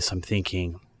all this, I'm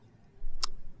thinking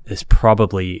there's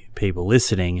probably people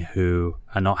listening who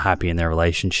are not happy in their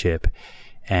relationship,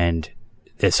 and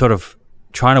they're sort of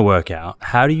trying to work out,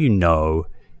 how do you know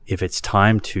if it's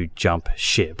time to jump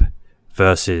ship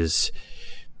versus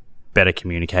better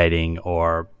communicating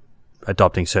or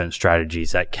adopting certain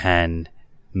strategies that can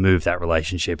move that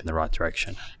relationship in the right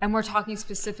direction? And we're talking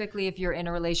specifically if you're in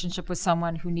a relationship with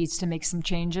someone who needs to make some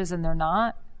changes and they're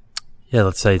not? Yeah,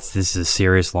 let's say this is a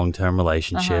serious long-term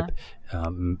relationship.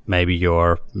 Maybe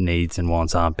your needs and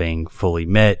wants aren't being fully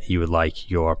met. You would like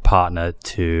your partner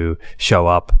to show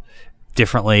up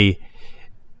differently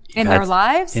in their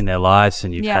lives,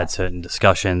 and you've had certain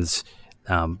discussions,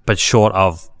 but short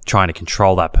of trying to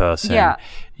control that person,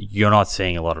 you're not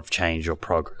seeing a lot of change or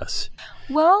progress.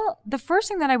 Well, the first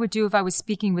thing that I would do if I was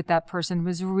speaking with that person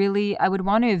was really, I would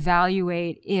want to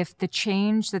evaluate if the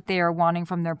change that they are wanting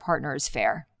from their partner is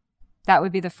fair. That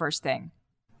would be the first thing.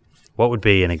 What would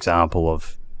be an example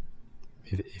of,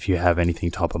 if you have anything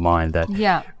top of mind,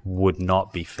 that would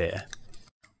not be fair?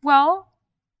 Well,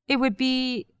 it would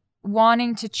be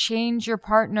wanting to change your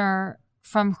partner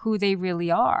from who they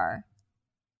really are.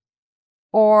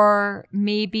 Or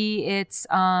maybe it's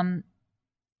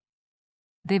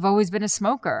they've always been a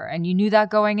smoker and you knew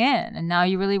that going in and now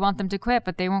you really want them to quit,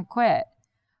 but they won't quit.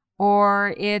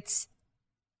 Or it's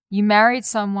you married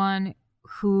someone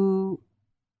who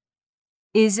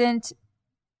doesn't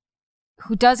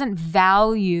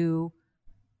value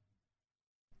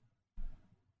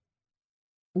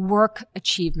work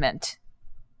achievement.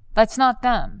 That's not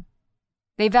them.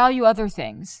 They value other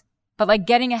things. But like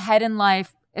getting ahead in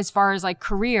life as far as like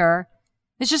career,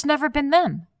 it's just never been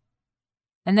them.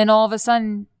 And then all of a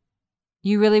sudden,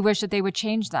 you really wish that they would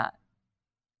change that.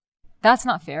 That's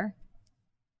not fair.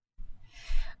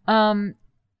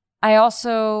 I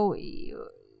also,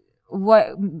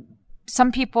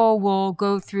 some people will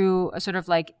go through a sort of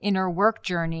like inner work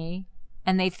journey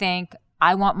and they think,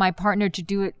 I want my partner to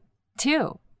do it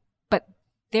too. But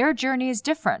their journey is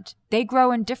different. They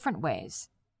grow in different ways.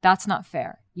 That's not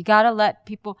fair. You got to let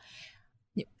people,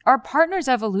 our partner's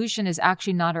evolution is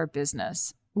actually not our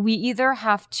business. We either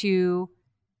have to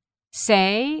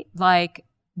say like,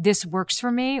 this works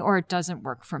for me or it doesn't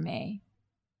work for me.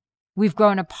 We've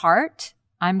grown apart.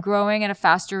 I'm growing at a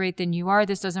faster rate than you are.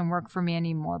 This doesn't work for me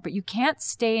anymore. But you can't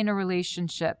stay in a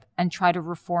relationship and try to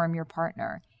reform your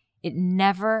partner. It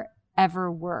never,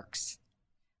 ever works.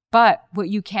 But what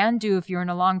you can do if you're in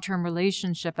a long-term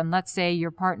relationship, and let's say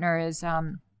your partner is,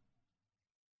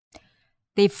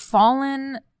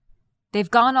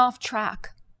 they've gone off track.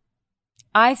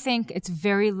 I think it's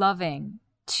very loving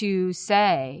to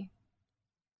say,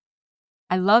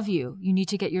 I love you. You need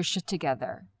to get your shit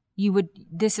together.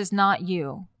 This is not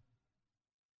you.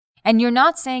 And you're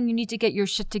not saying you need to get your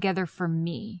shit together for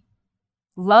me.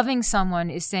 Loving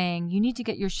someone is saying you need to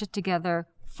get your shit together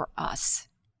for us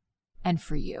and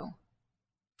for you.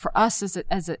 For us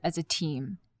as a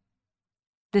team.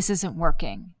 This isn't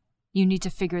working. You need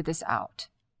to figure this out.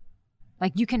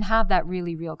 Like you can have that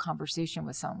really real conversation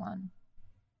with someone.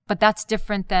 But that's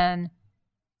different than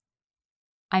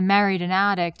I married an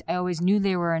addict. I always knew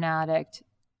they were an addict.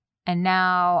 And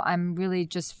now I'm really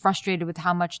just frustrated with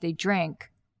how much they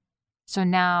drink. So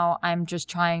now I'm just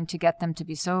trying to get them to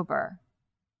be sober.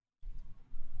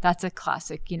 That's a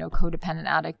classic, codependent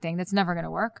addict thing. That's never going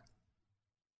to work.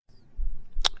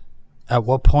 At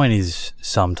what point is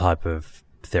some type of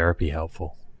therapy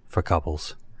helpful for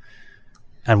couples?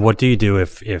 And what do you do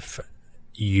if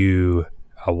you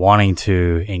are wanting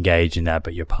to engage in that,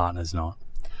 but your partner's not?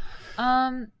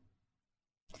 A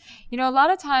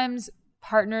lot of times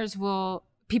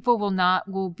people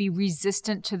will be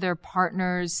resistant to their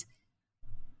partner's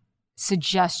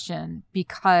suggestion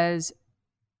because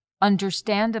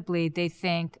understandably they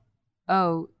think,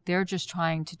 oh, they're just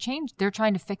trying to change. They're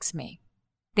trying to fix me.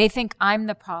 They think I'm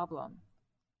the problem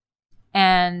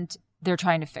and they're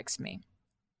trying to fix me.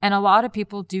 And a lot of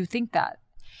people do think that.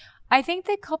 I think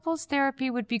that couples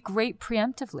therapy would be great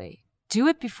preemptively. Do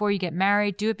it before you get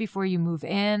married. Do it before you move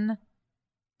in.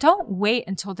 Don't wait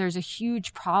until there's a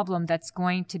huge problem that's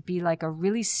going to be like a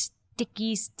really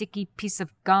sticky piece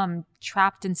of gum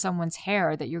trapped in someone's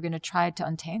hair that you're going to try to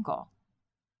untangle.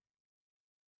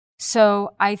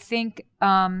 So I think,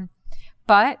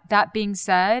 but that being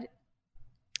said,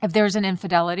 if there's an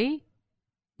infidelity,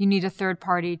 you need a third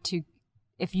party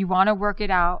if you want to work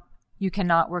it out, you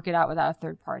cannot work it out without a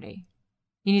third party.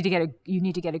 You need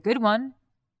to get a good one,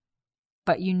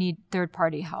 but you need third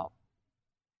party help.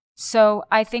 So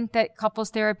I think that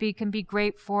couples therapy can be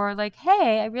great for like,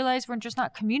 hey, I realize we're just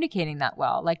not communicating that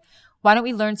well. Like, why don't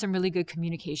we learn some really good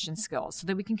communication skills so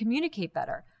that we can communicate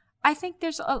better? I think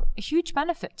there's a huge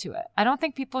benefit to it. I don't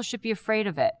think people should be afraid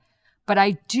of it. But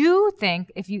I do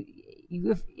think if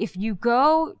you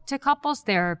go to couples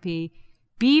therapy,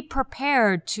 be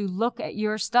prepared to look at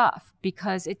your stuff,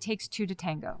 because it takes two to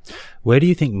tango. Where do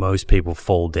you think most people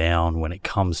fall down when it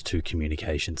comes to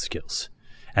communication skills?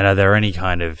 And are there any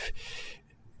kind of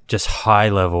just high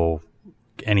level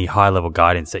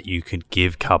guidance that you could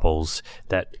give couples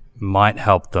that might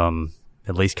help them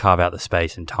at least carve out the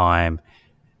space and time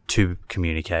to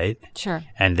communicate? Sure.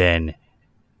 And then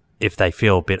if they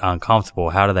feel a bit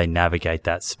uncomfortable, how do they navigate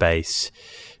that space,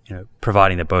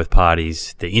 providing that both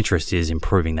parties, the interest is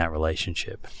improving that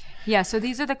relationship? Yeah, so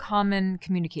these are the common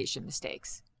communication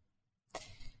mistakes.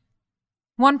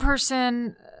 One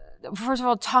person, first of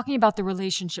all, talking about the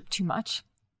relationship too much.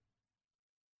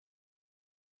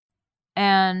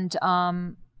 And to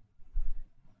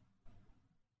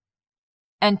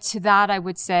that, I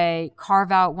would say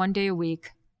carve out one day a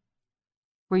week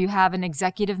where you have an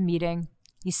executive meeting.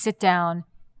 You sit down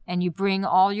and you bring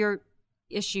all your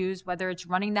issues, whether it's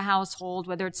running the household,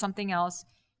 whether it's something else,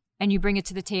 and you bring it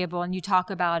to the table and you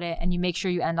talk about it and you make sure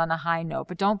you end on a high note.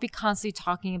 But don't be constantly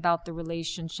talking about the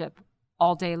relationship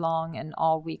all day long and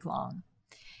all week long.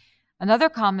 Another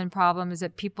common problem is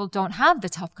that people don't have the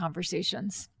tough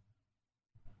conversations.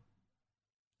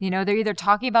 They're either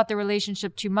talking about the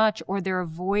relationship too much or they're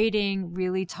avoiding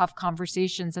really tough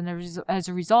conversations. And as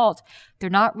a result,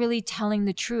 they're not really telling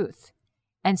the truth.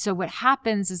 And so what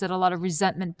happens is that a lot of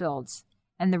resentment builds.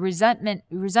 And the resentment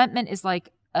is like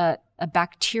a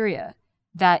bacteria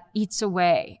that eats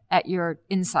away at your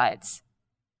insides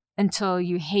until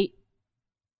you hate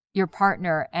your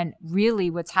partner. And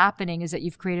really what's happening is that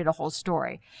you've created a whole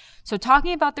story. So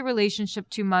talking about the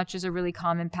relationship too much is a really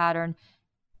common pattern.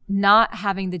 Not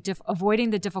having avoiding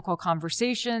the difficult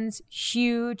conversations,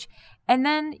 huge. And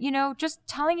then, just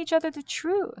telling each other the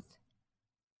truth.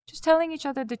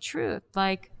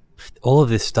 Like, all of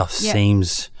this stuff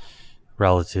seems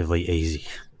relatively easy.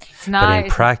 It's not. But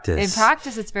in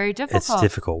practice, it's very difficult. It's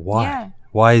difficult. Why? Yeah.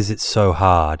 Why is it so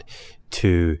hard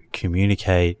to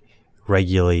communicate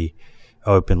regularly,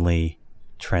 openly,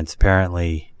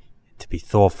 transparently, to be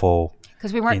thoughtful?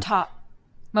 Because we weren't taught.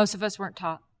 Most of us weren't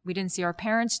taught. We didn't see our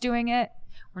parents doing it.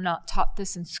 We're not taught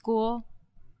this in school.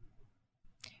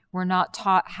 We're not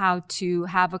taught how to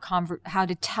have how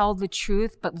to tell the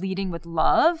truth, but leading with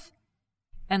love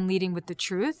and leading with the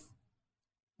truth.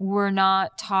 We're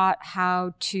not taught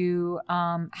how to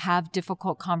have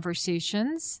difficult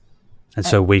conversations. And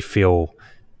so we feel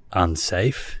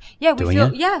unsafe.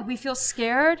 We feel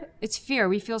scared. It's fear.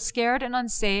 We feel scared and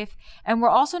unsafe. And we're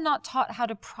also not taught how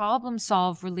to problem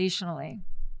solve relationally.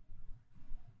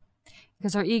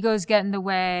 Because our egos get in the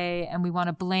way and we want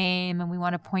to blame and we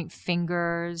want to point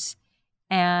fingers.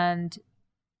 And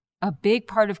a big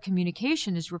part of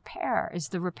communication is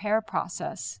the repair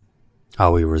process.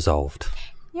 How we resolved.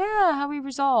 Yeah, how we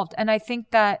resolved. And I think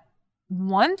that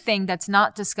one thing that's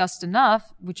not discussed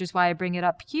enough, which is why I bring it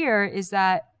up here, is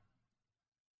that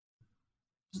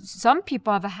some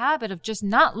people have a habit of just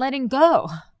not letting go.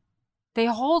 They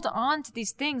hold on to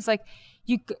these things. Like,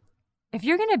 if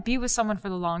you're going to be with someone for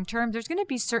the long term, there's going to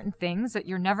be certain things that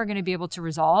you're never going to be able to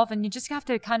resolve, and you just have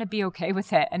to kind of be okay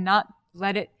with it and not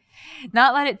let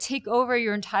it take over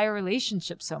your entire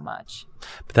relationship so much.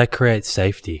 But that creates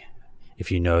safety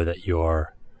if you know that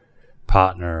your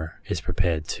partner is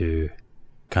prepared to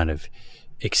kind of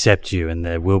accept you, and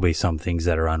there will be some things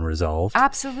that are unresolved.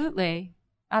 Absolutely.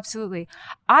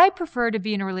 I prefer to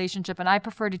be in a relationship, and I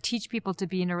prefer to teach people to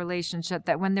be in a relationship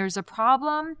that when there's a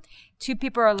problem, two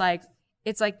people are like,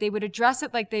 it's like they would address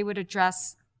it like they would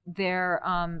address their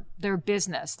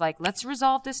business. Like, let's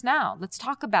resolve this now. Let's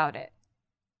talk about it.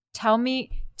 Tell me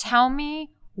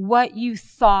what you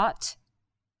thought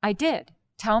I did.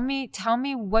 Tell me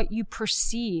what you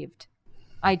perceived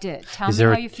I did. Tell me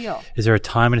how you feel. Is there a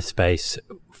time and a space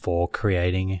for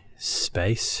creating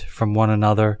space from one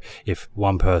another? If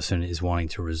one person is wanting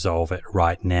to resolve it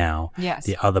right now, yes,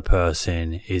 the other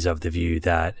person is of the view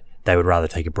that they would rather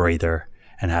take a breather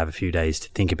and have a few days to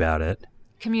think about it.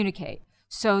 Communicate.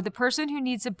 So the person who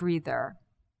needs a breather,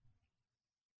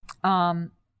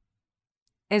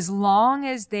 as long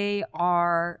as they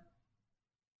are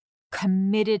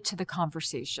committed to the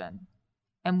conversation,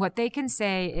 and what they can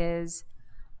say is,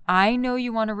 I know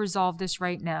you want to resolve this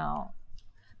right now,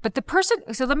 but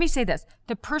so let me say this,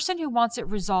 the person who wants it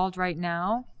resolved right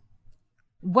now,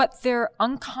 what their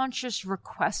unconscious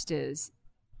request is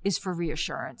for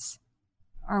reassurance.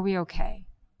 Are we okay?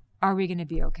 Are we going to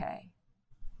be okay?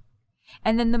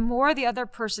 And then the more the other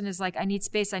person is like, I need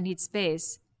space,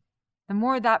 the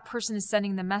more that person is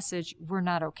sending the message, we're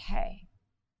not okay.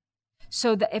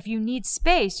 So that if you need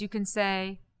space, you can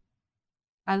say,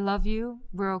 I love you,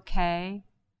 we're okay.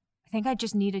 I think I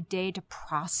just need a day to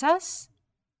process.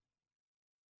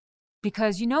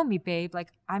 Because you know me, babe, like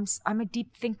I'm a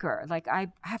deep thinker. Like I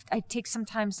take some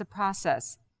time to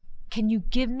process. Can you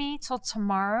give me till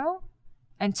tomorrow?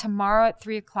 And tomorrow at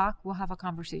 3:00, we'll have a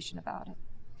conversation about it.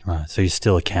 Right. So you're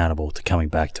still accountable to coming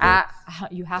back to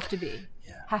it. You have to be.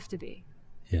 Yeah. Have to be.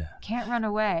 Yeah. Can't run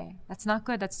away. That's not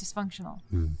good. That's dysfunctional.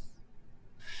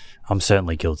 I'm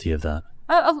certainly guilty of that.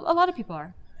 A lot of people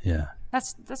are. Yeah.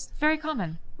 That's very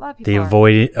common. A lot of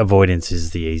people Avoidance is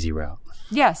the easy route.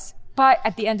 Yes. But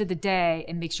at the end of the day,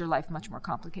 it makes your life much more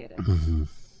complicated. Mm-hmm.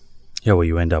 Yeah, well,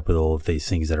 you end up with all of these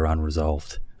things that are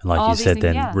unresolved. And like you said,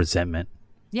 then resentment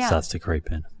starts to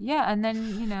creep in. Yeah, and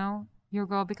then, you know, your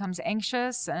girl becomes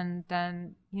anxious, and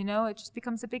then, you know, it just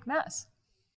becomes a big mess.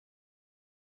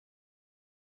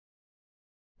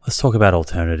 Let's talk about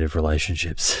alternative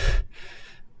relationships.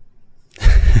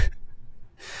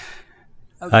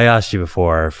 Okay. I asked you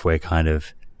before if we're kind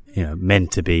of, you know,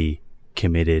 meant to be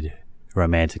committed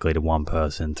romantically to one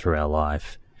person through our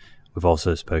life. We've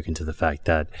also spoken to the fact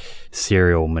that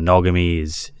serial monogamy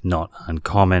is not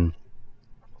uncommon.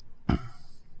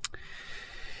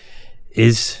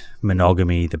 Is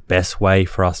monogamy the best way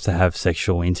for us to have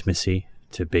sexual intimacy,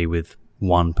 to be with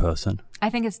one person? I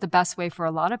think it's the best way for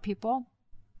a lot of people.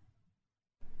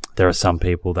 There are some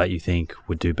people that you think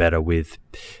would do better with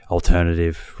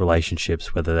alternative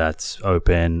relationships, whether that's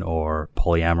open or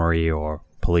polyamory or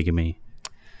polygamy.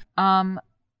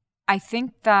 I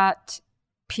think that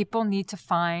people need to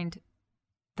find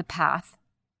the path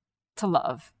to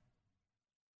love.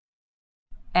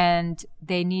 And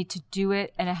they need to do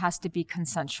it, and it has to be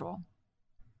consensual.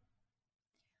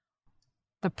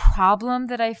 The problem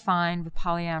that I find with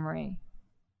polyamory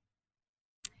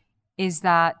is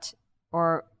that,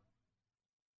 or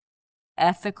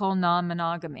ethical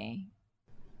non-monogamy.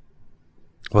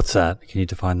 What's that? Can you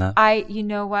define that? You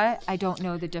know what? I don't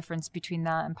know the difference between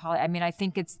that and poly. I mean, I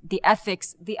think it's the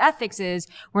ethics. The ethics is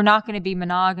we're not going to be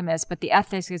monogamous, but the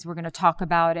ethics is we're going to talk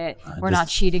about it. We're not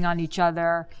cheating on each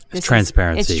other. It's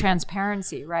transparency. It's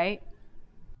transparency, right?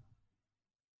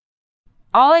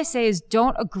 All I say is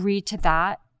don't agree to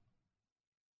that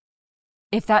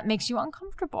if that makes you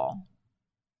uncomfortable.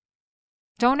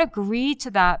 Don't agree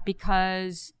to that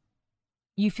because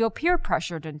you feel peer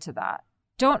pressured into that.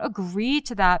 Don't agree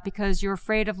to that because you're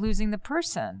afraid of losing the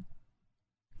person.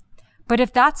 But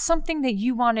if that's something that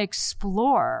you want to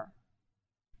explore,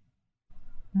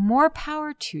 more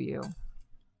power to you.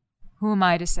 Who am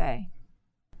I to say?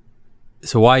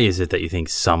 So why is it that you think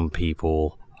some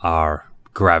people are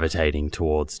gravitating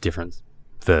towards different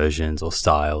versions or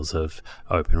styles of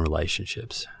open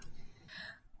relationships?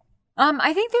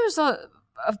 I think there's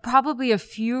probably a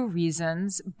few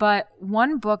reasons, but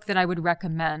one book that I would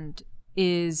recommend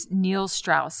is Neil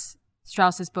Strauss's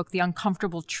book, The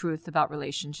Uncomfortable Truth About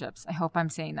Relationships. I hope I'm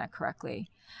saying that correctly.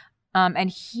 And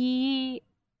he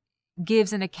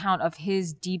gives an account of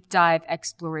his deep dive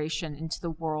exploration into the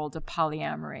world of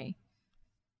polyamory,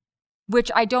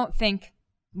 which I don't think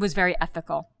was very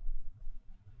ethical.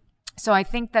 So I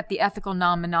think that the ethical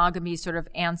non-monogamy sort of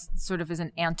is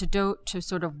an antidote to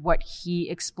sort of what he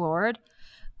explored.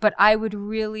 But I would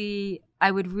really,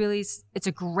 it's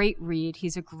a great read.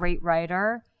 He's a great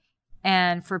writer.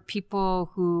 And for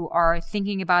people who are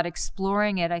thinking about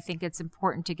exploring it, I think it's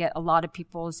important to get a lot of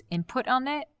people's input on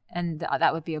it. And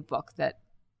that would be a book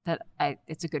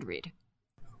it's a good read.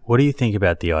 What do you think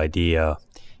about the idea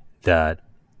that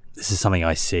this is something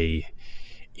I see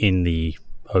in the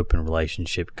open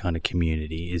relationship kind of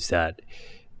community, is that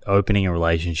opening a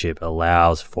relationship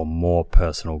allows for more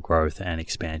personal growth and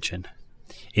expansion,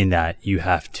 in that you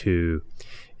have to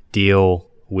deal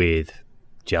with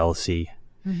jealousy.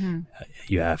 Mm-hmm.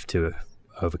 You have to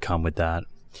overcome that.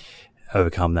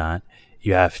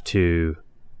 You have to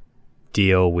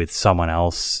deal with someone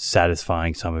else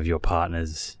satisfying some of your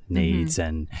partner's needs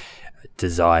and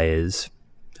desires.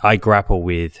 I grapple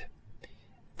with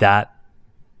that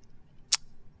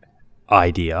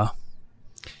idea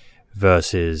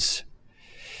versus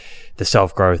the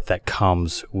self-growth that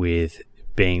comes with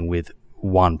being with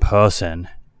one person.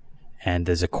 And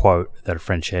there's a quote that a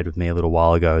friend shared with me a little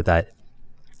while ago that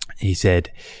he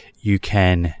said, you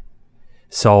can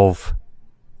solve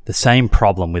the same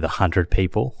problem with 100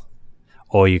 people,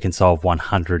 or you can solve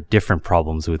 100 different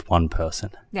problems with one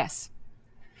person. Yes.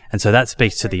 And so that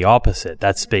speaks to the opposite.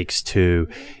 That speaks to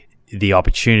the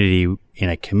opportunity in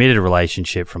a committed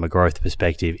relationship from a growth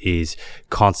perspective is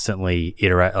constantly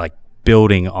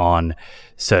building on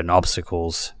certain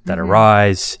obstacles that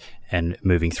arise and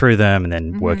moving through them and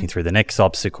then working through the next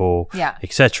obstacle,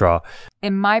 etc.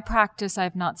 In my practice,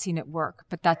 I've not seen it work,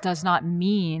 but that doesn't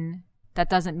mean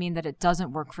that it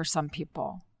doesn't work for some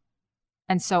people.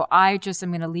 And so I'm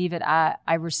going to leave it at,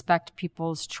 I respect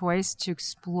people's choice to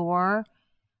explore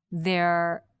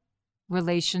their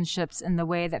relationships in the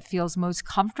way that feels most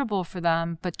comfortable for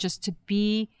them, but just to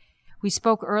be, we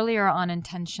spoke earlier on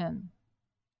intention.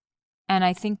 And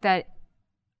I think that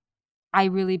I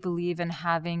really believe in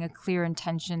having a clear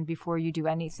intention before you do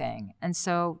anything. And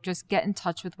so just get in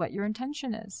touch with what your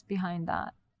intention is behind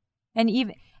that. And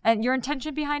your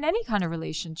intention behind any kind of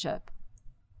relationship.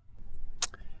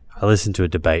 I listened to a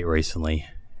debate recently.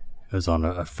 It was on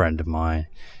a friend of mine,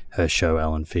 her show,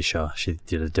 Ellen Fisher. She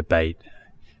did a debate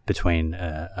between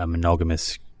a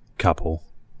monogamous couple,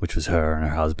 which was her and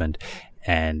her husband,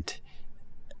 and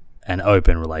an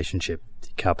open relationship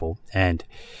couple. And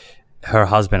her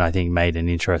husband, I think, made an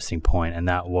interesting point, and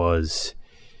that was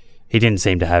he didn't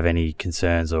seem to have any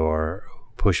concerns or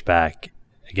pushback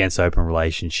against open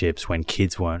relationships when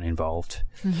kids weren't involved.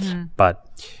 But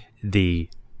the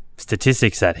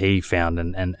statistics that he found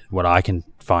and what I can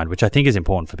find, which I think is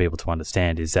important for people to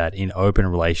understand, is that in open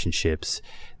relationships,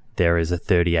 there is a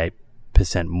 38%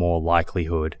 more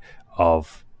likelihood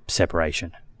of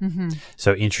separation.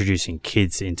 So introducing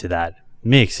kids into that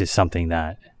mix is something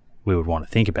that we would want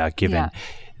to think about, given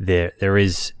there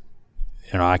is,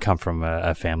 I come from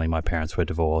a family, my parents were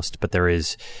divorced, but there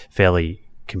is fairly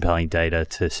compelling data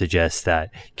to suggest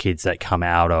that kids that come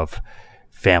out of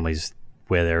families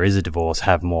where there is a divorce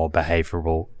have more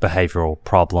behavioral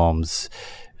problems,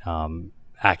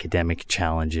 academic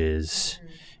challenges,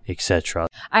 etc.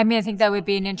 I mean, I think that would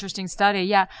be an interesting study.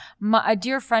 Yeah. A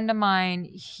dear friend of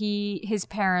mine, his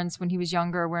parents, when he was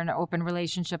younger, were in an open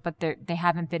relationship, but they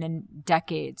haven't been in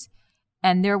decades.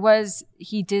 And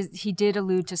he did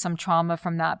allude to some trauma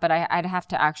from that, but I'd have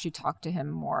to actually talk to him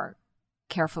more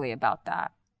carefully about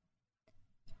that.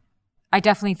 I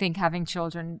definitely think having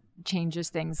children changes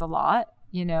things a lot,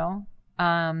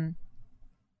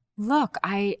 Look,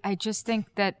 I just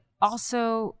think that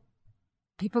also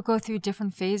people go through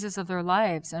different phases of their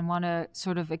lives and want to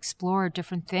sort of explore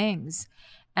different things.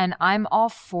 And I'm all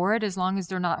for it as long as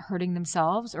they're not hurting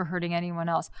themselves or hurting anyone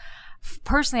else.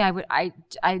 Personally,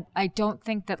 I don't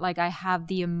think that I have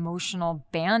the emotional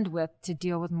bandwidth to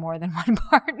deal with more than one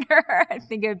partner. I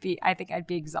think I'd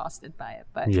be exhausted by it,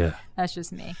 but that's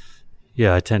just me.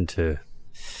 Yeah, I tend to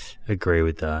agree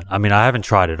with that. I mean, I haven't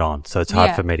tried it on, so it's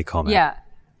hard for me to comment. Yeah.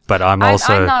 But I'm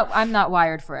not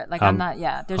wired for it. I'm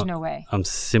not, there's no way. I'm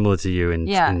similar to you in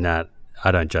that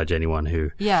I don't judge anyone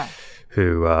who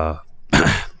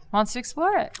wants to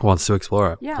explore it.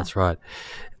 Yeah. That's right.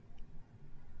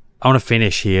 I want to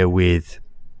finish here with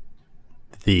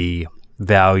the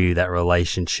value that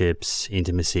relationships,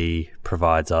 intimacy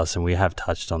provides us. And we have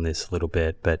touched on this a little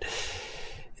bit, but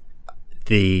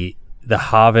the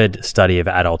Harvard study of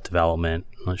adult development,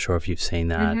 I'm not sure if you've seen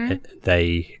that.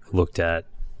 They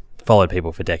followed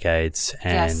people for decades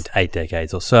and 8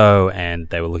 decades or so, and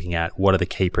they were looking at what are the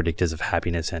key predictors of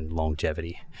happiness and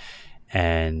longevity.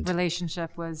 And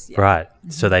relationship was right.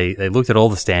 So they looked at all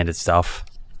the standard stuff: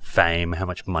 fame, how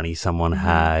much money someone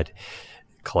had,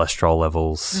 cholesterol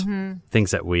levels,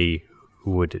 things that we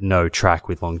would know track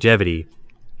with longevity.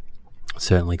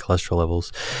 Certainly cholesterol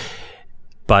levels,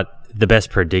 but the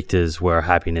best predictors were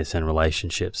happiness and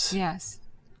relationships. Yes.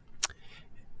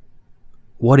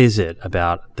 What is it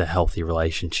about the healthy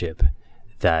relationship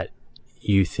that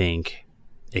you think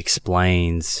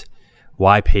explains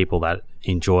why people that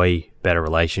enjoy better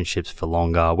relationships for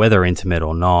longer, whether intimate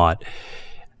or not,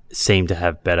 seem to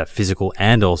have better physical,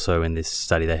 and also in this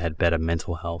study they had better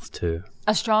mental health too?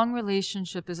 A strong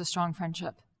relationship is a strong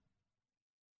friendship.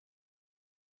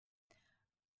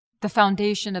 The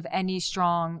foundation of any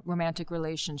strong romantic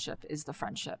relationship is the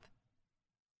friendship.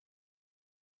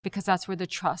 Because that's where the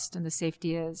trust and the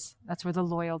safety is. That's where the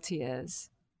loyalty is.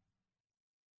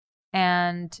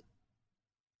 And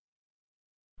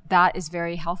that is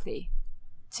very healthy,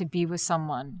 to be with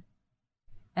someone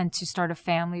and to start a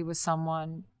family with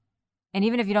someone. And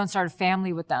even if you don't start a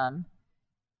family with them,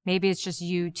 maybe it's just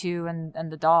you two and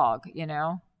the dog,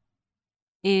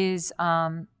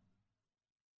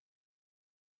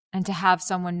 and to have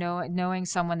someone knowing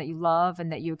someone that you love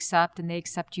and that you accept and they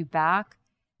accept you back.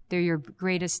 They're your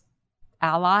greatest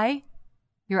ally,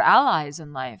 your allies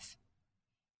in life.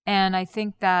 And I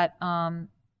think that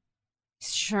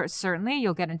certainly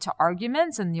you'll get into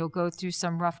arguments and you'll go through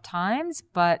some rough times,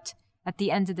 but at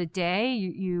the end of the day,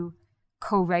 you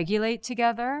co-regulate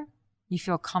together. You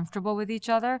feel comfortable with each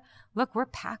other. Look, we're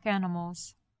pack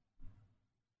animals.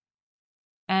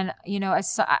 And,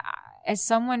 as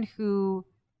someone who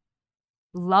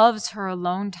loves her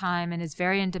alone time and is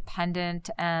very independent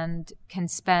and can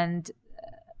spend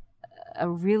a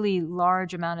really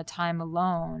large amount of time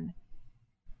alone,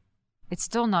 it's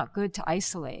still not good to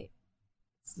isolate.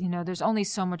 There's only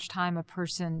so much time a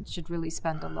person should really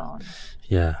spend alone.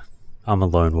 Yeah. I'm a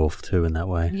lone wolf too in that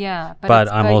way. Yeah.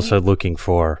 But I'm also looking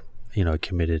for, a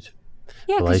committed because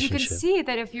you relationship. can see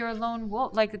that if you're a lone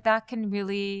wolf, like that can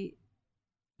really,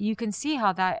 you can see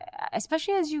how that,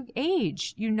 especially as you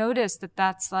age, you notice that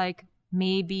that's like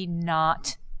maybe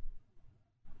not,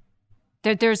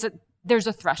 there's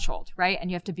a threshold, right? And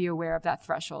you have to be aware of that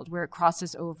threshold where it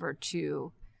crosses over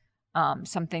to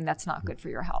something that's not good for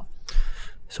your health.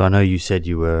 So I know you said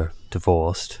you were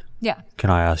divorced. Yeah. Can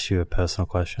I ask you a personal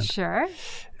question? Sure.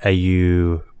 Are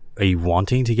you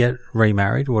wanting to get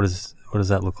remarried? What does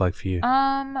that look like for you?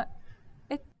 I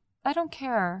don't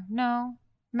care. No.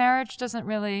 Marriage doesn't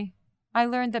really, I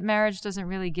learned that marriage doesn't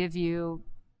really give you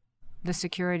the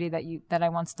security that I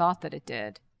once thought that it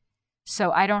did.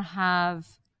 So I'm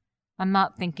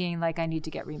not thinking like I need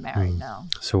to get remarried, no.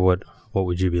 So what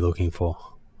would you be looking for?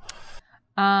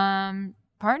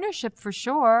 Partnership for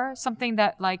sure. Something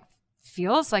that like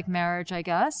feels like marriage, I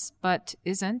guess, but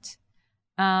isn't.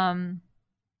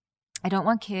 I don't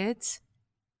want kids,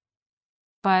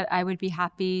 but I would be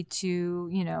happy to,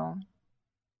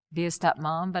 be a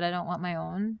stepmom, but I don't want my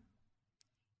own.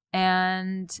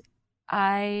 And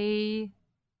I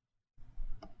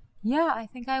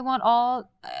think I've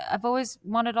always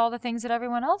wanted all the things that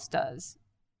everyone else does.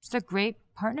 Just a great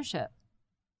partnership.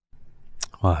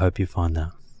 Well, I hope you find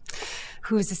that.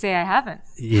 Who's to say I haven't?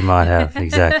 You might have,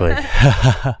 exactly.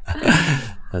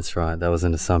 That's right. That was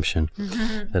an assumption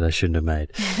that I shouldn't have made.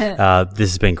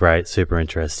 This has been great, super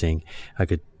interesting. I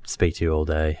could speak to you all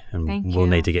day, and we'll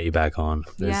need to get you back on.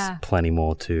 There's plenty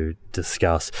more to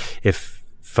discuss. If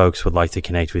folks would like to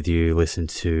connect with you, listen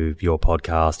to your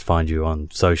podcast, find you on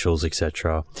socials,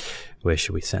 etc., where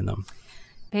should we send them?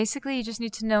 Basically, you just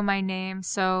need to know my name.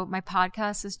 So my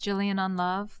podcast is Jillian on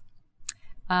Love.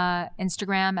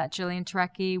 Instagram at Jillian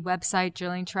Turecki, website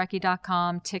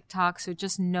jillianturecki.com, TikTok. So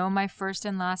just know my first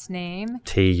and last name.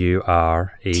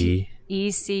 Turecki.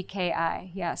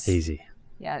 Yes. Easy.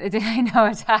 Yeah, I know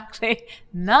exactly.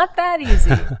 Not that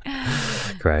easy.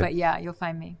 Great. But yeah, you'll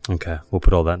find me. Okay. We'll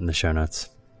put all that in the show notes.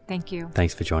 Thank you.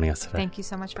 Thanks for joining us today. Thank you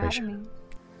so much for having me.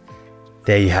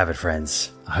 There you have it,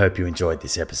 friends. I hope you enjoyed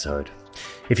this episode.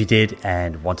 If you did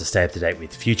and want to stay up to date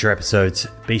with future episodes,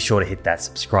 be sure to hit that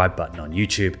subscribe button on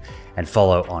YouTube and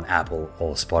follow on Apple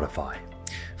or Spotify.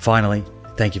 Finally,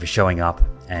 thank you for showing up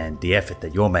and the effort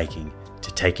that you're making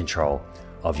to take control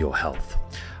of your health.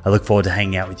 I look forward to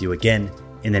hanging out with you again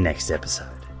in the next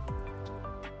episode.